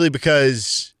 especially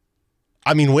because,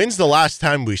 I mean, when's the last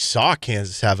time we saw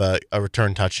Kansas have a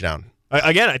return touchdown?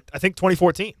 Again, I think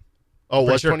 2014. Oh,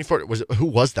 was 24? Who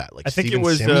was that? Like I think Steven it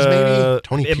was Sims, maybe?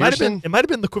 Tony Pearson? It might have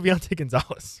been Laquaviante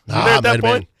Gonzalez. Was he there at that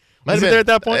point? Was he there at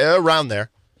that point? Around there.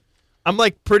 I'm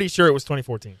like pretty sure it was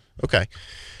 2014. Okay.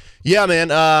 Yeah, man.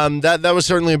 That was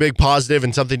certainly a big positive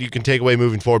and something you can take away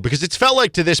moving forward because it's felt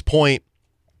like to this point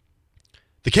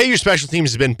the KU special teams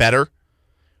has been better,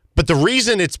 but the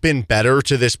reason it's been better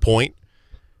to this point,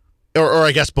 or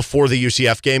I guess before the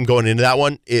UCF game going into that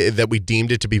one, that we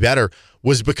deemed it to be better,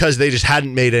 was because they just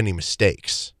hadn't made any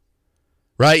mistakes,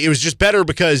 right? It was just better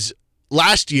because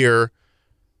last year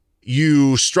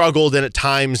you struggled and at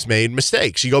times made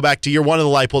mistakes. You go back to year one of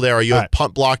the Leipold era, you had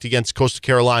punt blocked against Coastal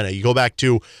Carolina. You go back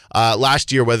to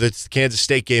last year, whether it's the Kansas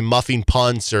State game, muffing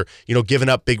punts or, giving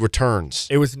up big returns.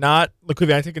 It was not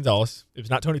Laquaviante Gonzalez. It was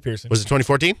not Tony Pearson. Was it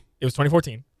 2014? It was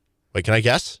 2014 Wait, can I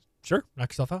guess? Sure. Knock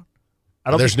yourself out.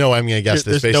 There's no way I'm going to guess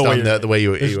this based on the way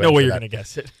you There's no way you're going to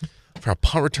guess it. For a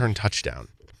punt return touchdown.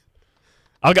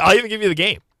 I'll even give you the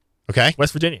game. Okay.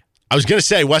 West Virginia. I was going to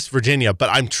say West Virginia, but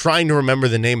I'm trying to remember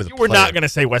the name of the player. You were not going to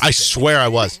say West Virginia. I swear I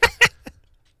was.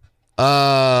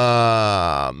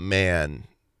 Man.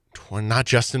 Not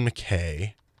Justin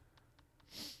McKay.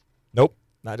 Nope.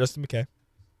 Not Justin McKay.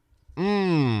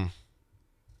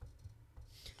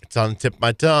 It's on the tip of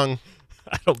my tongue.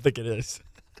 I don't think it is.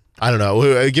 I don't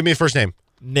know. Give me a first name.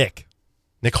 Nick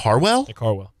Harwell? Nick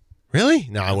Harwell. Really?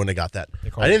 No, I wouldn't have got that.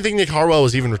 I didn't think Nick Harwell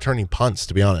was even returning punts,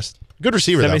 to be honest. Good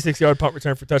receiver, 76-yard punt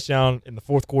return for touchdown in the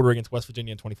fourth quarter against West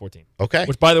Virginia in 2014. Okay.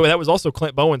 Which, by the way, that was also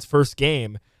Clint Bowen's first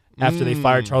game after they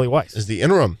fired Charlie Weiss. Is the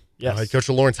interim. Yes. Head coach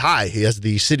of Lawrence High. He has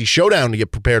the city showdown to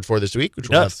get prepared for this week, which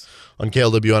we'll have on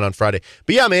KLWN on Friday.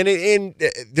 But yeah, man, to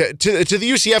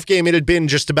the UCF game, it had been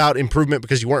just about improvement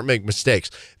because you weren't making mistakes.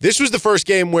 This was the first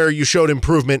game where you showed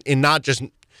improvement in not just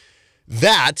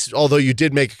that, although you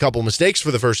did make a couple mistakes for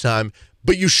the first time,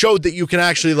 but you showed that you can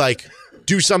actually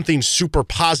do something super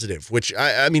positive, which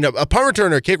I mean, a punt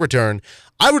return or a kick return,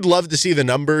 I would love to see the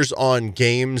numbers on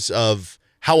games of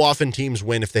how often teams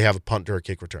win if they have a punt or a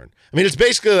kick return. I mean, it's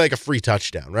basically like a free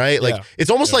touchdown, right? Like it's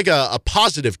almost like a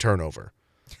positive turnover.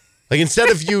 Like instead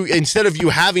of you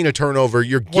having a turnover,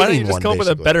 you're getting one. Why don't you just come up with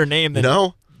a better name than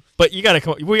But we got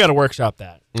to workshop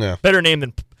that. Yeah. Better name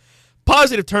than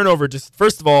positive turnover. Just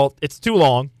first of all, it's too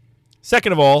long.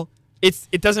 Second of all,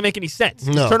 it doesn't make any sense.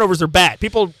 No. Turnovers are bad.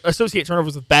 People associate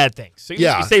turnovers with bad things. So even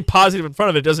if you say positive in front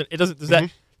of it,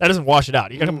 that doesn't wash it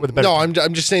out. You got to come up with a better. No,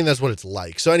 I'm just saying that's what it's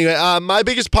like. So anyway, my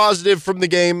biggest positive from the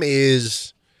game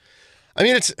is, I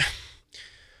mean,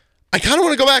 I kind of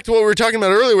want to go back to what we were talking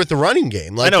about earlier with the running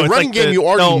game. Like the running game, you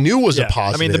already knew was a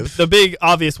positive. I mean, the big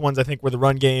obvious ones I think were the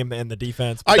run game and the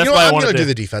defense. But I'm going to do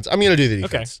the defense. I'm going to do the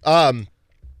defense. Okay.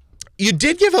 You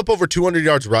did give up over 200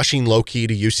 yards rushing low-key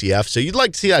to UCF, so you'd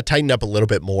like to see that tightened up a little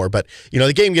bit more. But,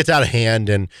 the game gets out of hand,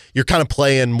 and you're kind of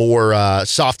playing more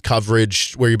soft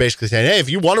coverage where you're basically saying, hey, if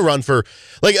you want to run for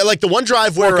 – like the one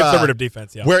drive where – conservative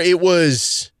defense, yeah. Where it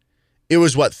was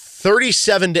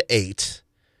 37-8,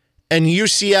 and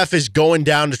UCF is going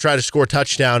down to try to score a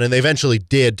touchdown, and they eventually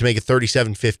did to make it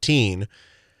 37-15.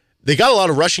 They got a lot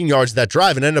of rushing yards that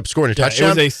drive and ended up scoring a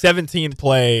touchdown. It was a 17th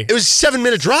play. It was a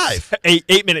 7-minute drive.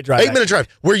 8-minute drive. 8-minute drive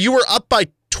where you were up by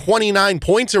 29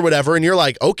 points or whatever, and you're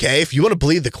like, okay, if you want to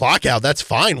bleed the clock out, that's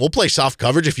fine. We'll play soft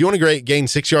coverage. If you want to gain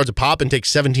 6 yards a pop and take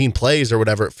 17 plays or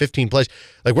whatever, 15 plays,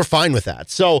 we're fine with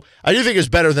that. So I do think it was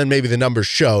better than maybe the numbers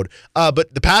showed.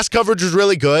 But the pass coverage was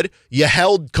really good. You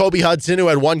held Kobe Hudson, who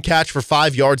had one catch for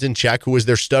 5 yards in check, who was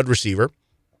their stud receiver.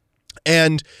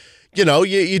 And you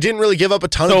didn't really give up a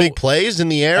ton of big plays in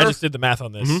the air. I just did the math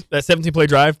on this. Mm-hmm. That 17-play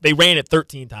drive, they ran it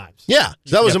 13 times. Yeah,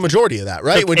 so that was a majority of that,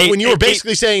 right? When you were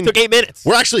basically saying, took 8 minutes.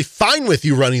 We're actually fine with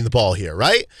you running the ball here,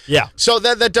 right? Yeah. So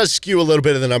that does skew a little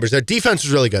bit of the numbers. Their defense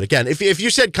was really good. Again, if you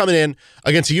said coming in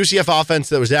against a UCF offense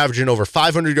that was averaging over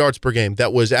 500 yards per game,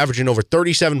 that was averaging over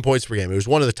 37 points per game, it was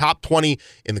one of the top 20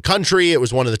 in the country, it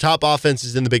was one of the top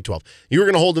offenses in the Big 12. You were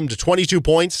going to hold them to 22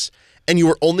 points, and you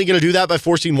were only going to do that by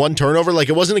forcing one turnover.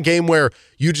 It wasn't a game where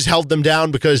you just held them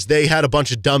down because they had a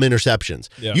bunch of dumb interceptions.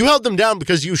 Yeah. You held them down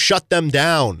because you shut them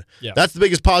down. Yeah. That's the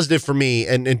biggest positive for me.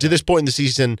 And to this point in the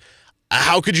season,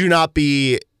 how could you not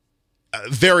be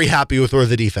very happy with where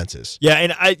the defense is? Yeah,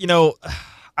 and I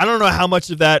don't know how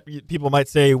much of that people might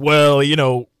say, well,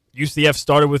 UCF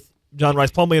started with John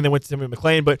Rice Plumlee and then went to Timmy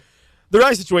McClain. But the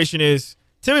right situation is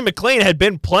Timmy McClain had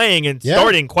been playing and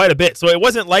starting quite a bit. So it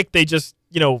wasn't like they just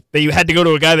they had to go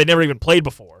to a guy they never even played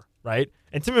before, right?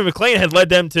 And Timmy McClain had led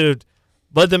them to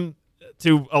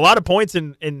a lot of points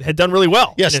and had done really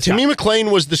well. Yes, Timmy McClain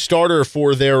was the starter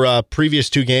for their previous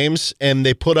 2 games, and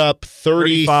they put up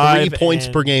 33 points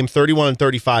per game, 31 and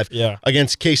 35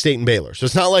 against K-State and Baylor. So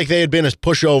it's not like they had been a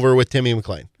pushover with Timmy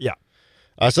McClain. Yeah.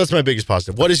 So that's my biggest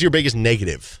positive. What is your biggest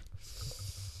negative?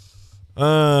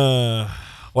 Well,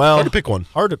 hard to pick one.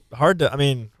 Hard to. I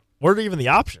mean, what are even the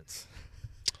options?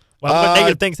 Well, what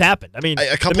negative things happened? I mean,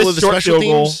 a couple of the special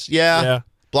teams. Yeah.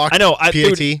 Block. I know. PAT.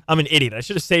 Dude, I'm an idiot. I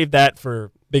should have saved that for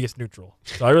biggest neutral.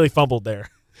 So I really fumbled there.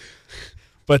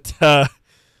 But I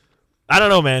don't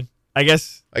know, man. I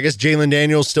guess Jalen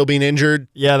Daniels still being injured.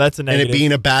 Yeah, that's a negative. And it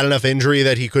being a bad enough injury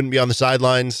that he couldn't be on the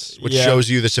sidelines, which shows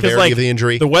you the severity of the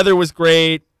injury. The weather was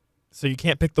great, so you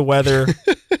can't pick the weather.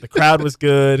 The crowd was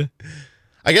good.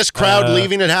 I guess crowd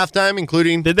leaving at halftime,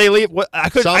 including. Did they leave? What I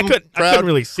couldn't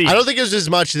really see. I don't think it was as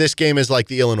much this game as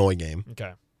the Illinois game.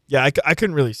 Okay. Yeah, I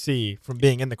couldn't really see from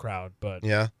being in the crowd, but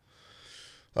yeah.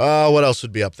 What else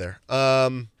would be up there? Yeah,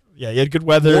 you had good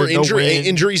weather. More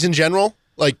injuries in general,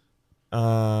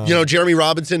 Jeremy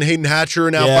Robinson, Hayden Hatcher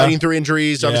are now fighting through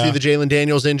injuries. Obviously, the Jalen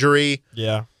Daniels injury.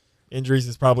 Yeah, injuries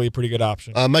is probably a pretty good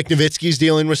option. Mike Nowitzki's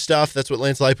dealing with stuff. That's what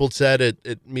Lance Leipold said at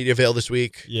Mediavale this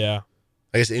week. Yeah.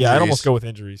 I guess injuries. Yeah, I'd almost go with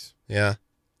injuries. Yeah,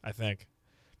 I think,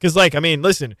 because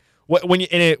listen, when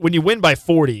you win by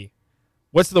 40,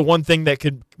 what's the one thing that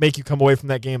could make you come away from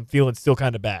that game feeling still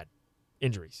kind of bad?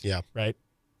 Injuries. Yeah, right.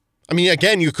 I mean,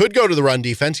 again, you could go to the run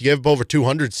defense. You give up over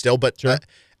 200 still, but sure.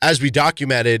 As we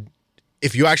documented,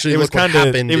 if you actually look what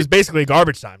happened, it was basically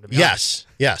garbage time. To be honest.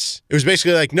 Yes, it was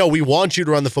basically no, we want you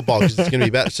to run the football because it's going to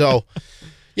be better. So,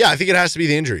 yeah, I think it has to be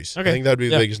the injuries. Okay. I think that would be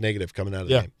the biggest negative coming out of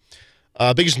the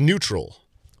game. Biggest neutral.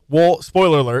 Well,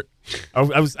 spoiler alert.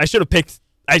 I should have picked.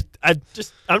 I'm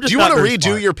just. Do you want to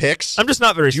redo your picks? I'm just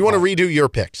not very. Do you want to redo your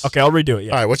picks? Okay, I'll redo it.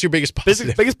 Yeah. All right. What's your biggest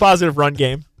positive? Biggest positive run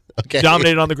game. Okay.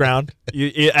 Dominated on the ground.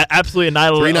 You absolutely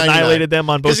annihilated them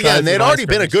on both sides. Because again, they'd already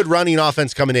been a good running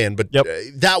offense coming in, but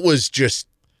that was just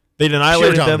they'd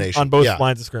annihilated them on both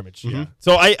lines of scrimmage. Mm-hmm. Yeah.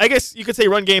 So I guess you could say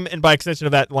run game, and by extension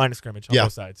of that, line of scrimmage on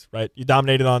both sides. Right. You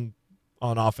dominated on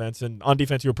offense, and on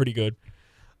defense you were pretty good.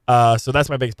 So that's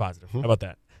my biggest positive. How about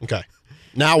that? Okay.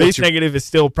 Now, biggest negative is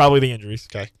still probably the injuries.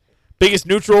 Okay. Biggest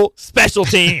neutral, special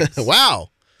teams. Wow.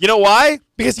 You know why?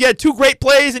 Because you had 2 great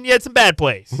plays and you had some bad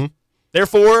plays. Mm-hmm.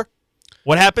 Therefore,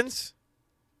 what happens?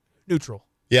 Neutral.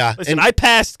 Yeah. Listen, I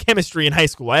passed chemistry in high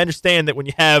school. I understand that when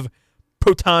you have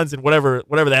protons and whatever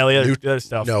the hell the other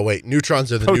stuff. No, wait.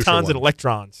 Neutrons are the protons and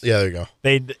electrons. Yeah, there you go.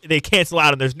 They cancel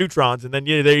out and there's neutrons, and then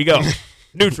there you go.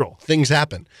 Neutral. Things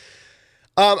happen.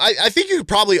 I think you could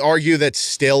probably argue that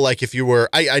still, if you were,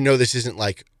 I know this isn't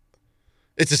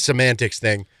it's a semantics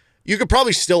thing, You could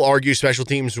probably still argue special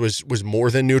teams was more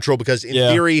than neutral because in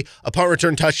theory, a punt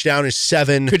return touchdown is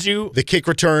 7. The kick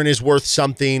return is worth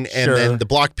something, and then the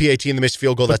blocked PAT and the missed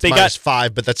field goal, that's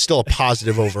 -5, but that's still a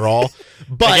positive overall.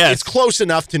 But it's close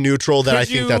enough to neutral that I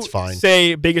think that's fine.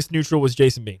 Say biggest neutral was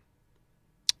Jason Bean.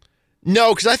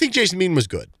 No, because I think Jason Bean was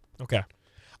good. Okay.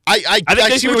 I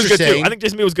think see what you're saying. I think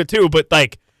Jason Bean was good too, but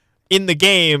like in the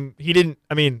game, he didn't.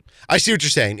 I mean, I see what you're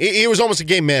saying. He was almost a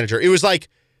game manager. It was like,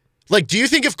 do you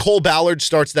think if Cole Ballard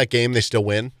starts that game, they still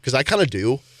win? Because I kind of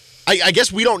do. I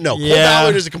guess we don't know. Yeah. Cole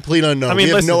Ballard is a complete unknown. I mean,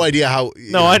 we have no idea how.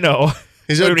 No, I know.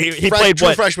 He's a he played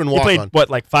true freshman walk-on. He played,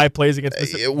 like 5 plays against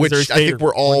which Missouri State, I think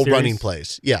were all running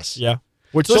plays. Yes. Yeah.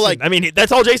 Which, so listen, I mean,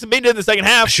 that's all Jason Bean did in the second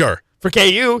half. Sure. For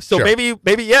KU. So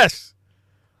maybe yes.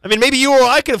 I mean, maybe you or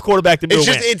I could have quarterbacked him to a win.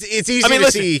 It's easy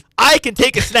to see. I can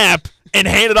take a snap and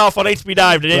hand it off on HB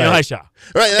dive to Daniel Highshaw.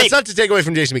 Right, that's not to take away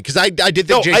from Jason Bean, because I did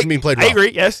think Jason Bean played well. I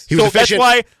agree, yes. He was efficient. That's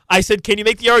why I said, can you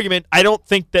make the argument? I don't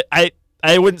think that I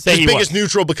wouldn't say he was. Biggest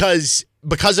neutral because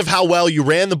of how well you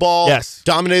ran the ball,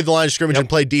 dominated the line of scrimmage, and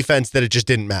played defense, that it just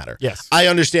didn't matter. Yes. I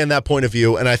understand that point of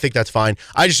view, and I think that's fine.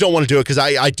 I just don't want to do it because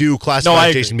I do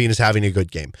classify Jason Bean as having a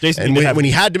good game. And when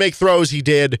he had to make throws, he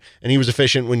did, and he was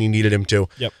efficient when you needed him to.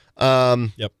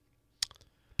 Yep.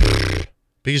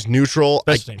 Biggest neutral.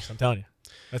 Special teams, I'm telling you.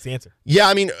 That's the answer. Yeah,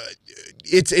 I mean,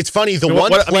 it's funny. The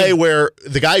play where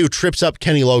the guy who trips up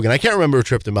Kenny Logan, I can't remember who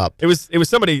tripped him up. It was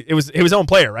somebody. It was his own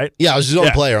player, right? Yeah, it was his own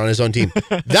player on his own team.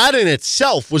 That in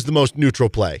itself was the most neutral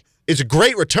play. It's a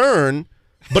great return,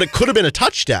 but it could have been a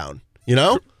touchdown. You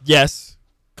know? Yes,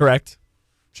 correct.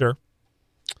 Sure.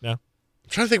 Yeah. I'm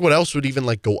trying to think what else would even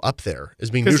go up there as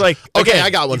being neutral. I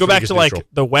got one. Go back to the weather.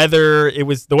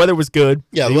 The weather was good.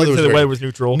 Yeah, the weather was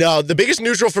neutral. No, the biggest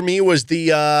neutral for me was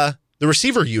the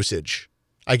receiver usage,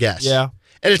 I guess. Yeah.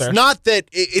 And it's not that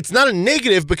it's not a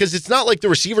negative because it's not like the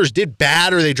receivers did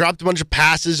bad or they dropped a bunch of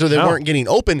passes or they weren't getting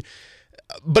open.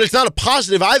 But it's not a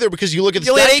positive either because you look at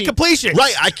the stat sheet. 8 completions.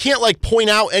 Right. I can't point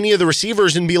out any of the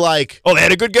receivers and be like, oh, they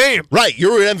had a good game. Right.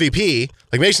 You're an MVP.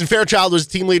 Like Mason Fairchild was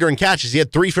the team leader in catches. He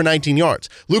had 3 for 19 yards.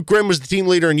 Luke Grimm was the team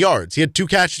leader in yards. He had 2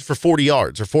 catches for 40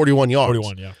 yards or 41 yards.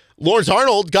 41, yeah. Lawrence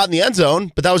Arnold got in the end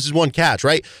zone, but that was his 1 catch,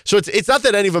 right? So it's not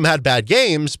that any of them had bad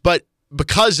games, but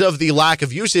because of the lack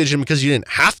of usage and because you didn't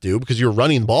have to, because you were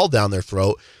running the ball down their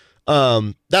throat,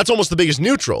 that's almost the biggest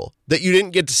neutral, that you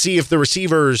didn't get to see if the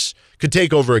receivers could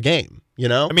take over a game, you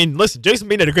know? I mean, listen, Jason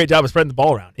Bean did a great job of spreading the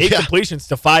ball around. 8 completions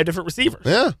to 5 different receivers.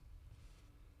 Yeah.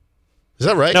 Is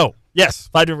that right? No. Yes,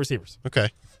 5 different receivers. Okay.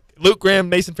 Luke Grimm,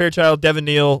 Mason Fairchild, Devin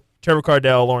Neal, Trevor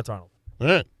Cardell, Lawrence Arnold. All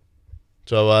right.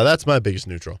 So that's my biggest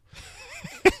neutral.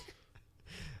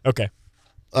 Okay.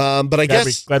 But I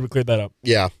guess... Glad we cleared that up.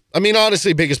 Yeah. I mean,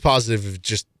 honestly, biggest positive is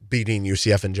just beating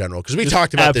UCF in general, because we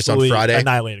talked about this on Friday.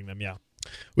 Annihilating them, yeah.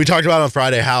 We talked about on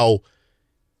Friday how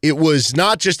it was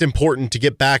not just important to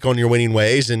get back on your winning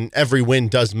ways, and every win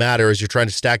does matter as you're trying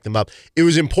to stack them up. It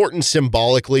was important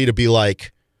symbolically to be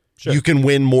like, you can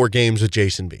win more games with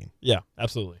Jason Bean. Yeah,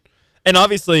 absolutely. And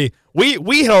obviously,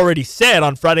 we had already said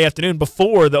on Friday afternoon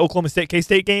before the Oklahoma State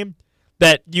K-State game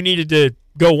that you needed to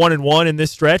go 1-1 in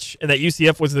this stretch, and that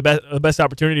UCF was the best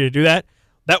opportunity to do that.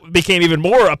 That became even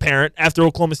more apparent after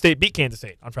Oklahoma State beat Kansas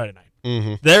State on Friday night.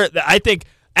 Mm-hmm. I think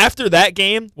after that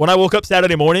game, when I woke up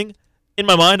Saturday morning, in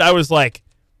my mind, I was like,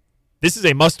 this is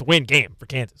a must-win game for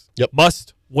Kansas. Yep.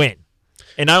 Must win.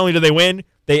 And not only did they win,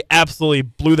 they absolutely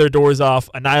blew their doors off,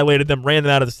 annihilated them, ran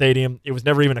them out of the stadium. It was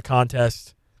never even a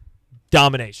contest.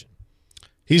 Domination.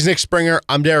 He's Nick Springer.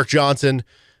 I'm Derek Johnson.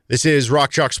 This is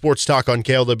Rock Chalk Sports Talk on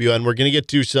KLWN. We're going to get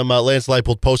to some Lance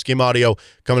Leipold post-game audio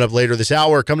coming up later this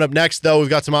hour. Coming up next, though, we've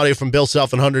got some audio from Bill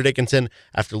Self and Hunter Dickinson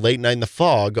after Late Night in the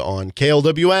Phog on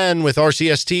KLWN with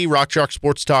RCST, Rock Chalk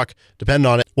Sports Talk. Depend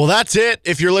on it. Well, that's it.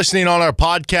 If you're listening on our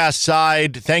podcast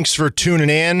side, thanks for tuning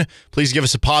in. Please give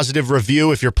us a positive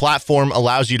review if your platform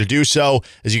allows you to do so,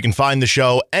 as you can find the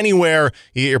show anywhere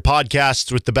you get your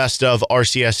podcasts with the Best of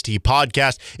RCST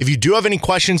podcast. If you do have any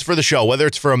questions for the show, whether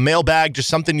it's for a mailbag, just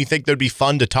something you think that would be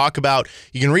fun to talk about,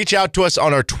 you can reach out to us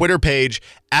on our Twitter page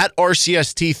at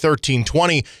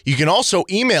RCST1320. You can also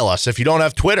email us if you don't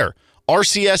have Twitter.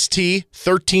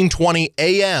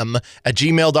 RCST1320am at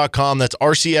gmail.com. That's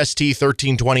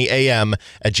RCST1320am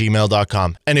at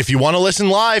gmail.com. And if you want to listen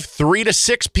live, 3 to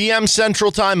 6 p.m.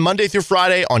 Central Time, Monday through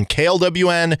Friday on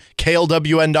KLWN,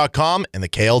 KLWN.com, and the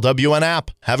KLWN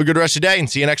app. Have a good rest of the day and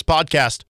see you next podcast.